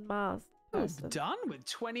 I'm not math. I'm person. done with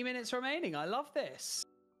 20 minutes remaining. I love this.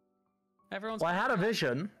 Everyone's. Well, I had a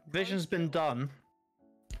vision. Vision's been done.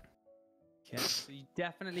 Okay, so you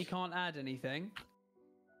definitely can't add anything.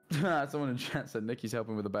 Someone in chat said Nikki's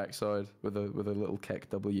helping with the backside with a little keck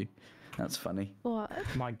W. That's funny. What?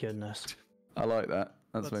 My goodness. I like that.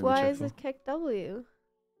 That's made me Why is chuckle. it kick W?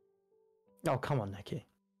 Oh, come on, Nikki.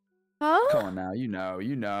 Huh? Come on now, you know.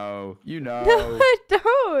 No, I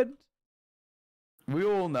don't. We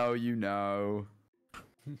all know you know.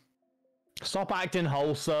 Stop acting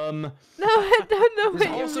wholesome. No, I don't know This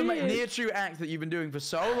what you wholesome mean. near true act that you've been doing for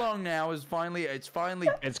so long now is finally It's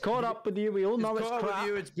caught up with you. We all know it's caught crap. with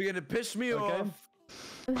you. It's beginning to piss me Okay. off.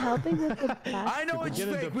 I'm helping with the back. I know it's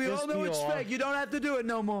beginning fake. to We all piss know me it's off. fake. You don't have to do it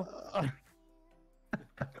no more. I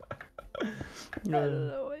don't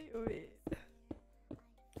know what you mean.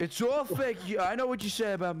 It's all fake. I know what you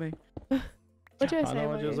say about me. What do I I say know about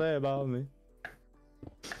what you you? say about me.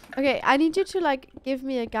 Okay, I need you to like give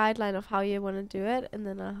me a guideline of how you want to do it, and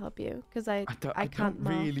then I'll help you. Cause I I can't don't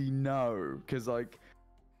math. really know because like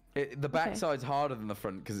the backside's harder than the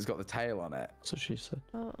front because it's got the tail on it. That's what she said.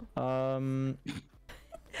 Oh. Um,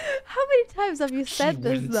 How many times have you said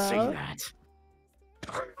this though?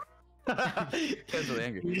 That's really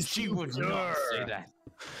angry. She would not say that.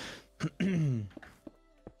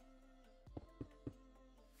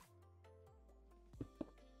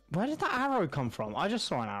 where did that arrow come from? I just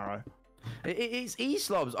saw an arrow. It's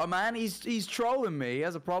E-slobs. Oh man, he's trolling me. He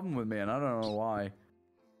has a problem with me, and I don't know why.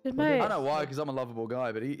 Did I my know why, because I'm a lovable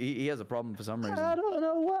guy, but he has a problem for some reason. I don't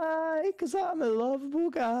know why, because I'm a lovable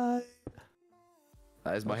guy.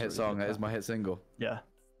 That is my hit song. That is my hit single. Yeah.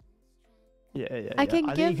 Yeah. I can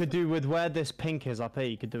think give- you could do with where this pink is up here,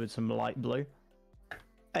 you could do with some light blue.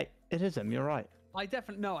 Hey, it is him, you're right. I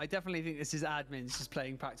definitely think this is admins just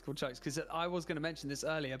playing practical jokes because I was going to mention this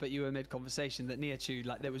earlier, but you were mid conversation that Nihachu,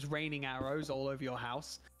 like there was raining arrows all over your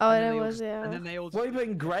house. Oh, and then it they all was, just- yeah. And then they all. Why are you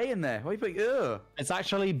putting grey in there? Why are you putting ugh? It's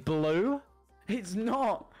actually blue. It's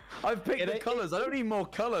not. I've picked the It- colours. I don't need more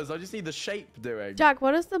colours. I just need the shape doing. Jack,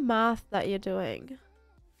 what is the math that you're doing?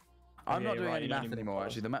 I'm Yeah, not you're doing right, any you don't math need more anymore,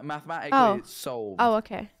 colours. actually. Mathematically, Oh. it's solved. Oh,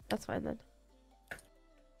 okay, that's fine then.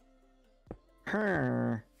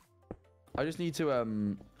 I just need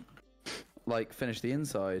to, like, finish the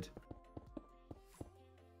inside.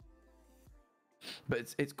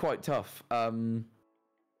 But it's quite tough.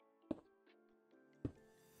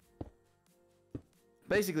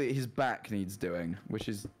 Basically, his back needs doing, which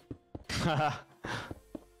is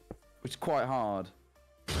quite hard.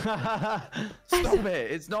 Stop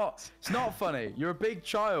it! It's not funny. You're a big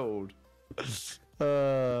child.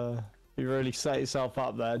 You really set yourself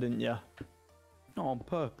up there, didn't you? Not on You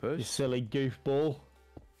purpose. silly goofball.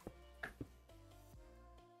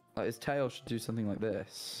 Like his tail should do something like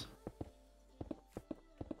this.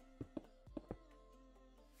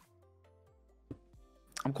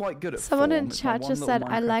 I'm quite good at Someone in form. It's my chat one just little said,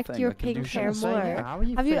 "I Minecraft liked thing your I can do pink shit hair like Say, more." how are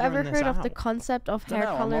you Have you ever figuring this heard of the out? concept of hair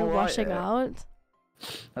Dunno, I'm color alright washing at it. out?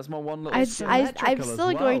 That's my one little. I'm symmetrical as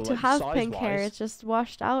still going well, to like, have pink hair. size-wise. It's just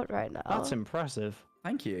washed out right now. That's impressive.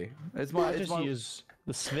 Thank you. It's I my. It's just my use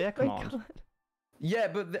the sphere Oh my command. God. yeah,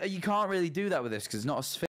 but you can't really do that with this because it's not a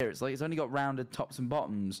sphere. It's like it's only got rounded tops and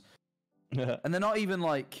bottoms, and they're not even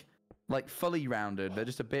like fully rounded. They're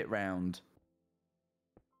just a bit round.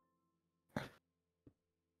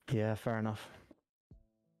 Yeah, fair enough.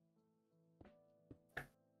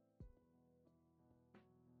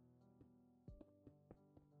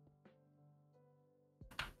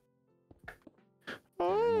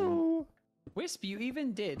 Oh. Wisp, you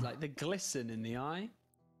even did like the glisten in the eye.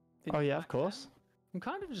 Oh yeah, of course. I'm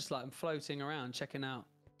kind of just like I'm floating around checking out.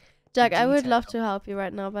 Jack, I would love detail. to help you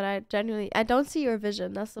right now, but I don't see your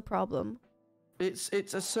vision. That's the problem. It's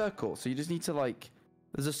a circle, so you just need to like.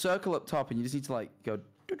 There's a circle up top, and you just need to like go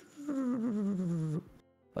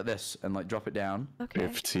like this and like drop it down. Okay.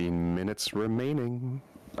 15 minutes remaining.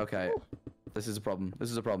 Okay, this is a problem.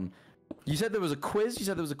 This is a problem. You said there was a quiz. You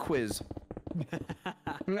said there was a quiz.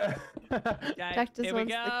 Okay, Jack just here we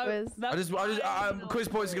wants the go. quiz. The Quiz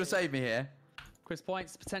points are gonna save me here. Quiz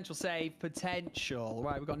points, potential save, potential.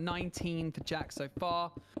 Right, we've got 19 for Jack so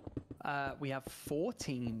far. We have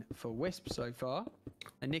 14 for Wisp so far.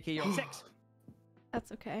 And Nikki, you're on 6.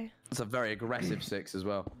 That's okay. It's a very aggressive 6 as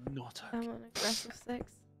well. Not I'm okay. on aggressive 6.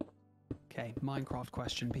 Okay, Minecraft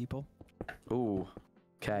question, people. Ooh.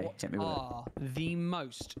 Okay, What hit me with it. are the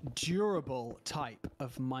most durable type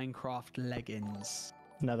of Minecraft leggings?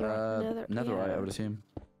 Netherite. Netherite, yeah. I would assume.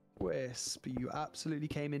 Wisp, you absolutely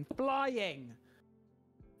came in flying.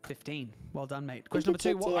 15. Well done, mate. Question number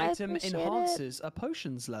 2. What Kitty, I item appreciate it. enhances a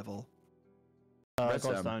potions level?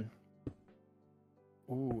 Redstone. Godstone.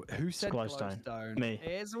 Ooh, who said Glowstone. glowstone? Me.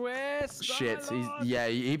 It's Wisp. Shit, my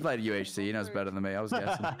lord. he played UHC. He knows better than me. I was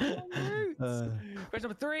guessing. Question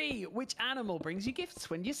number 3. Which animal brings you gifts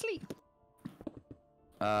when you sleep?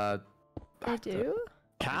 I do?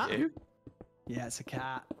 Cat? Yeah, it's a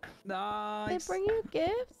cat. They Nice. bring you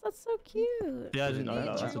gifts? That's so cute. Yeah, I didn't know that.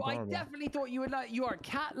 That's Nihachu, I adorable. definitely thought you would like. You are a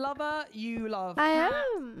cat lover. You love. I cats.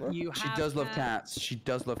 am. You She have does love cats. cats. She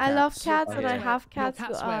does love I cats. love cats and I yeah. have Your cats who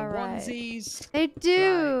cats are wear right. onesies. They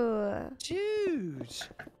do. Dude.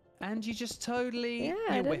 And you just totally Yeah,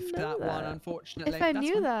 I you didn't whiffed know that one, that. unfortunately. If I That's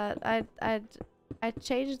knew fine. that, I'd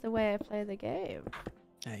change the way I play the game.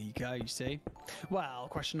 There you go, you see. Well,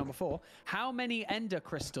 question number 4. How many ender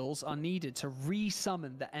crystals are needed to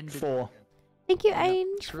re-summon the ender 4. Thank you, Yeah,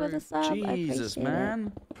 Ainge, for true. the sub. I Jesus, appreciate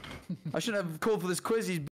man. I shouldn't have called for this quiz.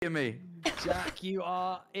 He's beating me. Jack, you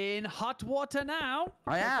are in hot water now.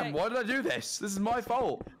 I am. Okay. Why did I do this? This is my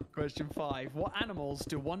fault. Question 5. What animals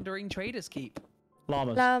do wandering traders keep?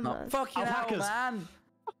 Llamas. it. No, Llamas. fucking hell, Alpacas. man.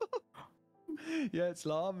 Yeah, it's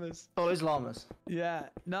llamas. Oh, it's llamas. Yeah,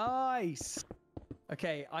 nice.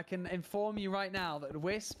 Okay, I can inform you right now that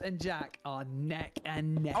Wisp and Jack are neck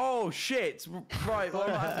and neck. Oh, shit. Right, well,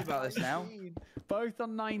 I'm happy about this now. Both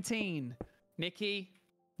on 19. Nikki,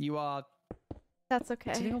 you are That's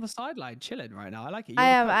sitting okay. on the sideline, chilling right now. I like it.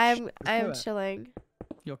 I You're the am. coach. I am Let's do it. chilling.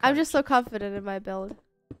 You're I'm just coach. so confident in my build.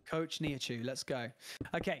 Coach Nihachu, let's go.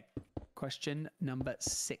 Okay, question number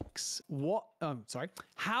 6. What? Oh, sorry.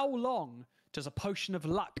 How long does a potion of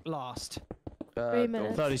luck last? 3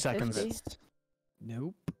 minutes. 30 seconds. 50.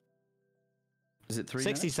 Nope. Is it 3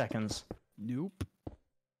 60 minutes? seconds. Nope.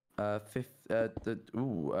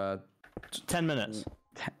 10 minutes.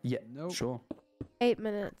 Yeah, Nope. sure. 8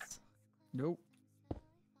 minutes. Nope.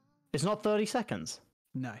 It's not 30 seconds.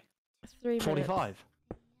 No. 3 minutes. 45.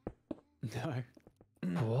 No.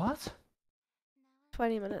 What?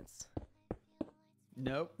 20 minutes.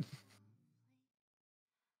 Nope.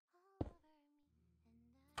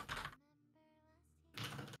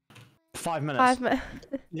 Five minutes. 5 minutes.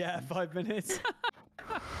 Yeah, 5 minutes.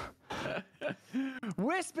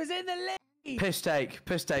 Wisp is in the lead. Piss take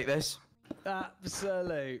this.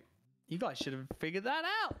 Absolute. You guys should have figured that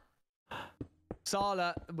out.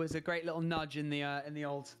 Sala was a great little nudge in the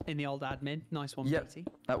old admin. Nice one, Yep. Petey.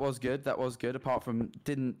 That was good. That was good. Apart from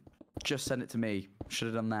didn't just send it to me. Should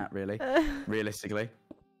have done that really. Realistically.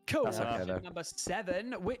 Cool. That's okay, Question though. number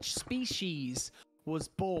 7. Which species was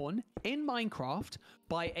born in Minecraft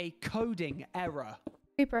by a coding error?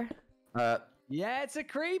 Creeper. Yeah, it's a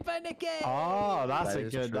creeper, Nikki. Oh, that's That a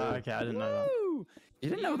is good. true. Okay, I didn't know that. Woo! You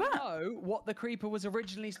didn't Do know that? Know what the creeper was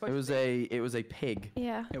originally supposed It to was be? a pig.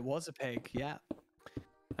 Yeah. It was a pig. Yeah.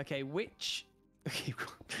 Okay, which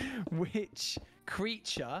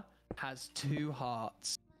creature has 2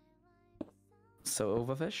 hearts?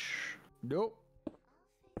 Silverfish. Nope.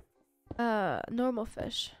 Normal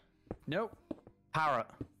fish. Nope. Parrot.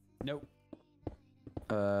 Nope.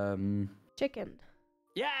 Chicken.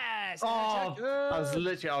 Yes. Oh,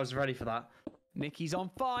 Nihachu. I was ready for that. Nikki's on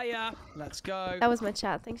fire. Let's go. That was my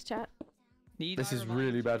chat. Thanks, chat. Need This I is remind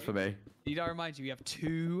really bad you- for me. Need I remind you, we have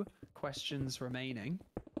 2 questions remaining.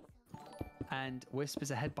 And Wisp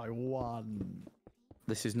is ahead by 1.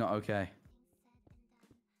 This is not okay.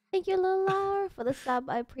 Thank you, Lola, for the sub.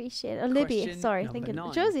 I appreciate it. Oh, Libby, Question sorry. number Thank you.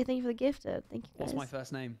 9. Josie, thank you for the gifted. Thank you, guys. What's my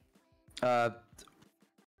first name?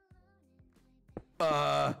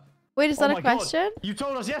 Wait, is Oh that a my God. question? You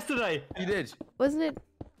told us yesterday. You did. Wasn't it?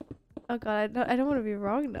 Oh God, I don't want to be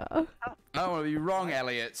wrong now. I don't want to be wrong,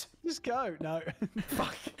 Elliot. Just go. No.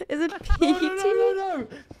 Fuck. Is it PT? No.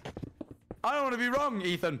 I don't want to be wrong,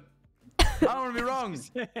 Ethan. I don't want to be wrong.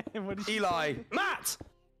 What did you Eli. say? Matt.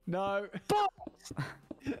 No.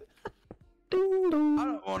 I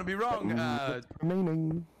don't want to be wrong.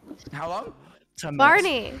 Remaining. How long? 10 minutes.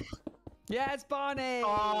 Barney. Yeah, it's Barney.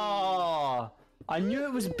 Oh, I knew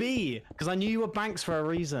it was B because I knew you were Banks for a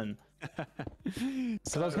reason.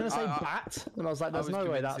 So I was gonna say Bat, and I was like, "There's no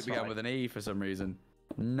way that's it began right." with an E for some reason.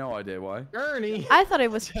 No idea why. Ernie. I thought it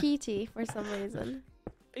was PT for some reason.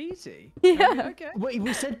 Easy. Yeah. Okay. Wait,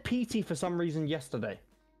 we said PT for some reason yesterday.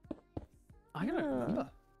 I don't remember.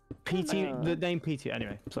 PT, the name PT.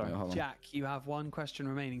 Anyway, sorry. Wait, hold on. Jack, you have 1 question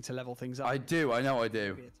remaining to level things up. I do. I know I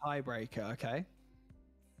do. Be a tiebreaker, okay?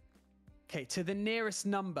 Okay, to the nearest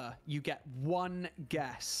number, you get 1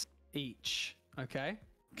 guess each, okay?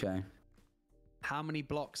 Okay. How many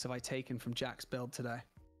blocks have I taken from Jack's build today?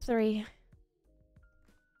 3.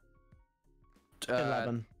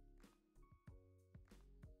 11.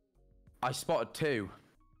 I spotted 2.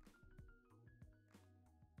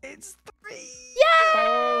 It's 3!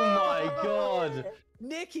 Oh my God.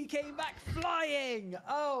 Nikki came back flying!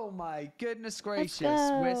 Oh my goodness Let's gracious.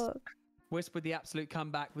 go. Wisp with the absolute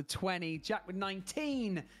comeback with 20, Jack with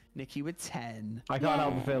 19, Nikki with 10. I can't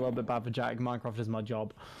help but feel a little bit bad for Jack. Minecraft is my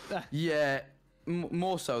job. Yeah,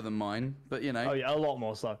 more so than mine, but you know, Oh yeah, a lot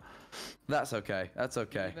more so. that's okay. That's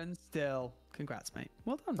okay. Even still, congrats, mate.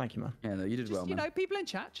 Well done. Thank you, man. Yeah, no, you did Just, well, you man. know, people in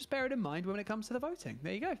chat, just bear it in mind when it comes to the voting.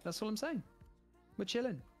 There you go. That's all I'm saying. We're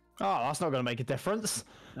chilling. Oh, that's not gonna make a difference.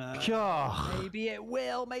 God. Maybe it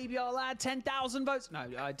will. Maybe I'll add 10,000 votes. No,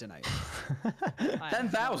 I don't know.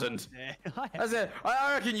 10,000. That's it.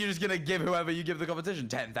 I reckon you're just gonna give whoever you give the competition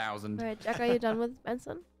 10,000. All right, Jack, are you done with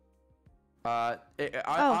Benson? I'm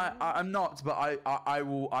not, but I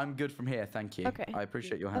will. I'm good from here. Thank you. Okay. I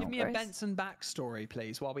appreciate your help. Give me a course. Benson backstory,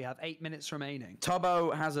 please, while we have 8 minutes remaining.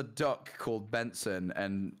 Tubbo has a duck called Benson,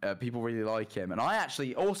 and people really like him. And I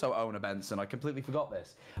actually also own a Benson. I completely forgot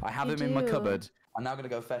this. I have You him in my do. cupboard. I'm now going to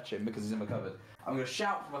go fetch him because he's in my cupboard. I'm going to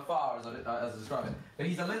shout from afar as I describe it. But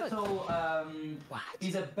he's a little,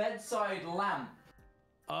 he's a bedside lamp.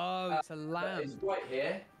 Oh, it's a lamb. It's right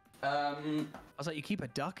here. I was like, you keep a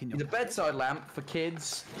duck in your He's a bedside lamp for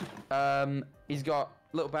kids. He's got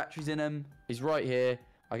little batteries in him. He's right here.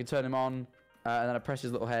 I can turn him on, and then I press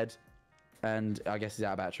his little head, and I guess he's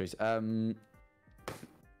out of batteries.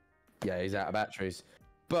 Yeah, he's out of batteries.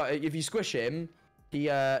 But if you squish him, he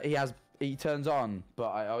turns on.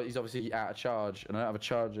 But he's obviously out of charge, and I don't have a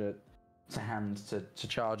charger to hand to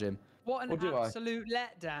charge him. What an Or do I? absolute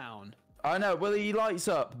letdown. I know. Well, he lights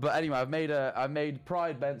up. But anyway, I made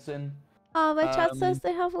Pride Benson. Oh, my chat says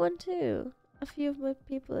they have one too. A few of my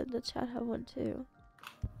people in the chat have one too.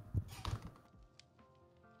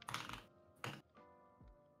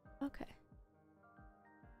 Okay.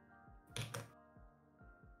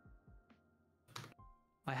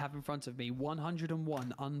 I have in front of me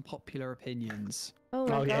 101 unpopular opinions. Oh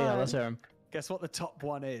my Oh god. yeah, let's hear him. Guess what the top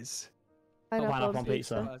one is? Pineapple on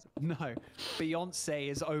pizza. No, Beyonce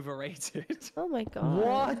is overrated. Oh my god.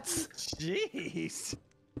 What? Jeez.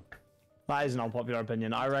 That is an unpopular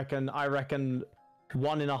opinion. I reckon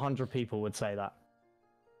 1 in 100 people would say that.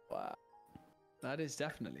 Wow. That is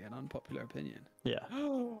definitely an unpopular opinion. Yeah.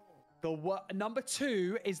 Number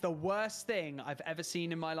 2 is the worst thing I've ever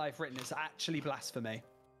seen in my life written. It's actually blasphemy.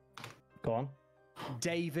 Go on.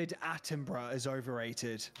 David Attenborough is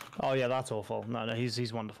overrated. Oh yeah, that's awful. No,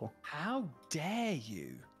 he's wonderful. How dare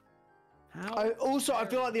you? I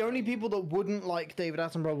feel like the only people that wouldn't like David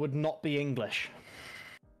Attenborough would not be English.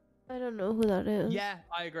 I don't know who that is. Yeah,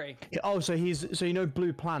 I agree. Oh, so you know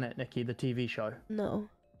Blue Planet, Nikki, the TV show. No.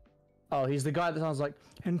 Oh, he's the guy that sounds like.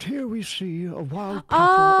 And here we see a wild.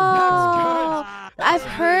 Oh, I've That's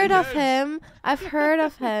heard really of good. him. I've heard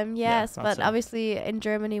of him. Yes, that's but him. obviously in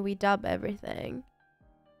Germany we dub everything.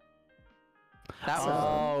 That was,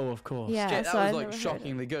 Oh, of course. Yeah, shit, so that I've was like never heard it.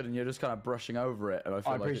 shockingly good, and you're just kind of brushing over it. And I feel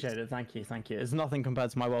I like appreciate it. Thank you. It's nothing compared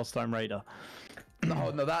to my Wellstone Raider.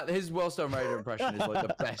 No, that his Wellstone Raider impression is like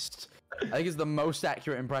the best. I think it's the most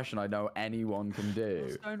accurate impression I know anyone can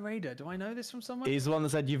do. Stone Raider. Do I know this from someone? He's the one that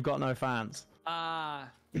said you've got no fans. Ah,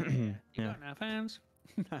 Yeah. you don't know fans.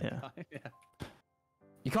 Yeah. Yeah.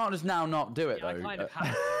 You can't just now not do it Yeah, I though. kind of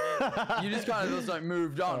have. You just kind of just like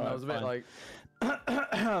moved on. Alright, I was a bit fine. like,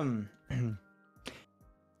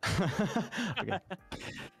 Okay.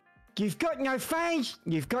 You've got no fans.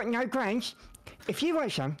 You've got no brains. If you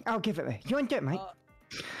want some, I'll give it there. You want to do it, mate?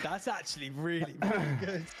 That's actually really, really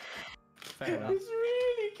good. Fair enough. it's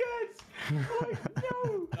really good.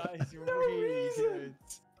 No, That is really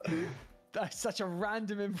good. That's such a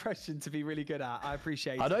random impression to be really good at. I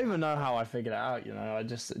appreciate I it. don't even know how I figured it out. You know, I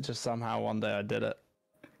just somehow one day I did it.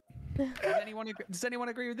 Does anyone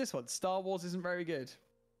agree with this one? Star Wars isn't very good.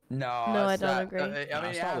 No, I it's don't that- agree. I mean, Nah,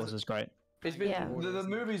 it Star Wars has, is great. it's been Yeah. the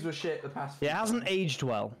movies were shit the past. Yeah, it hasn't aged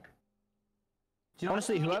well. You know,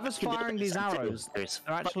 Honestly, whoever's firing these arrows, There's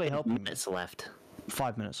they're actually helping me. minutes left.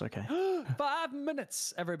 5 minutes, okay. 5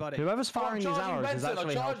 minutes, everybody. Whoever's Oh, I'm firing these charging arrows is Benson.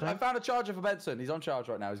 actually I helping. found a charger for Benson. He's on charge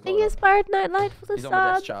right now. He's got Thank it you, on. Spirit Nightlight, for the He's on my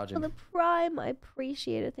desk sub, charging. for the prime. I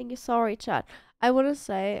appreciate it. Thank you. Sorry, chat. I want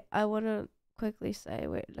to quickly say,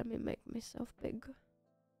 wait, let me make myself big.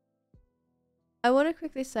 I want to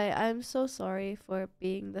quickly say I'm so sorry for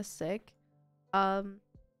being this sick.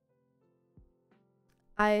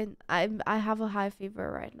 I have a high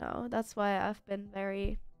fever right now. That's why I've been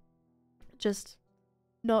very just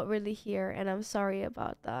not really here, and I'm sorry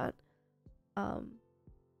about that.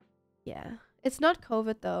 Yeah. It's not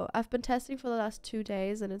COVID though. I've been testing for the last 2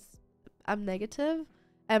 days and I'm negative.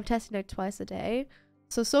 I'm testing like twice a day.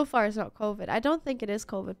 So far it's not COVID. I don't think it is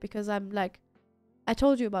COVID because I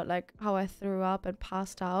told you about like how I threw up and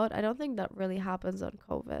passed out. I don't think that really happens on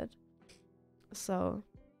COVID. So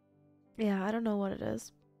yeah, I don't know what it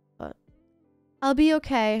is, but I'll be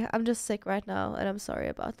okay. I'm just sick right now and I'm sorry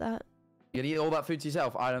about that. You gonna eat all that food to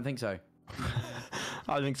yourself? I don't think so.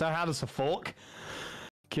 I think so. How does a fork?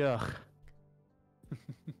 Gah.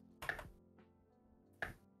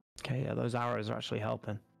 Okay, yeah, those arrows are actually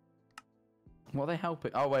helping. What are they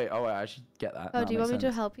helping? Oh wait, I should get that. Oh, That do you makes want me to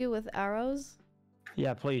sense. help you with arrows?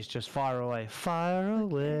 Yeah, please, just fire away. Fire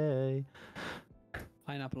away.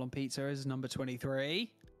 Pineapple on pizza is number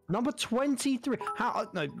 23. Number 23. How?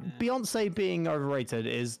 No, Beyonce being overrated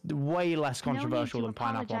is way less No need controversial to than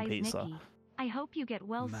pineapple on apologize, pizza. Nikki. I hope you get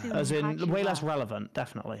well Man. soon. As in, Nihachu way less well. relevant,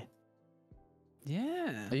 definitely.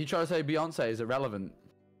 Yeah. Are you trying to say Beyonce is irrelevant?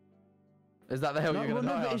 Is that the hell No, you're gonna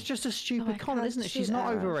no, die but on? it's just a I stupid comment, can't isn't it? She's shoot not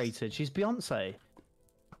arrows. overrated. She's Beyonce.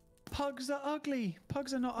 Pugs are ugly.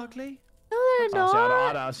 Pugs are not ugly. No, they're Oh,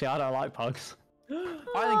 not. I don't like pugs.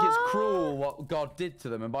 I think it's cruel what God did to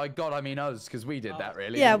them, and by God I mean us, because we did that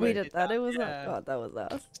really. Yeah, didn't we did that. It was Yeah. not God. That was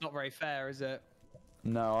us. It's not very fair, is it?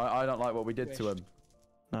 No, I don't like what we did to Wish. him.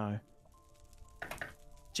 No.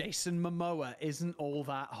 Jason Momoa isn't all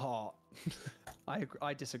that hot.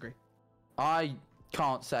 I disagree. I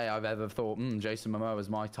can't say I've ever thought, Jason Momoa is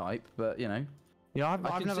my type, but you know, Yeah, I've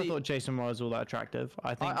can never see- thought Jason was all that attractive.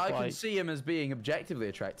 I think I like... can see him as being objectively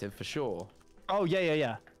attractive for sure, Oh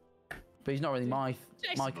yeah. but he's not really my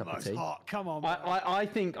Jason cup of Momoa's tea. hot. Come on. man. I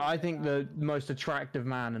think the most attractive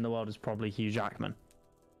man in the world is probably Hugh Jackman.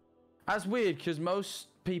 That's weird because most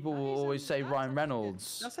people will always say Ryan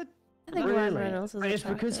Reynolds. That's a I think Ryan Really? Reynolds is It's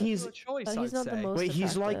because attractive, he's good choice. but he's I'd not the say. most wait,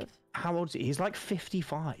 he's like attractive. how old is he? He's like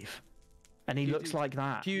 55, and he looks like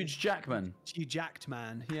that. Huge Jackman, Hugh jacked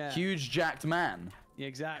man. Yeah. huge jacked man. Yeah,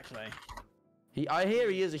 exactly. I hear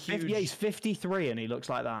he is a huge. Yeah, he's 53 and he looks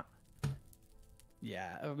like that.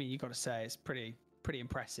 Yeah. I mean, you got to say it's pretty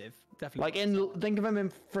impressive. Definitely. Like think of him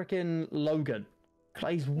in freaking Logan.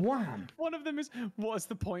 Plays Wham. One of them is what's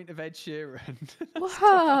the point of Ed Sheeran? No,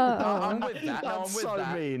 Whoa. I'm with that. No, I'm That's with so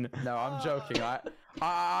that. mean. No, I'm joking.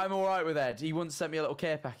 I'm all right with Ed. He once sent me a little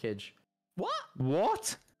care package. What?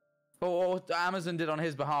 What? Or Amazon did on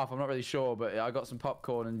his behalf. I'm not really sure, but I got some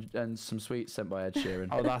popcorn and some sweets sent by Ed Sheeran.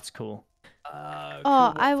 Oh, that's cool. Oh,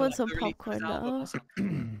 What, I for, want like, some the release of popcorn his album now. or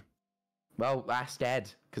something? Well, ask Ed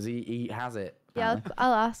because he has it. Yeah, apparently.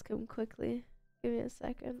 I'll ask him quickly. Give me a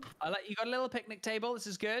second. You got a little picnic table. This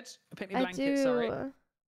is good. A picnic I blanket. do. Sorry.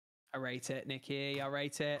 I rate it, Nikki. I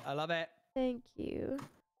rate it. I love it. Thank you.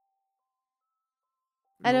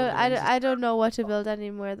 I don't know what to build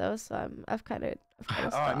anymore though, so I've kind of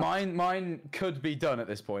All right, mine could be done at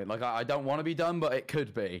this point. Like I don't want to be done, but it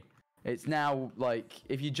could be. It's now like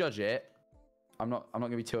if you judge it, I'm not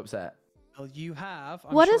gonna be too upset. Well, you have.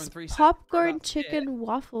 What is popcorn chicken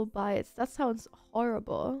waffle bites? That sounds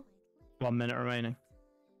horrible. 1 minute remaining.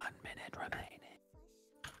 1 minute remaining.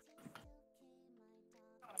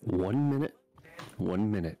 1 minute.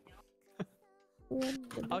 1 minute.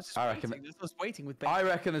 I reckon. I was waiting with. I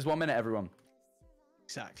reckon there's 1 minute, everyone.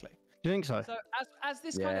 Exactly. Do you think so? So as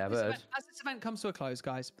this event comes to a close,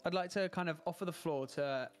 guys, I'd like to kind of offer the floor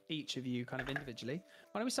to each of you, kind of individually.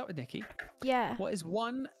 Why don't we start with Nikki? Yeah. What is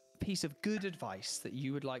one piece of good advice that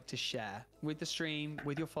you would like to share with the stream,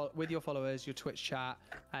 with your followers, your Twitch chat,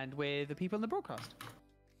 and with the people in the broadcast?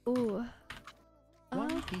 Ooh.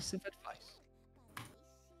 One piece of advice.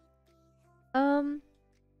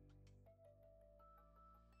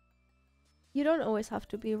 You don't always have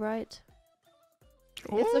to be right.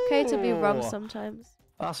 It's okay to be wrong sometimes.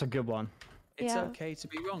 That's a good one. It's okay to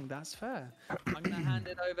be wrong. That's fair. I'm going to hand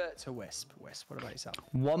it over to Wisp. Wisp, what about yourself?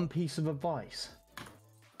 One piece of advice.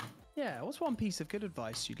 Yeah, what's one piece of good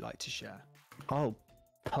advice you'd like to share? Oh,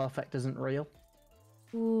 perfect isn't real.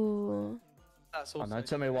 Ooh. That's I also know, it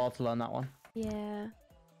took me a while to learn that one. Yeah.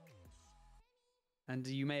 And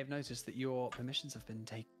you may have noticed that your permissions have been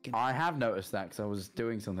taken. I have noticed that because I was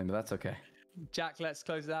doing something, but that's okay. Jack, let's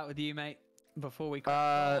close it out with you, mate. Before we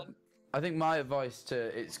I think my advice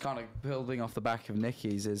it's kind of building off the back of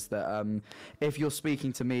Nikki's is that if you're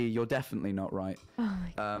speaking to me, you're definitely not right. Oh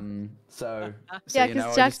my God. So yeah,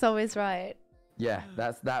 because Jack's always right. Yeah,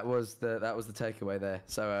 that was the takeaway there.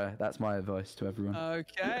 So that's my advice to everyone.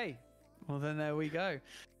 Okay. Well, then there we go.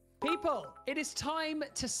 People, it is time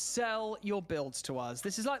to sell your builds to us.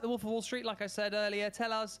 This is like the Wolf of Wall Street, like I said earlier.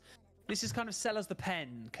 Tell us. This is kind of sell us the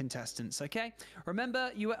pen, contestants, okay?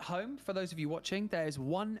 Remember, you at home, for those of you watching, there's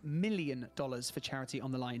 $1 million for charity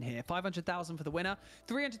on the line here. $500,000 for the winner,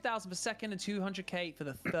 $300,000 for second, and $200K for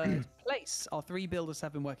the third place. Our three builders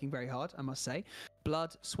have been working very hard, I must say.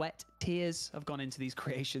 Blood, sweat, tears have gone into these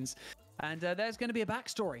creations. And there's going to be a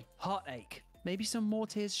backstory, heartache, maybe some more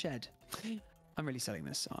tears shed. I'm really selling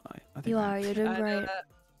this, aren't I? I think You are, you're doing great.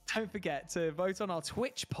 Don't forget to vote on our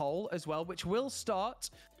Twitch poll as well, which will start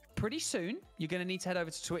pretty soon. You're going to need to head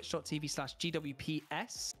over to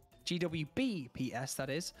twitch.tv/GWPS. GWBPS, that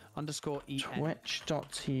is, _EN.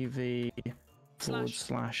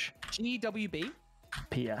 Twitch.tv/GWB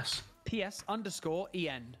PS. PS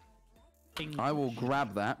 _EN. I will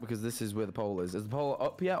grab that because this is where the poll is. Is the poll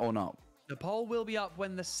up yet or not? The poll will be up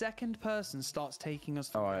when the second person starts taking us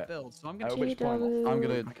through the build. So I'm going to which point? I'm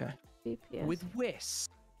going to... Okay. BPS. with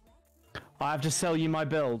Wisp. I have to sell you my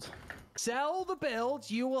build. Sell the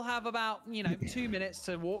build. You will have about 2 minutes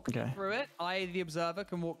to walk through it. I, the observer,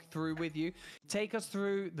 can walk through with you. Take us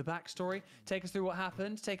through the backstory. Take us through what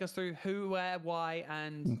happened. Take us through who, where, why,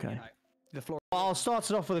 and the floor. I'll start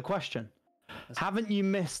it off with a question. Haven't you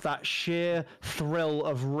missed that sheer thrill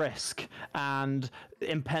of risk and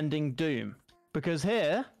impending doom? Because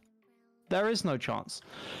here, there is no chance.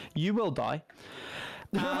 You will die.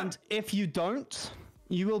 And if you don't,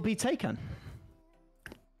 you will be taken.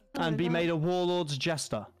 And be made a warlord's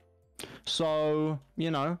jester. So,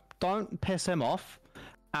 don't piss him off.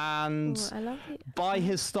 And buy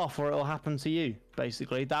his stuff or it'll happen to you,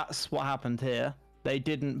 basically. That's what happened here. They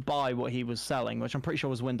didn't buy what he was selling, which I'm pretty sure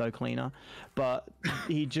was window cleaner. But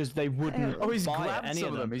they wouldn't he's buy grabbed any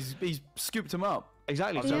some of them. He's scooped them up.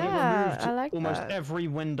 Exactly. So he removed almost every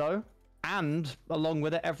window and, along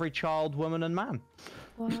with it, every child, woman, and man.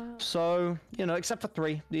 Wow. So, except for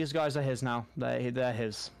 3, these guys are his now. They're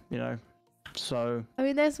his, So... I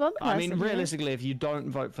mean, there's one person realistically, if you don't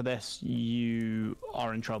vote for this, you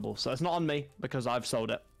are in trouble. So it's not on me, because I've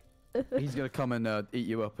sold it. He's going to come and eat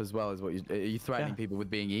you up as well, is what you're threatening people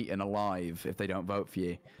with being eaten alive if they don't vote for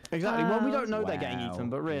you. Exactly. Well, we don't know they're getting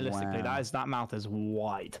eaten, but realistically, that mouth is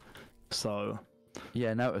wide. So...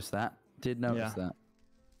 Yeah, notice that. Did notice that.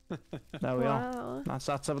 There we are.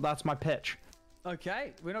 That's my pitch.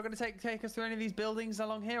 Okay, we're not going to take us through any of these buildings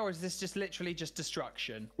along here, or is this just literally just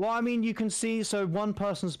destruction? Well, I mean, you can see, so one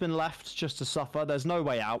person's been left just to suffer. There's no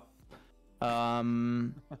way out.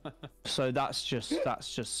 So that's just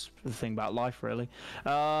the thing about life, really.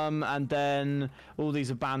 And then all these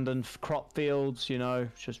abandoned crop fields,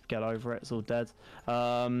 just get over it. It's all dead.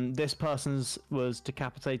 This person's was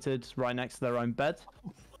decapitated right next to their own bed.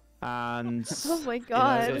 And oh my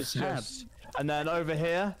God. It's just... And then over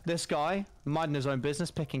here, this guy, minding his own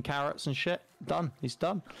business, picking carrots and shit. Done. He's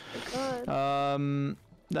done.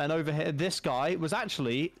 Then over here, this guy was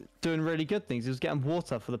actually doing really good things. He was getting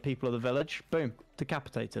water for the people of the village. Boom.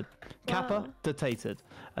 decapitated. Wow. Capitated.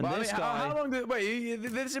 And Well, I this mean, guy. how long did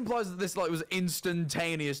this implies that this was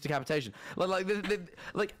instantaneous decapitation.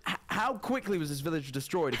 How quickly was this village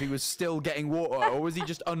destroyed if he was still getting water, or was he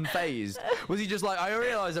just unfazed? Was he just like, I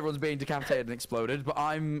realise everyone's being decapitated and exploded, but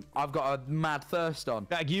I've got a mad thirst on.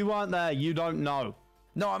 Jack, you weren't there. You don't know.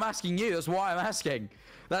 No, I'm asking you. That's why I'm asking.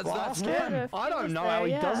 That's him. I don't know how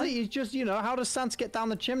he does yeah. it. He's just, how does Sans get down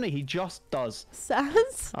the chimney? He just does.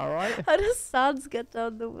 Sans? All right. How does Sans get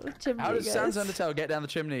down the chimney? How does guys? Sans Undertale get down the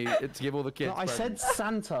chimney to give all the kids? No, I said presents?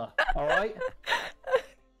 Santa. All right.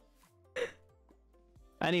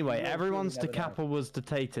 Anyway, everyone's decapita was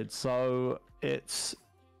detated, so it's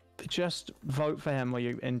just vote for him or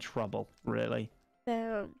you're in trouble, really.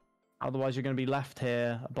 Damn. Otherwise, you're going to be left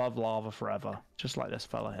here above lava forever, just like this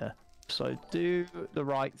fella here. So do the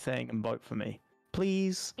right thing and vote for me,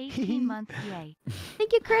 please. 18 months, yay.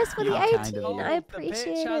 Thank you, Chris, for the Yeah, 18. kinda, yeah. I appreciate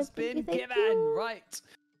The pitch has it. been Thank given. you. Right.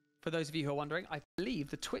 For those of you who are wondering, I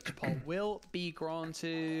believe the Twitch poll will be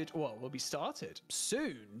granted, well, will be started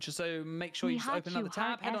soon. Just so make sure you just open another Nihachu,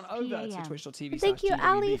 tab, head on over to SPAM. twitch.tv. Thank you,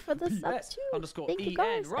 Ali, for the GWB sub too. underscore Thank you, EN.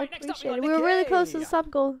 guys. Right, I next up appreciate we it. got We were really close to the Nikki.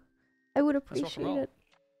 sub goal. I would Let's rock and appreciate roll. it.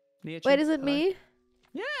 Nihachu, Wait, is it hello. me?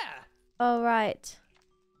 Yeah. All right.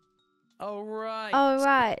 All right. All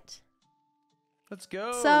right. Let's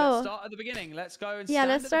go. So- let's start at the beginning. Let's go and Yeah, stand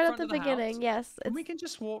let's start at front the of the beginning. house, Yes, and it's we can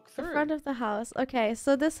just walk the through. front of the house. Okay,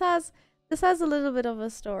 so this has a little bit of a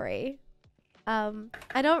story.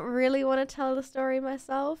 I don't really want to tell the story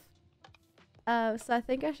myself. So I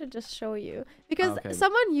think I should just show you because Okay.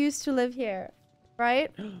 someone used to live here,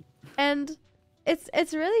 right? And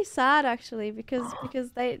it's really sad actually because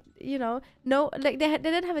they they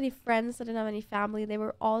didn't have any friends, they didn't have any family, they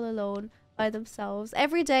were all alone by themselves.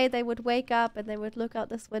 Every day they would wake up and they would look out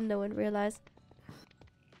this window and realize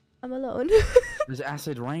I'm alone. There's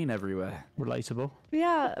acid rain everywhere. Relatable.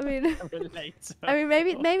 Yeah, I mean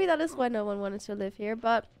maybe that is why no one wanted to live here,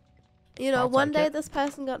 but I'll one take day it. this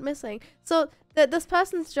person got missing. So this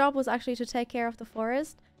person's job was actually to take care of the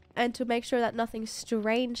forest and to make sure that nothing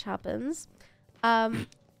strange happens.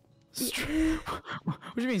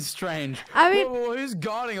 What do you mean strange? I mean- Whoa, who's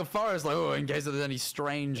guarding a forest? Like, in case there's any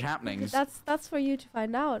strange happenings. That's for you to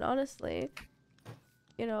find out, honestly.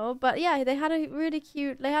 But yeah, they had a really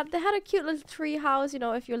cute. They had a cute little tree house.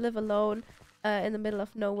 If you live alone, in the middle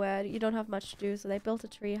of nowhere, you don't have much to do. So they built a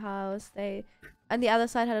tree house. And the other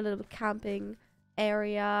side had a little camping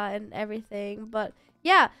area and everything. But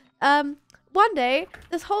yeah, one day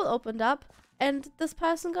this hole opened up and this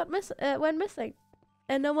person went missing,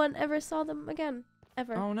 and no one ever saw them again,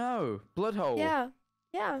 ever. Oh no, blood hole. Yeah.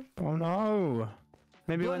 Oh no.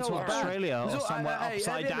 Maybe he Blood went to hole. Australia or So, somewhere hey,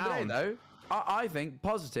 upside at the end of the down. day, though, I think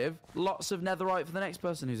positive. Lots of netherite for the next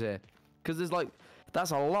person who's here, because there's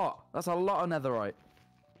that's a lot. That's a lot of netherite.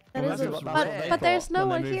 That Well, is that's a, what but they but there's thought no when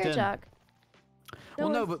one they moved here, in. Jack. Well,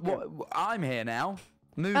 no, one's but here. I'm here now.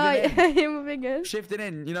 Moving Oh, in. yeah, you're moving in. Shifting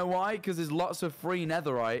in. You know why? Because there's lots of free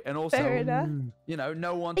netherite, and also, Fair enough.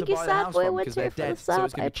 no one Thank to you, buy the house Subway from because they're Winter, for the dead. So sub.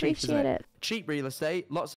 it's I gonna be cheap, isn't appreciate it? it. Cheap real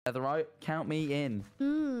estate, lots of netherite. Count me in.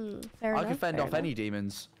 Fair I enough. can fend fair off enough. any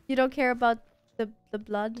demons. You don't care about the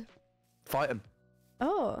blood? Fight them.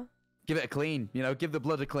 Oh. Give it a clean. Give the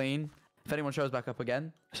blood a clean. If anyone shows back up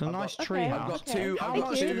again, It's a I've nice got- tree Okay. house. I've got Okay. two. How I've got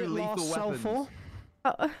much did two it lethal last sell weapons.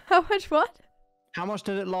 for? How much what? How much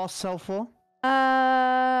did it last sell for?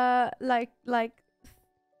 Like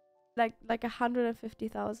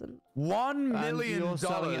 150,000. $1 And million. you're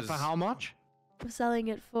selling it for how much? I'm selling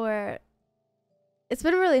it for. It's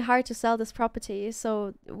been really hard to sell this property,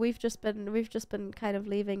 so we've just been kind of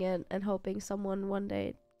leaving it and hoping someone one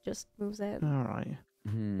day just moves in. All right.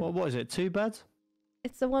 Hmm. What is it? 2 beds?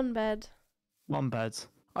 It's a 1 bed. 1 bed.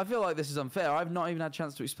 I feel like this is unfair. I've not even had a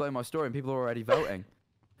chance to explain my story, and people are already voting.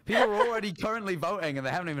 People are already currently voting, and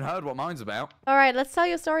they haven't even heard what mine's about. All right, let's tell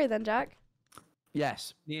your story then, Jack.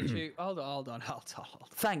 Yes. Nihachu, hold on.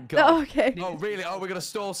 Thank God. Oh, okay. Oh, really? Oh, we're gonna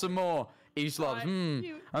stall some more. Eslobs.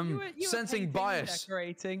 I'm sensing painting, bias.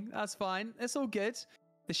 Decorating. That's fine. It's all good.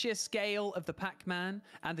 The sheer scale of the Pac-Man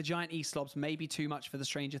and the giant E-slobs may be too much for the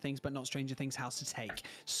Stranger Things, but not Stranger Things house to take.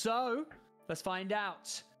 So, let's find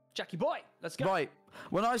out. Jackie boy, let's go. Right.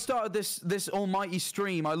 When I started this almighty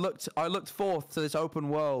stream, I looked forth to this open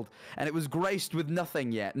world, and it was graced with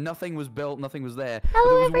nothing yet. Nothing was built, nothing was there. But Hello,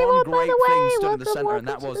 there was everyone, one by great the thing way. stood in the Welcome, center, and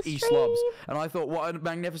that welcome was to the E-slobs. stream. And I thought, what a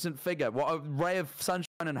magnificent figure! What a ray of sunshine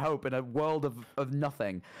and hope in a world of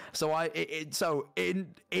nothing. So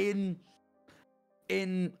in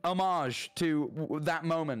homage to that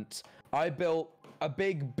moment, I built a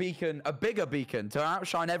big beacon, a bigger beacon to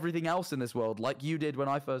outshine everything else in this world, like you did when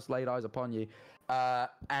I first laid eyes upon you.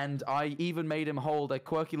 And I even made him hold a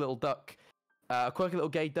quirky little duck, a quirky little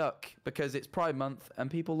gay duck, because it's Pride Month and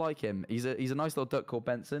people like him. He's a nice little duck called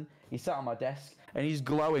Benson. He's sat on my desk and he's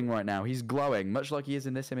glowing right now. He's glowing, much like he is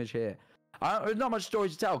in this image here. There's not much story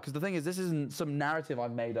to tell, because the thing is, this isn't some narrative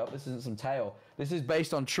I've made up. This isn't some tale. This is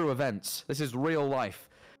based on true events. This is real life.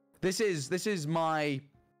 This is my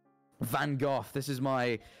Van Gogh. This is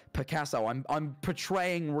my Picasso. I'm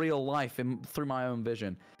portraying real life through my own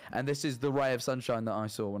vision, and this is the ray of sunshine that I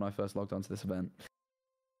saw when I first logged onto this event.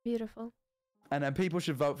 Beautiful. And then people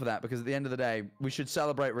should vote for that, because at the end of the day, we should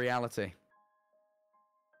celebrate reality.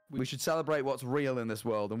 We should celebrate what's real in this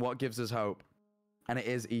world and what gives us hope, and it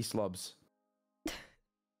is E-slobs.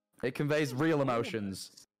 It conveys real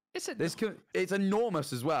emotions. It's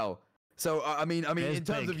enormous as well. So I mean, in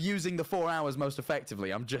terms of using the 4 hours most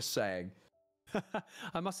effectively, I'm just saying.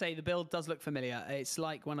 I must say, the build does look familiar. It's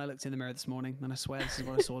like when I looked in the mirror this morning, and I swear this is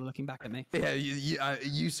what I saw looking back at me. Yeah,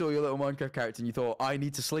 you saw your little Minecraft character and you thought, I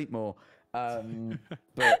need to sleep more. But,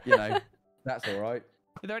 you know, that's all right.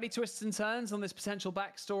 Are there any twists and turns on this potential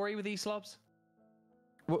backstory with E-slobs?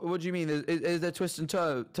 What do you mean? Is there twists and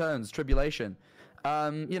turns, tribulation?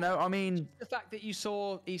 You know, I mean... The fact that you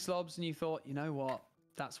saw E-slobs and you thought, you know what?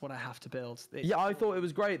 That's what I have to build. Yeah, I thought it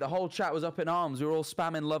was great. The whole chat was up in arms. We were all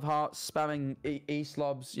spamming love hearts, spamming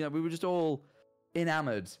E-slobs. You know, we were just all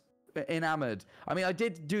enamored. I mean, I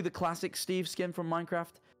did do the classic Steve skin from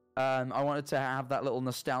Minecraft. I wanted to have that little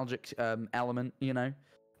nostalgic element, you know.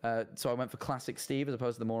 So I went for classic Steve as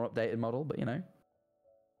opposed to the more updated model, but, you know.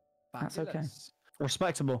 That's okay.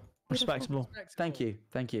 Respectable. Respectable. Thank you.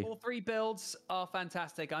 All 3 builds are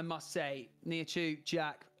fantastic, I must say. Nihachu,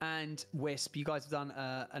 Jack, and Wisp, you guys have done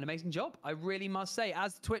an amazing job. I really must say,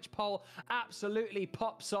 as the Twitch poll absolutely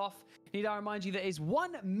pops off, need I remind you that is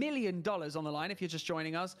 $1 million on the line if you're just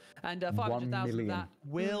joining us, and 500,000 of that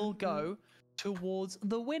will go towards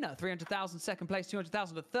the winner. 300,000 second place,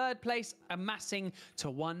 200,000 to third place, amassing to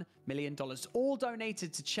 $1 million. All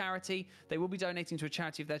donated to charity. They will be donating to a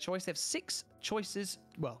charity of their choice. They have 6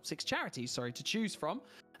 charities, sorry, to choose from.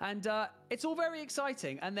 And it's all very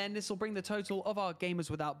exciting. And then this will bring the total of our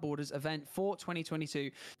Gamers Without Borders event for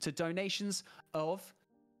 2022 to donations of...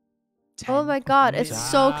 Oh my god, it's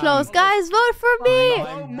so close. Guys, vote for me!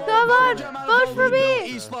 Come on, vote for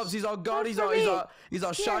me! E-slobs, he's our god, he's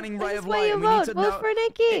our shining ray of light. We need to vote for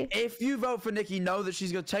Nikki! If you vote for Nikki, know that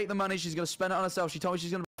she's going to take the money, she's going to spend it on herself. She told me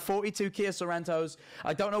she's going to buy 42 Kia Sorentos.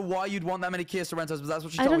 I don't know why you'd want that many Kia Sorentos, but that's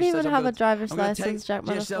what she told me. I don't even have a driver's license, Jack. I'm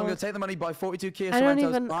going to take the money, buy 42 Kia Sorentos.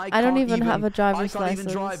 I don't even have a driver's license. I can't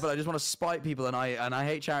even drive, but I just want to spite people, and I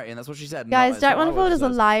hate charity, and that's what she said. Guys, Jack Manifold is a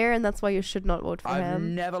liar, and that's why you should not vote for him. I've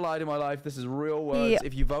never lied in my life. This is real words.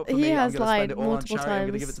 If you vote for me, I'm going to spend it all on charity. I'm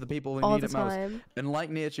going to give it to the people who need it most. And like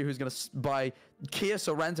Nihachu, who's going to buy Kia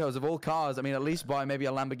Sorentos of all cars. I mean, at least buy maybe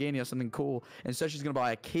a Lamborghini or something cool. Instead, she's going to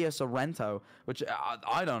buy a Kia Sorento, which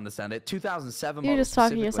I don't understand it. 2007 You're just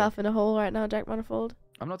talking yourself in a hole right now, Jack Manifold.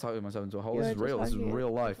 I'm not talking myself into a hole. This is real. This is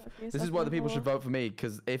real life. This is why the people should vote for me,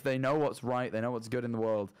 because if they know what's right, they know what's good in the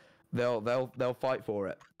world, they'll fight for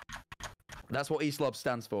it. That's what E-slob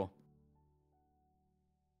stands for.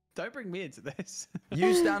 Don't bring me into this.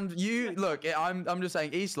 Look, I'm just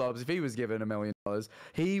saying, E-slobs, if he was given $1 million,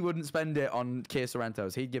 he wouldn't spend it on Kia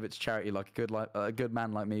Sorentos. He'd give it to charity like a good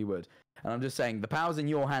man like me would. And I'm just saying, the power's in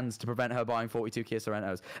your hands to prevent her buying 42 Kia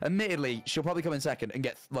Sorentos. Admittedly, she'll probably come in second and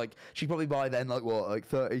get, she'd probably buy then,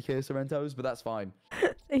 30 Kia Sorentos, but that's fine.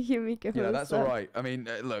 Thank you, Mika. Yeah, that's all right. I mean,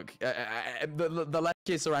 look, the less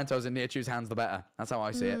Kia Sorentos in Nihachu's hands, the better. That's how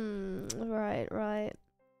I see it. Right.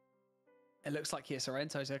 It looks like Kia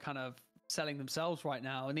Sorentos are kind of selling themselves right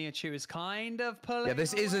now. Nihachu is kind of pulling. Yeah,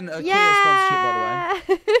 this isn't a Kia sponsorship, by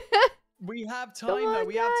the way. We have time, though.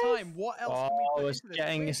 We have time. What else can we do?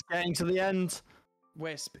 It's getting to the end.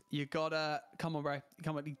 Wisp, you gotta come on, bro.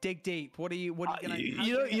 Come on, dig deep. What are you gonna?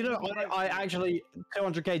 I actually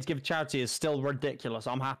 200k to give charity is still ridiculous.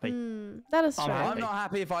 I'm happy. That is true. I'm not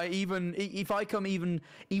happy if I come even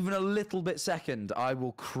a little bit second. I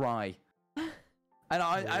will cry. And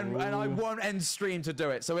I won't end stream to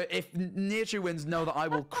do it. So if Nihachu wins, know that I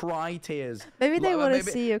will cry tears. Maybe they want to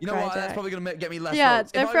see you cry. You know what? That's probably gonna get me less. Yeah,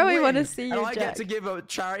 votes. they probably want to see you. And I get to give a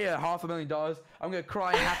charity $500,000. I'm gonna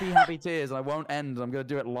cry happy tears, and I won't end. I'm gonna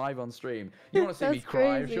do it live on stream. You want to see me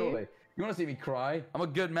cry? Surely. You want to see me cry? I'm a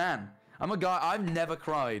good man. I'm a guy. I've never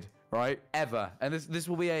cried, right? Ever. And this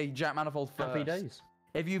will be a Jack Manifold first. Happy days.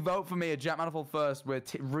 If you vote for me, a Jack Manifold first, where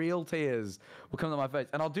real tears will come to my face,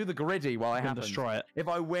 and I'll do the griddy while I happen. Destroy it. If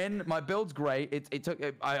I win, my build's great.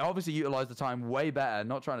 I obviously utilized the time way better.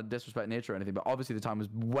 Not trying to disrespect nature or anything, but obviously the time was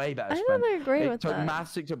way better spent. I don't agree with It took that.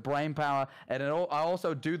 maths, it took brain power, and I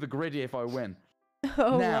also do the griddy if I win.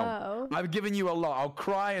 Oh Now, wow. I've given you a lot. I'll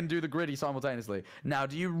cry and do the griddy simultaneously. Now,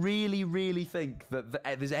 do you really, really think that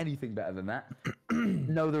there's anything better than that?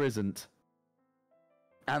 No, there isn't.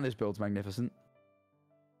 And this build's magnificent.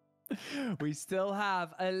 We still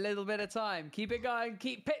have a little bit of time. Keep it going.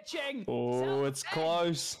 Keep pitching. Oh, it's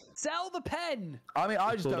close. Sell the pen. I mean,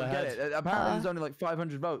 I just Pulled don't get ahead. it. Apparently, there's only like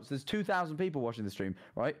 500 votes. There's 2,000 people watching the stream,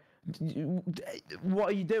 right? What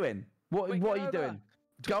are you doing? What Wait, are go you over. doing?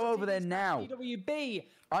 Go over there now. GWB.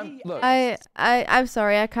 Look. I'm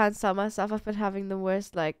sorry, I can't stop myself. I've been having the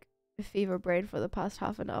worst like fever brain for the past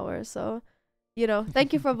half an hour. So, you know,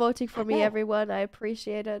 thank you for voting for me, everyone. I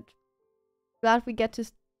appreciate it. Glad we get to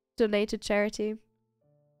donate to charity.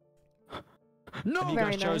 No. Have you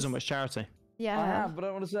Very guys chosen nice. which charity? Yeah, I have, but I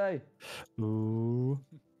don't want to say. Ooh.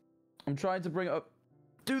 I'm trying to bring it up.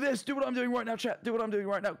 Do this. Do what I'm doing right now, chat. Do what I'm doing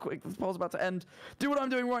right now. Quick, the poll's about to end. Do what I'm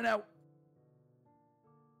doing right now.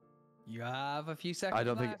 You have a few seconds I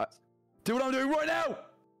don't think. left. Do what I'm doing right now.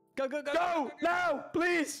 Go, go, go. Go now,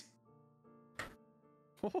 please.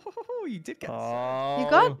 Oh, you did get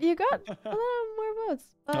Oh. you got a lot more votes.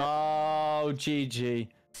 Oh, GG.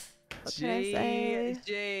 What can I say?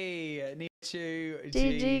 GG. Nihachu.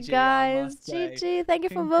 GG guys, GG. Thank you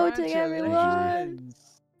for voting, everyone.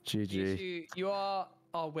 GG. Nihachu, you are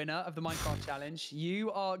our winner of the Minecraft challenge.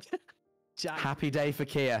 You are Jack. Happy day for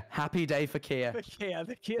Kia. Happy day for Kia. The Kia.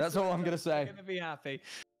 The Kia. That's all I'm gonna say. Gonna be happy.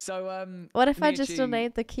 So What if I just Nihachu-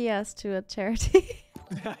 donate the Kias to a charity?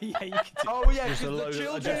 Yeah, you can do. Oh yeah, Just a because load the of-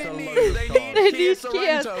 children just a need, load of they dogs. need They Kia need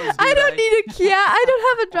Kias. Sorentos, I don't they? need a Kia. I don't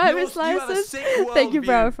have a driver's You have a license. sick Thank you, worldview.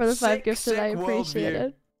 Brower, for the 5 Sick, gifts, and I sick appreciate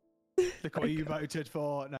worldview. it. Look what you voted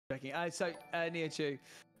for. No, joking. So Nihachu,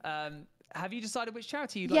 have you decided which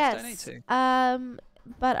charity you'd like to donate Yes. to?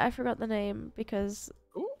 But I forgot the name because.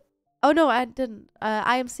 Ooh. Oh no, I didn't.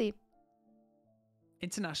 IMC.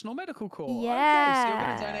 International Medical Corps. Okay, so Yeah. you're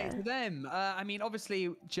going to donate to them. I mean, obviously,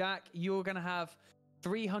 Jack, you're going to have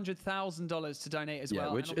 $300,000 to donate as Yeah,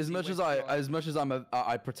 well. which and as obviously much as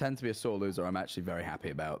I pretend to be a sore loser, I'm actually very happy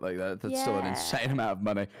about. Like that's still an insane amount of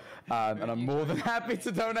money, and I'm more than happy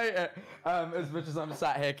to donate it. As much as I'm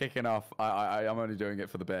sat here kicking off, I'm only doing it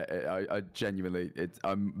for the bit. I genuinely,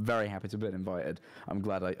 I'm very happy to have been invited. I'm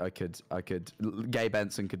glad I could. Gay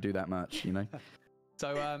Benson could do that much, you know.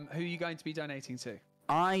 So, who are you going to be donating to?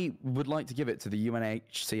 I would like to give it to the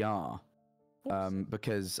UNHCR.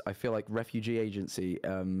 Because I feel like refugee agency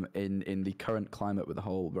in the current climate with the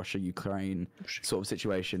whole Russia-Ukraine sort of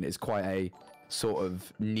situation is quite a sort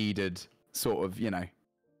of needed sort of,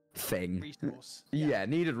 thing. Resource. Yeah,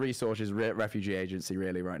 needed resources, refugee agency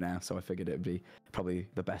really right now. So I figured it would be probably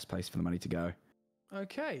the best place for the money to go.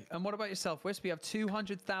 Okay. And what about yourself, Wisp? You have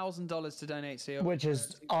 $200,000 to donate to. Which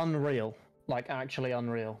is unreal. Like, actually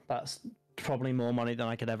unreal. That's probably more money than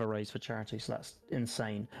I could ever raise for charity, so that's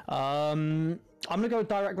insane. I'm gonna go with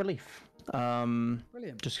direct relief.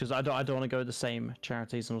 Brilliant. Just because I don't want to go with the same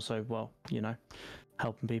charities, and also, well,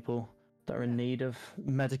 helping people that are in need of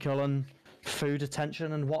medical and food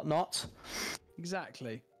attention and whatnot.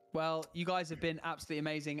 Exactly. Well, you guys have been absolutely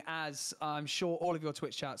amazing, as I'm sure all of your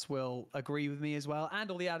Twitch chats will agree with me as well, and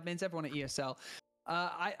all the admins, everyone at ESL.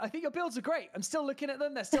 I think your builds are great. I'm still looking at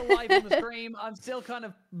them. They're still live on the stream. I'm still kind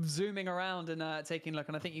of zooming around and taking a look,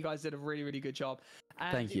 and I think you guys did a really, really good job.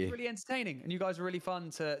 And Thank you. It's really entertaining, and you guys are really fun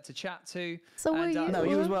to chat to. So were and, you? No,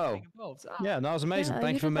 you as well. getting involved. Yeah, that was amazing. Yeah,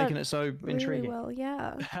 Thank you you for did making that it so really intriguing. well,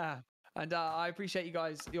 yeah. And I appreciate you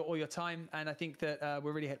guys, all your time, and I think that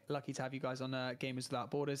we're really lucky to have you guys on Gamers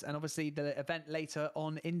Without Borders. And obviously, the event later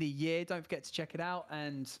on in the year, don't forget to check it out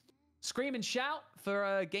and scream and shout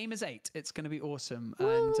for Gamers 8. It's going to be awesome.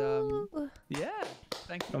 And Woo. yeah,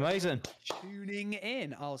 thank you Amazing. for tuning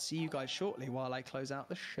in. I'll see you guys shortly while I close out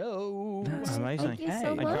the show. That's Amazing. Thank you so Hey,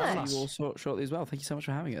 Thank you very much. see you all shortly as well. Thank you so much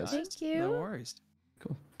for having us. Thank you. No worries.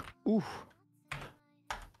 Cool. Oof.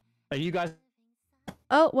 Are you guys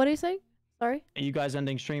Oh, what are you saying? Sorry.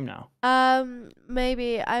 ending stream now?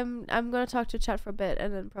 Maybe I'm gonna talk to chat for a bit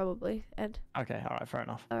and then probably end. Okay, all right, fair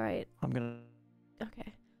enough. All right. I'm gonna.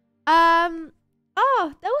 Okay.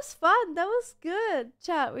 Oh, that was fun. That was good.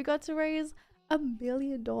 Chat, we got to raise $1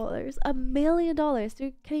 million. $1 million.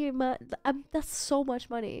 Dude, can you imagine? That's so much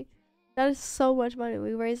money. That is so much money.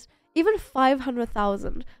 We raised even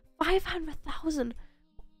 500,000. 500,000.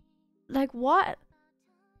 Like what?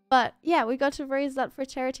 But yeah, we got to raise that for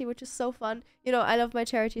charity, which is so fun. I love my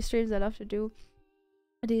charity streams. I love to do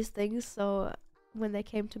these things. So when they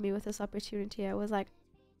came to me with this opportunity, I was like,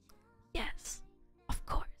 yes, of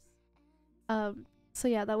course. So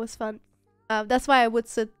yeah, that was fun. That's why I would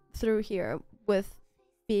sit through here with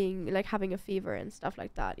being like having a fever and stuff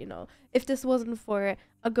like that, you know. If this wasn't for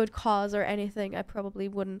a good cause or anything, I probably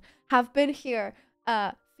wouldn't have been here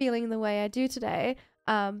feeling the way I do today.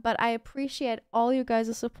 But I appreciate all you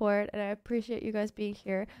guys' support, and I appreciate you guys being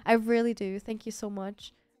here. I really do. Thank you so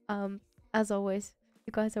much. As always,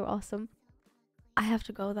 you guys are awesome. I have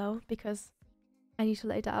to go though because I need to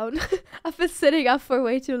lay down. I've been sitting up for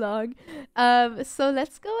way too long. So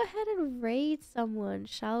let's go ahead and raid someone,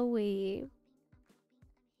 shall we?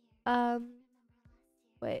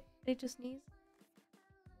 Wait, I just sneeze.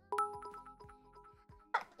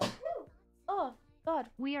 Oh God.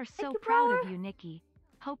 We are so you, proud bro. of you, Nikki.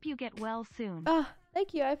 Hope you get well soon. Oh,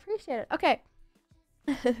 thank you. I appreciate it. Okay.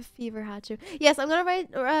 Fever Hachu. Yes, I'm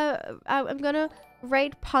gonna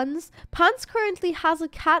rate Puns. Puns currently has a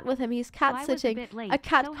cat with him. He's cat sitting. A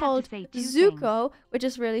cat called Zuko, which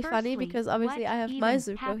is really funny because obviously I have my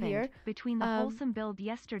Zuko here. Between the wholesome build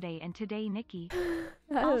yesterday and today, Nikki.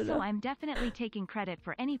 Also, I'm definitely taking credit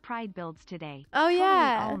for any pride builds today. Oh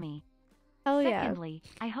yeah. All me. Hell yeah. Secondly,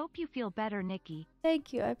 I hope you feel better, Nikki.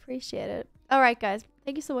 Thank you. I appreciate it. All right, guys.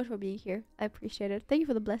 Thank you so much for being here. I appreciate it. Thank you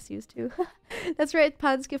for the bless yous too. That's right,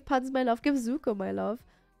 Puns. Give Puns my love. Give Zuko my love.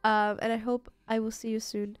 And I hope I will see you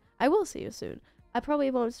soon. I will see you soon. I probably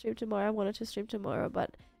won't stream tomorrow. I wanted to stream tomorrow,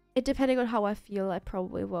 but it depending on how I feel, I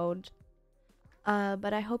probably won't.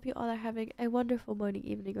 But I hope you all are having a wonderful morning,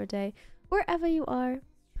 evening, or day, wherever you are.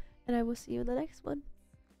 And I will see you in the next one.